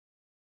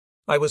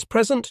 I was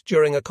present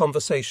during a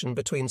conversation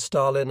between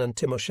Stalin and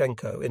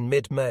Timoshenko in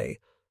mid-May,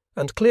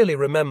 and clearly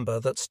remember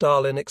that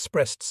Stalin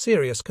expressed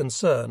serious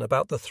concern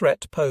about the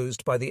threat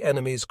posed by the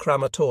enemy's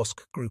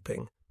Kramatorsk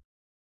grouping.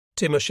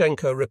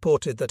 Timoshenko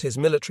reported that his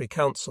military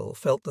council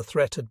felt the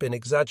threat had been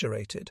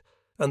exaggerated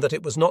and that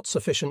it was not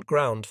sufficient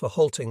ground for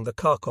halting the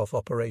Kharkov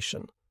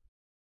operation.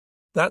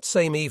 That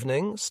same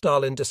evening,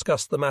 Stalin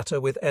discussed the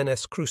matter with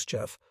N.S.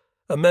 Khrushchev,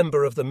 a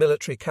member of the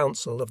military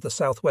council of the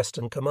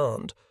Southwestern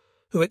Command,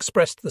 who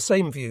expressed the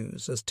same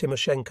views as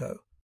Timoshenko.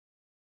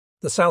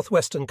 The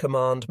Southwestern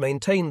Command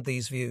maintained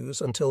these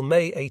views until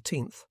May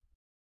 18th.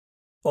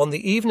 On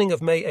the evening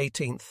of May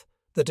 18th,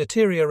 the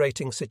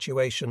deteriorating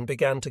situation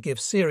began to give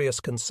serious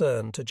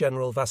concern to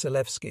General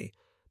Vasilevsky,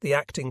 the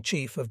acting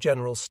chief of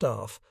General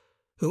Staff,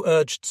 who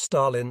urged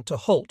Stalin to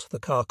halt the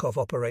Kharkov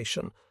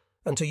operation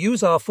and to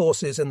use our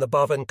forces in the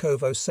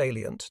Barvenkovo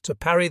salient to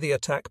parry the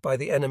attack by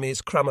the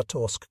enemy's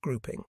Kramatorsk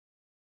grouping.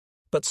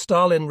 But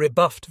Stalin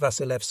rebuffed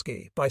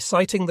Vasilevsky by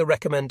citing the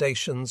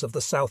recommendations of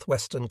the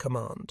Southwestern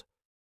Command.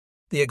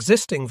 The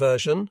existing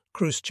version,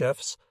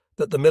 Khrushchev's,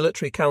 that the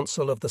military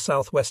council of the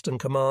Southwestern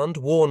Command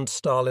warned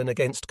Stalin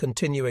against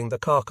continuing the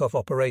Kharkov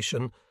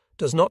operation,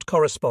 does not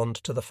correspond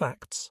to the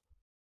facts.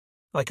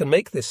 I can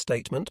make this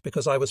statement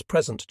because I was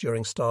present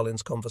during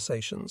Stalin's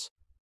conversations.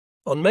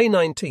 On May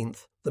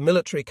 19th, the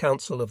military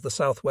council of the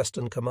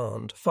Southwestern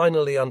Command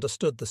finally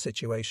understood the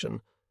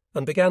situation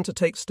and began to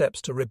take steps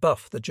to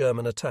rebuff the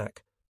German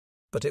attack,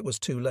 but it was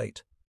too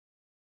late.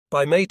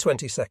 By May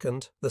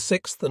 22nd, the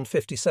 6th and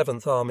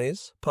 57th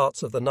Armies,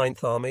 parts of the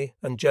 9th Army,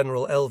 and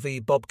General L.V.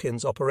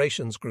 Bobkin's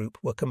operations group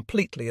were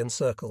completely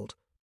encircled.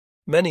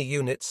 Many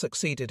units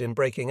succeeded in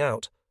breaking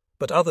out,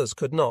 but others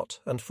could not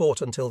and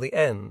fought until the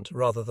end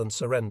rather than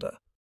surrender.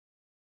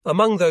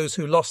 Among those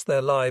who lost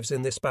their lives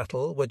in this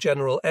battle were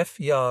General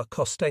F.R.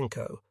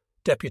 Kostenko,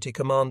 Deputy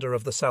Commander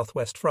of the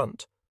Southwest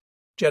Front,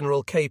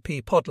 General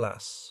K.P.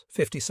 Podlas,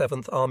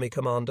 57th Army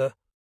Commander,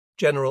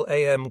 General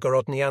A.M.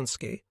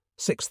 Gorodniansky,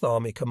 6th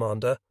Army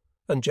Commander,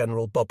 and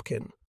General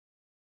Bobkin.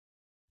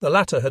 The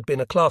latter had been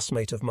a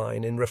classmate of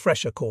mine in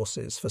refresher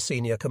courses for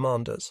senior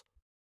commanders.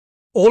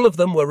 All of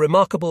them were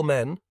remarkable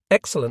men,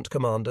 excellent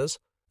commanders,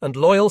 and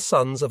loyal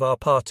sons of our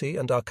party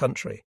and our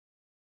country.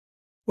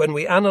 When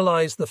we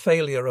analyze the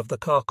failure of the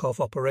Kharkov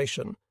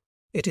operation,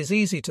 it is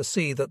easy to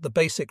see that the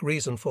basic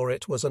reason for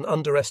it was an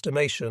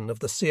underestimation of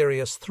the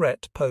serious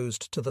threat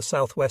posed to the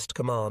Southwest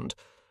Command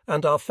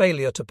and our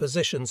failure to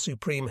position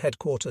Supreme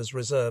Headquarters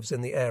reserves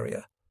in the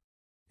area.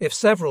 If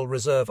several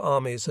reserve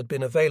armies had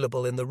been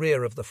available in the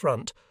rear of the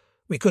front,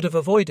 we could have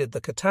avoided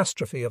the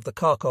catastrophe of the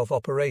Kharkov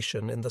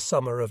operation in the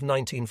summer of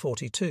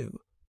 1942.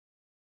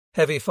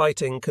 Heavy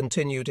fighting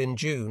continued in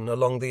June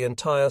along the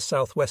entire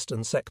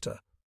southwestern sector.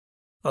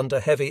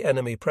 Under heavy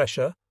enemy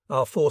pressure,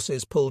 our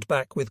forces pulled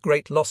back with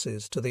great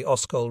losses to the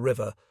Oskol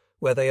River,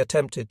 where they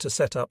attempted to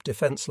set up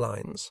defence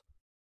lines.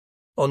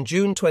 On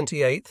June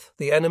 28th,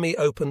 the enemy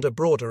opened a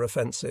broader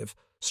offensive,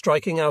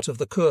 striking out of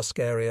the Kursk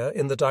area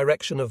in the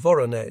direction of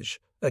Voronezh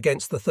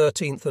against the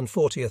 13th and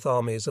 40th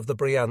Armies of the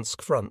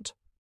Bryansk front.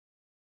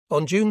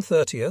 On June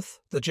 30th,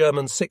 the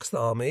German 6th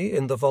Army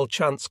in the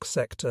Volchansk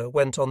sector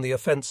went on the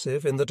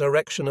offensive in the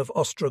direction of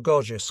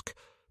Ostrogozhsk,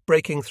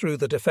 breaking through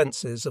the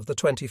defences of the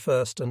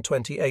 21st and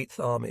 28th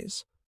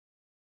Armies.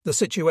 The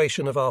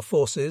situation of our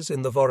forces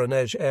in the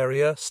Voronezh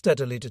area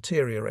steadily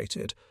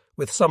deteriorated,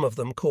 with some of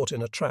them caught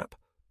in a trap.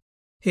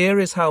 Here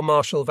is how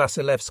Marshal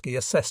Vasilevsky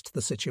assessed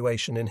the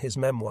situation in his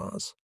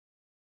memoirs.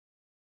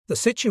 The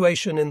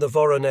situation in the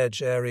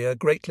Voronezh area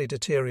greatly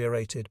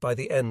deteriorated by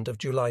the end of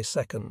July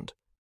 2nd.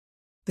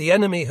 The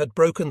enemy had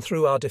broken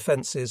through our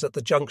defences at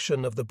the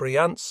junction of the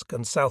Bryansk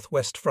and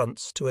southwest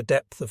fronts to a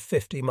depth of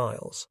 50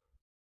 miles.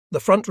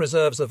 The front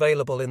reserves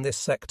available in this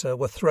sector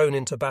were thrown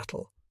into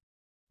battle.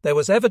 There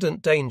was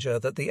evident danger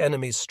that the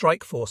enemy's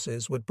strike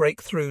forces would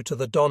break through to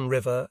the Don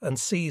River and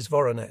seize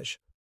Voronezh.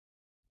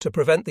 To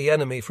prevent the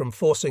enemy from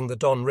forcing the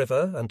Don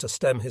River and to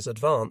stem his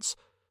advance,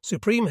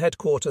 Supreme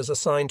Headquarters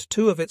assigned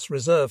two of its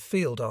reserve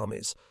field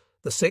armies,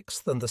 the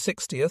 6th and the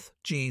 60th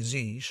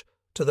GZ,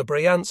 to the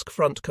Bryansk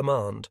Front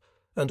Command,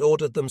 and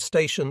ordered them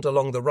stationed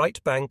along the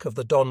right bank of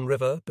the Don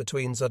River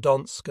between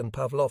Zadonsk and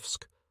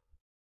Pavlovsk.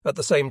 At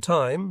the same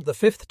time, the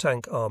 5th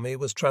Tank Army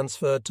was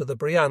transferred to the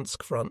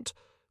Bryansk front,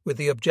 with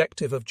the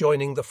objective of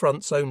joining the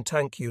front's own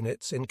tank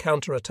units in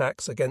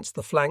counterattacks against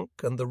the flank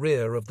and the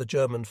rear of the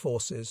German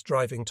forces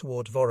driving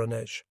toward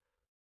Voronezh.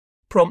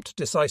 Prompt,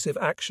 decisive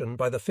action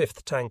by the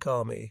 5th Tank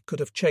Army could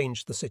have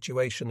changed the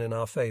situation in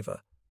our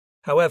favour.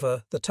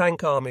 However, the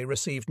Tank Army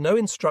received no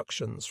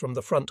instructions from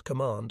the Front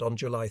Command on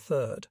July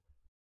 3rd.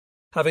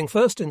 Having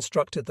first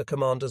instructed the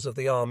commanders of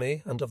the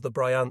army and of the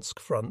Bryansk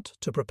front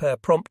to prepare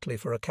promptly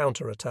for a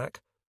counterattack,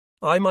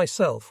 I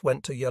myself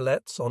went to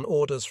Yelets on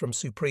orders from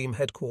Supreme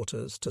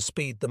Headquarters to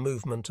speed the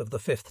movement of the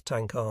 5th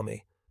Tank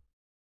Army.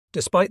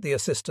 Despite the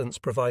assistance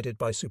provided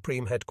by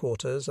Supreme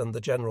Headquarters and the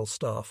General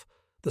Staff,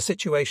 the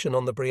situation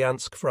on the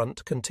Bryansk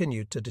front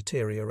continued to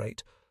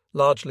deteriorate,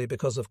 largely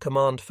because of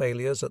command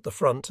failures at the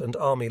front and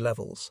army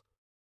levels.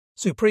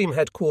 Supreme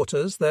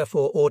Headquarters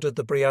therefore ordered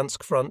the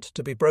Bryansk front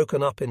to be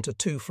broken up into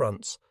two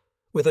fronts,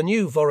 with a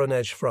new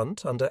Voronezh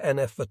front under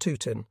N.F.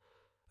 Vatutin,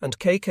 and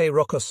K.K.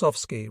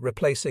 Rokossovsky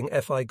replacing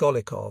F.I.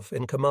 Golikov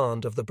in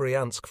command of the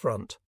Bryansk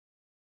front.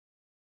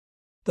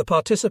 The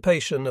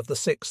participation of the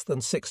 6th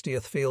and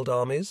 60th Field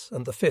Armies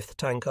and the 5th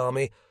Tank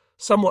Army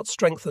somewhat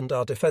strengthened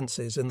our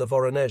defences in the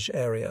Voronezh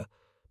area,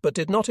 but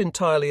did not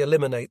entirely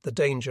eliminate the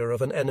danger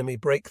of an enemy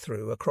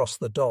breakthrough across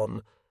the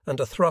Don and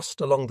a thrust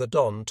along the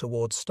Don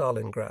towards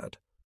Stalingrad.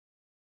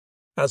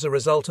 As a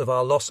result of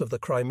our loss of the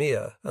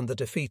Crimea and the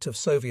defeat of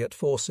Soviet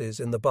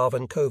forces in the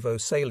Barvenkovo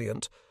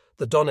salient,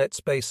 the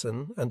Donets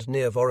Basin and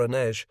near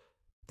Voronezh,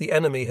 the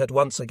enemy had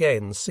once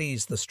again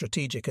seized the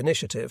strategic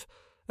initiative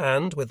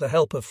and, with the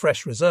help of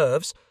fresh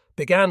reserves,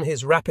 began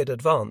his rapid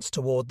advance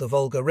toward the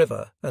Volga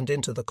River and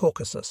into the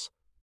Caucasus.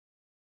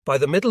 By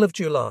the middle of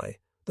July,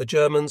 the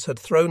Germans had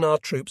thrown our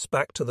troops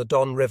back to the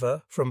Don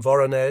River from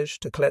Voronezh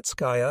to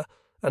Kletskaya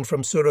and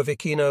from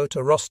Surovikino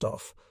to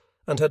Rostov,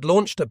 and had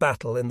launched a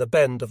battle in the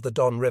bend of the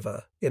Don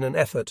River in an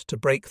effort to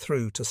break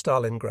through to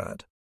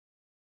Stalingrad.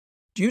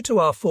 Due to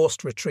our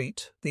forced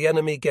retreat, the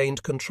enemy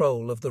gained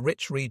control of the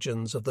rich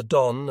regions of the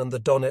Don and the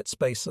Donets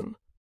Basin.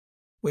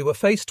 We were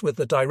faced with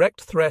the direct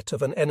threat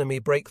of an enemy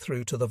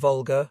breakthrough to the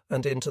Volga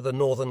and into the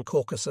northern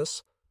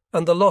Caucasus,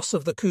 and the loss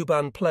of the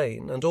Kuban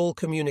Plain and all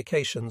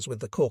communications with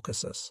the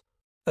Caucasus,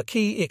 a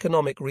key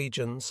economic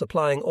region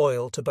supplying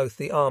oil to both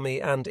the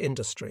army and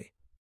industry.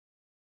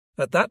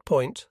 At that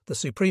point, the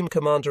Supreme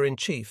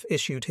Commander-in-Chief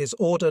issued his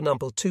Order No.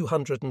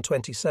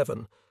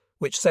 227,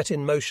 which set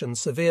in motion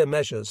severe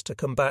measures to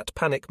combat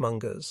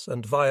panic-mongers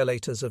and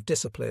violators of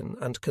discipline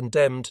and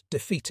condemned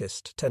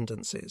defeatist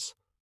tendencies.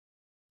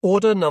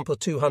 Order No.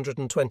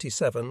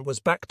 227 was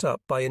backed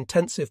up by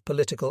intensive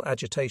political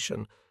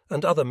agitation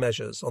and other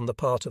measures on the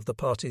part of the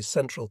party's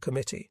Central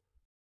Committee.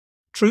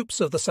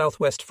 Troops of the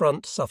Southwest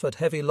Front suffered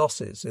heavy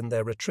losses in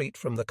their retreat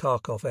from the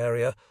Kharkov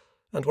area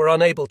and were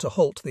unable to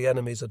halt the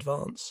enemy's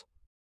advance.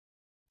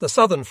 The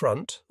Southern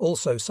Front,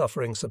 also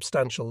suffering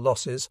substantial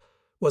losses,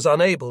 was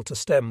unable to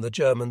stem the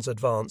Germans'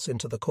 advance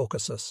into the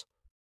Caucasus.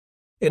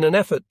 In an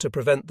effort to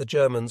prevent the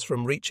Germans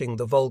from reaching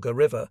the Volga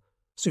River,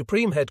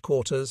 Supreme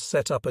Headquarters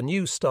set up a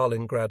new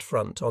Stalingrad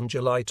front on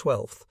July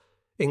 12th,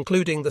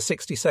 including the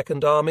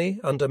 62nd Army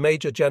under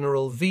Major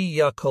General V.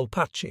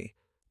 Kolpachi,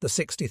 the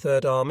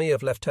 63rd Army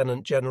of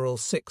Lieutenant General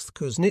 6th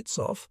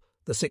Kuznetsov,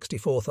 the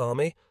 64th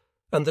Army,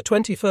 and the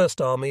 21st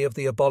Army of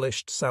the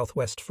abolished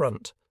Southwest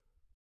Front.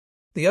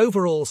 The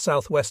overall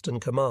Southwestern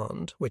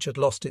Command, which had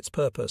lost its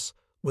purpose,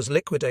 was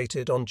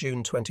liquidated on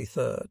June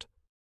 23rd.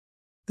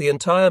 The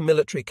entire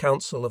military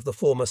council of the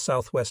former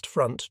Southwest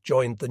Front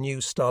joined the new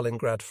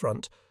Stalingrad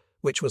Front,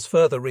 which was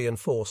further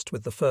reinforced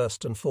with the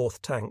 1st and 4th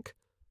Tank.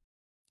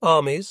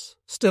 Armies,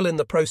 still in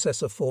the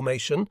process of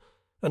formation,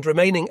 and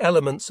remaining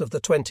elements of the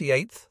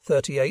 28th,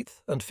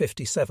 38th, and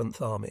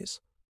 57th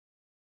Armies.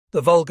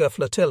 The Volga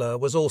Flotilla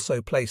was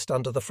also placed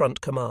under the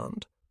front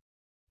command.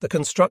 The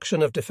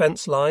construction of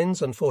defence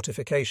lines and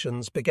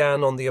fortifications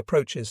began on the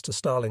approaches to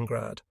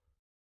Stalingrad.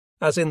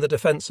 As in the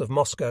defence of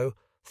Moscow,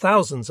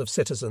 thousands of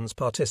citizens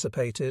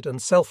participated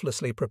and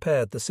selflessly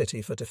prepared the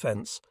city for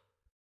defence.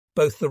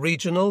 Both the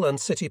regional and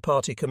city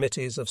party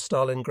committees of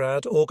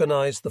Stalingrad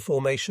organised the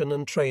formation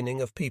and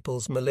training of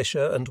people's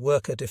militia and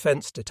worker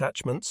defence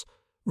detachments,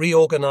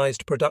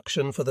 reorganised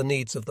production for the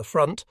needs of the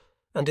front,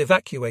 and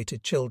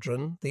evacuated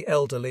children, the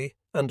elderly,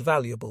 and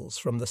valuables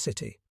from the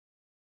city.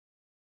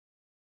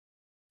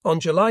 On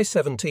July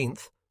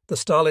 17th, the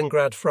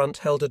Stalingrad front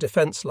held a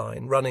defence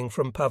line running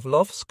from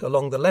Pavlovsk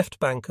along the left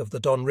bank of the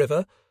Don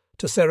River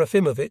to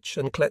Serafimovich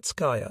and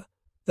Kletskaya,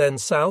 then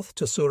south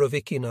to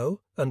Surovikino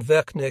and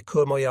Verkhnye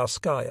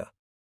Kurmoyarskaya.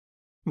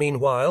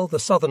 Meanwhile,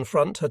 the southern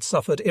front had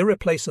suffered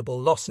irreplaceable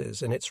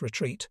losses in its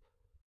retreat.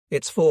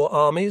 Its four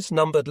armies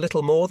numbered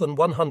little more than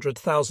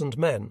 100,000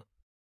 men.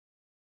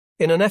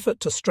 In an effort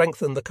to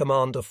strengthen the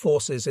command of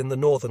forces in the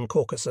northern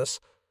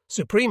Caucasus,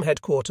 Supreme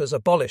Headquarters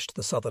abolished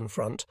the southern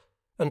front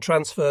and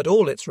transferred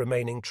all its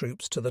remaining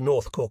troops to the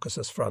North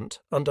Caucasus front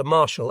under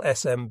Marshal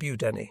S.M.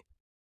 Budeny.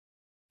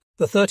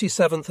 The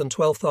 37th and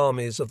 12th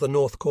Armies of the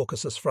North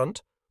Caucasus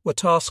front were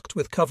tasked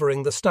with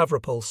covering the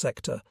Stavropol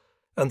sector,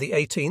 and the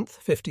 18th,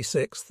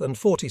 56th and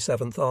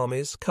 47th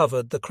Armies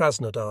covered the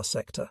Krasnodar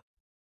sector.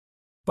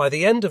 By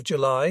the end of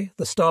July,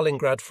 the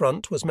Stalingrad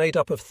front was made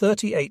up of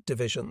 38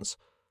 divisions,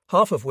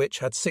 half of which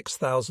had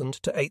 6,000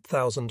 to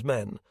 8,000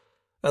 men,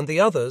 and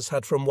the others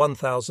had from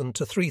 1,000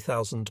 to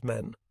 3,000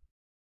 men.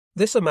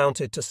 This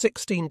amounted to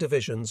 16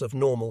 divisions of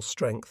normal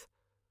strength.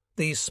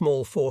 These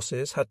small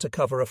forces had to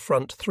cover a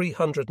front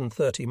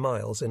 330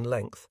 miles in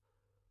length.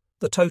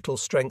 The total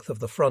strength of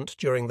the front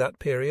during that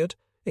period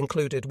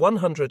included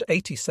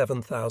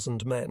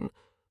 187,000 men,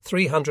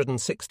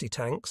 360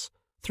 tanks,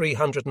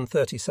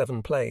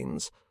 337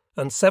 planes,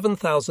 and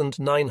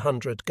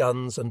 7,900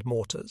 guns and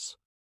mortars.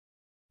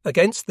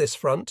 Against this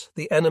front,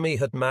 the enemy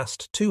had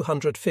massed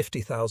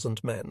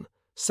 250,000 men,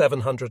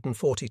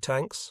 740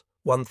 tanks,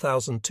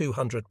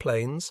 1,200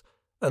 planes,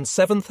 and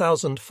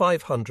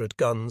 7,500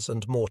 guns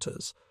and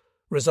mortars,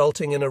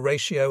 resulting in a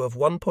ratio of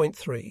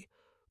 1.3,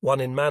 1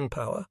 in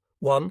manpower,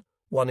 1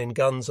 in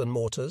guns and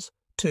mortars,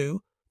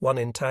 2, 1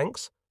 in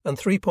tanks, and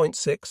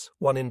 3.6,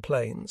 1 in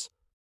planes.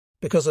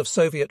 Because of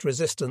Soviet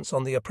resistance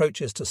on the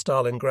approaches to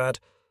Stalingrad,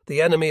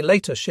 the enemy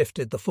later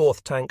shifted the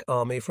 4th Tank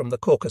Army from the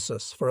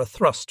Caucasus for a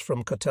thrust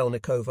from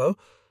Kotelnikovo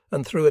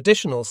and threw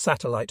additional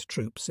satellite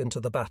troops into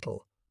the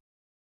battle.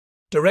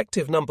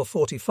 Directive No.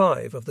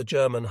 45 of the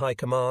German High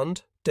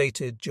Command,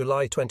 dated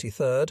July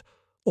 23rd,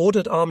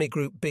 ordered Army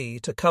Group B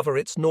to cover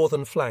its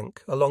northern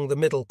flank along the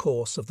middle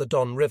course of the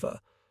Don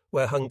River,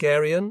 where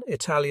Hungarian,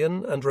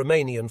 Italian and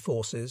Romanian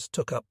forces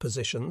took up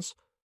positions,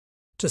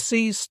 to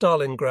seize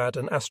Stalingrad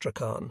and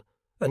Astrakhan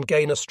and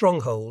gain a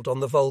stronghold on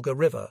the Volga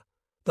River,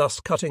 thus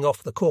cutting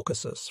off the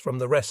Caucasus from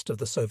the rest of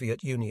the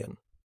Soviet Union.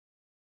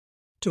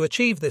 To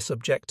achieve this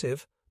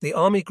objective, the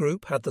Army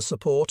Group had the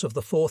support of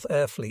the 4th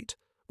Air Fleet,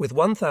 with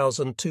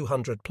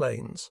 1,200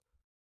 planes.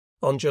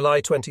 On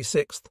July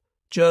 26th,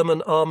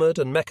 German armoured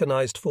and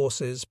mechanized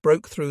forces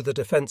broke through the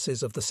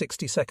defences of the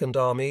 62nd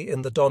Army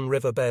in the Don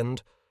River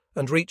bend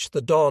and reached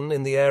the Don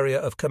in the area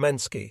of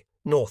Kamensky,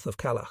 north of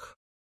Kalach.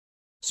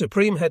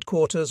 Supreme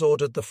Headquarters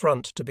ordered the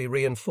front to be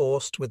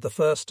reinforced with the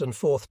 1st and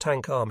 4th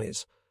Tank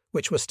Armies,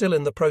 which were still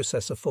in the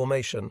process of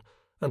formation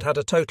and had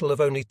a total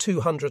of only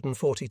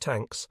 240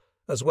 tanks,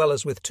 as well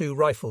as with 2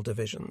 rifle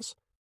divisions.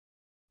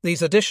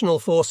 These additional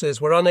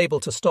forces were unable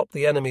to stop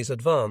the enemy's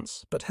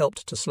advance, but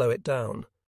helped to slow it down.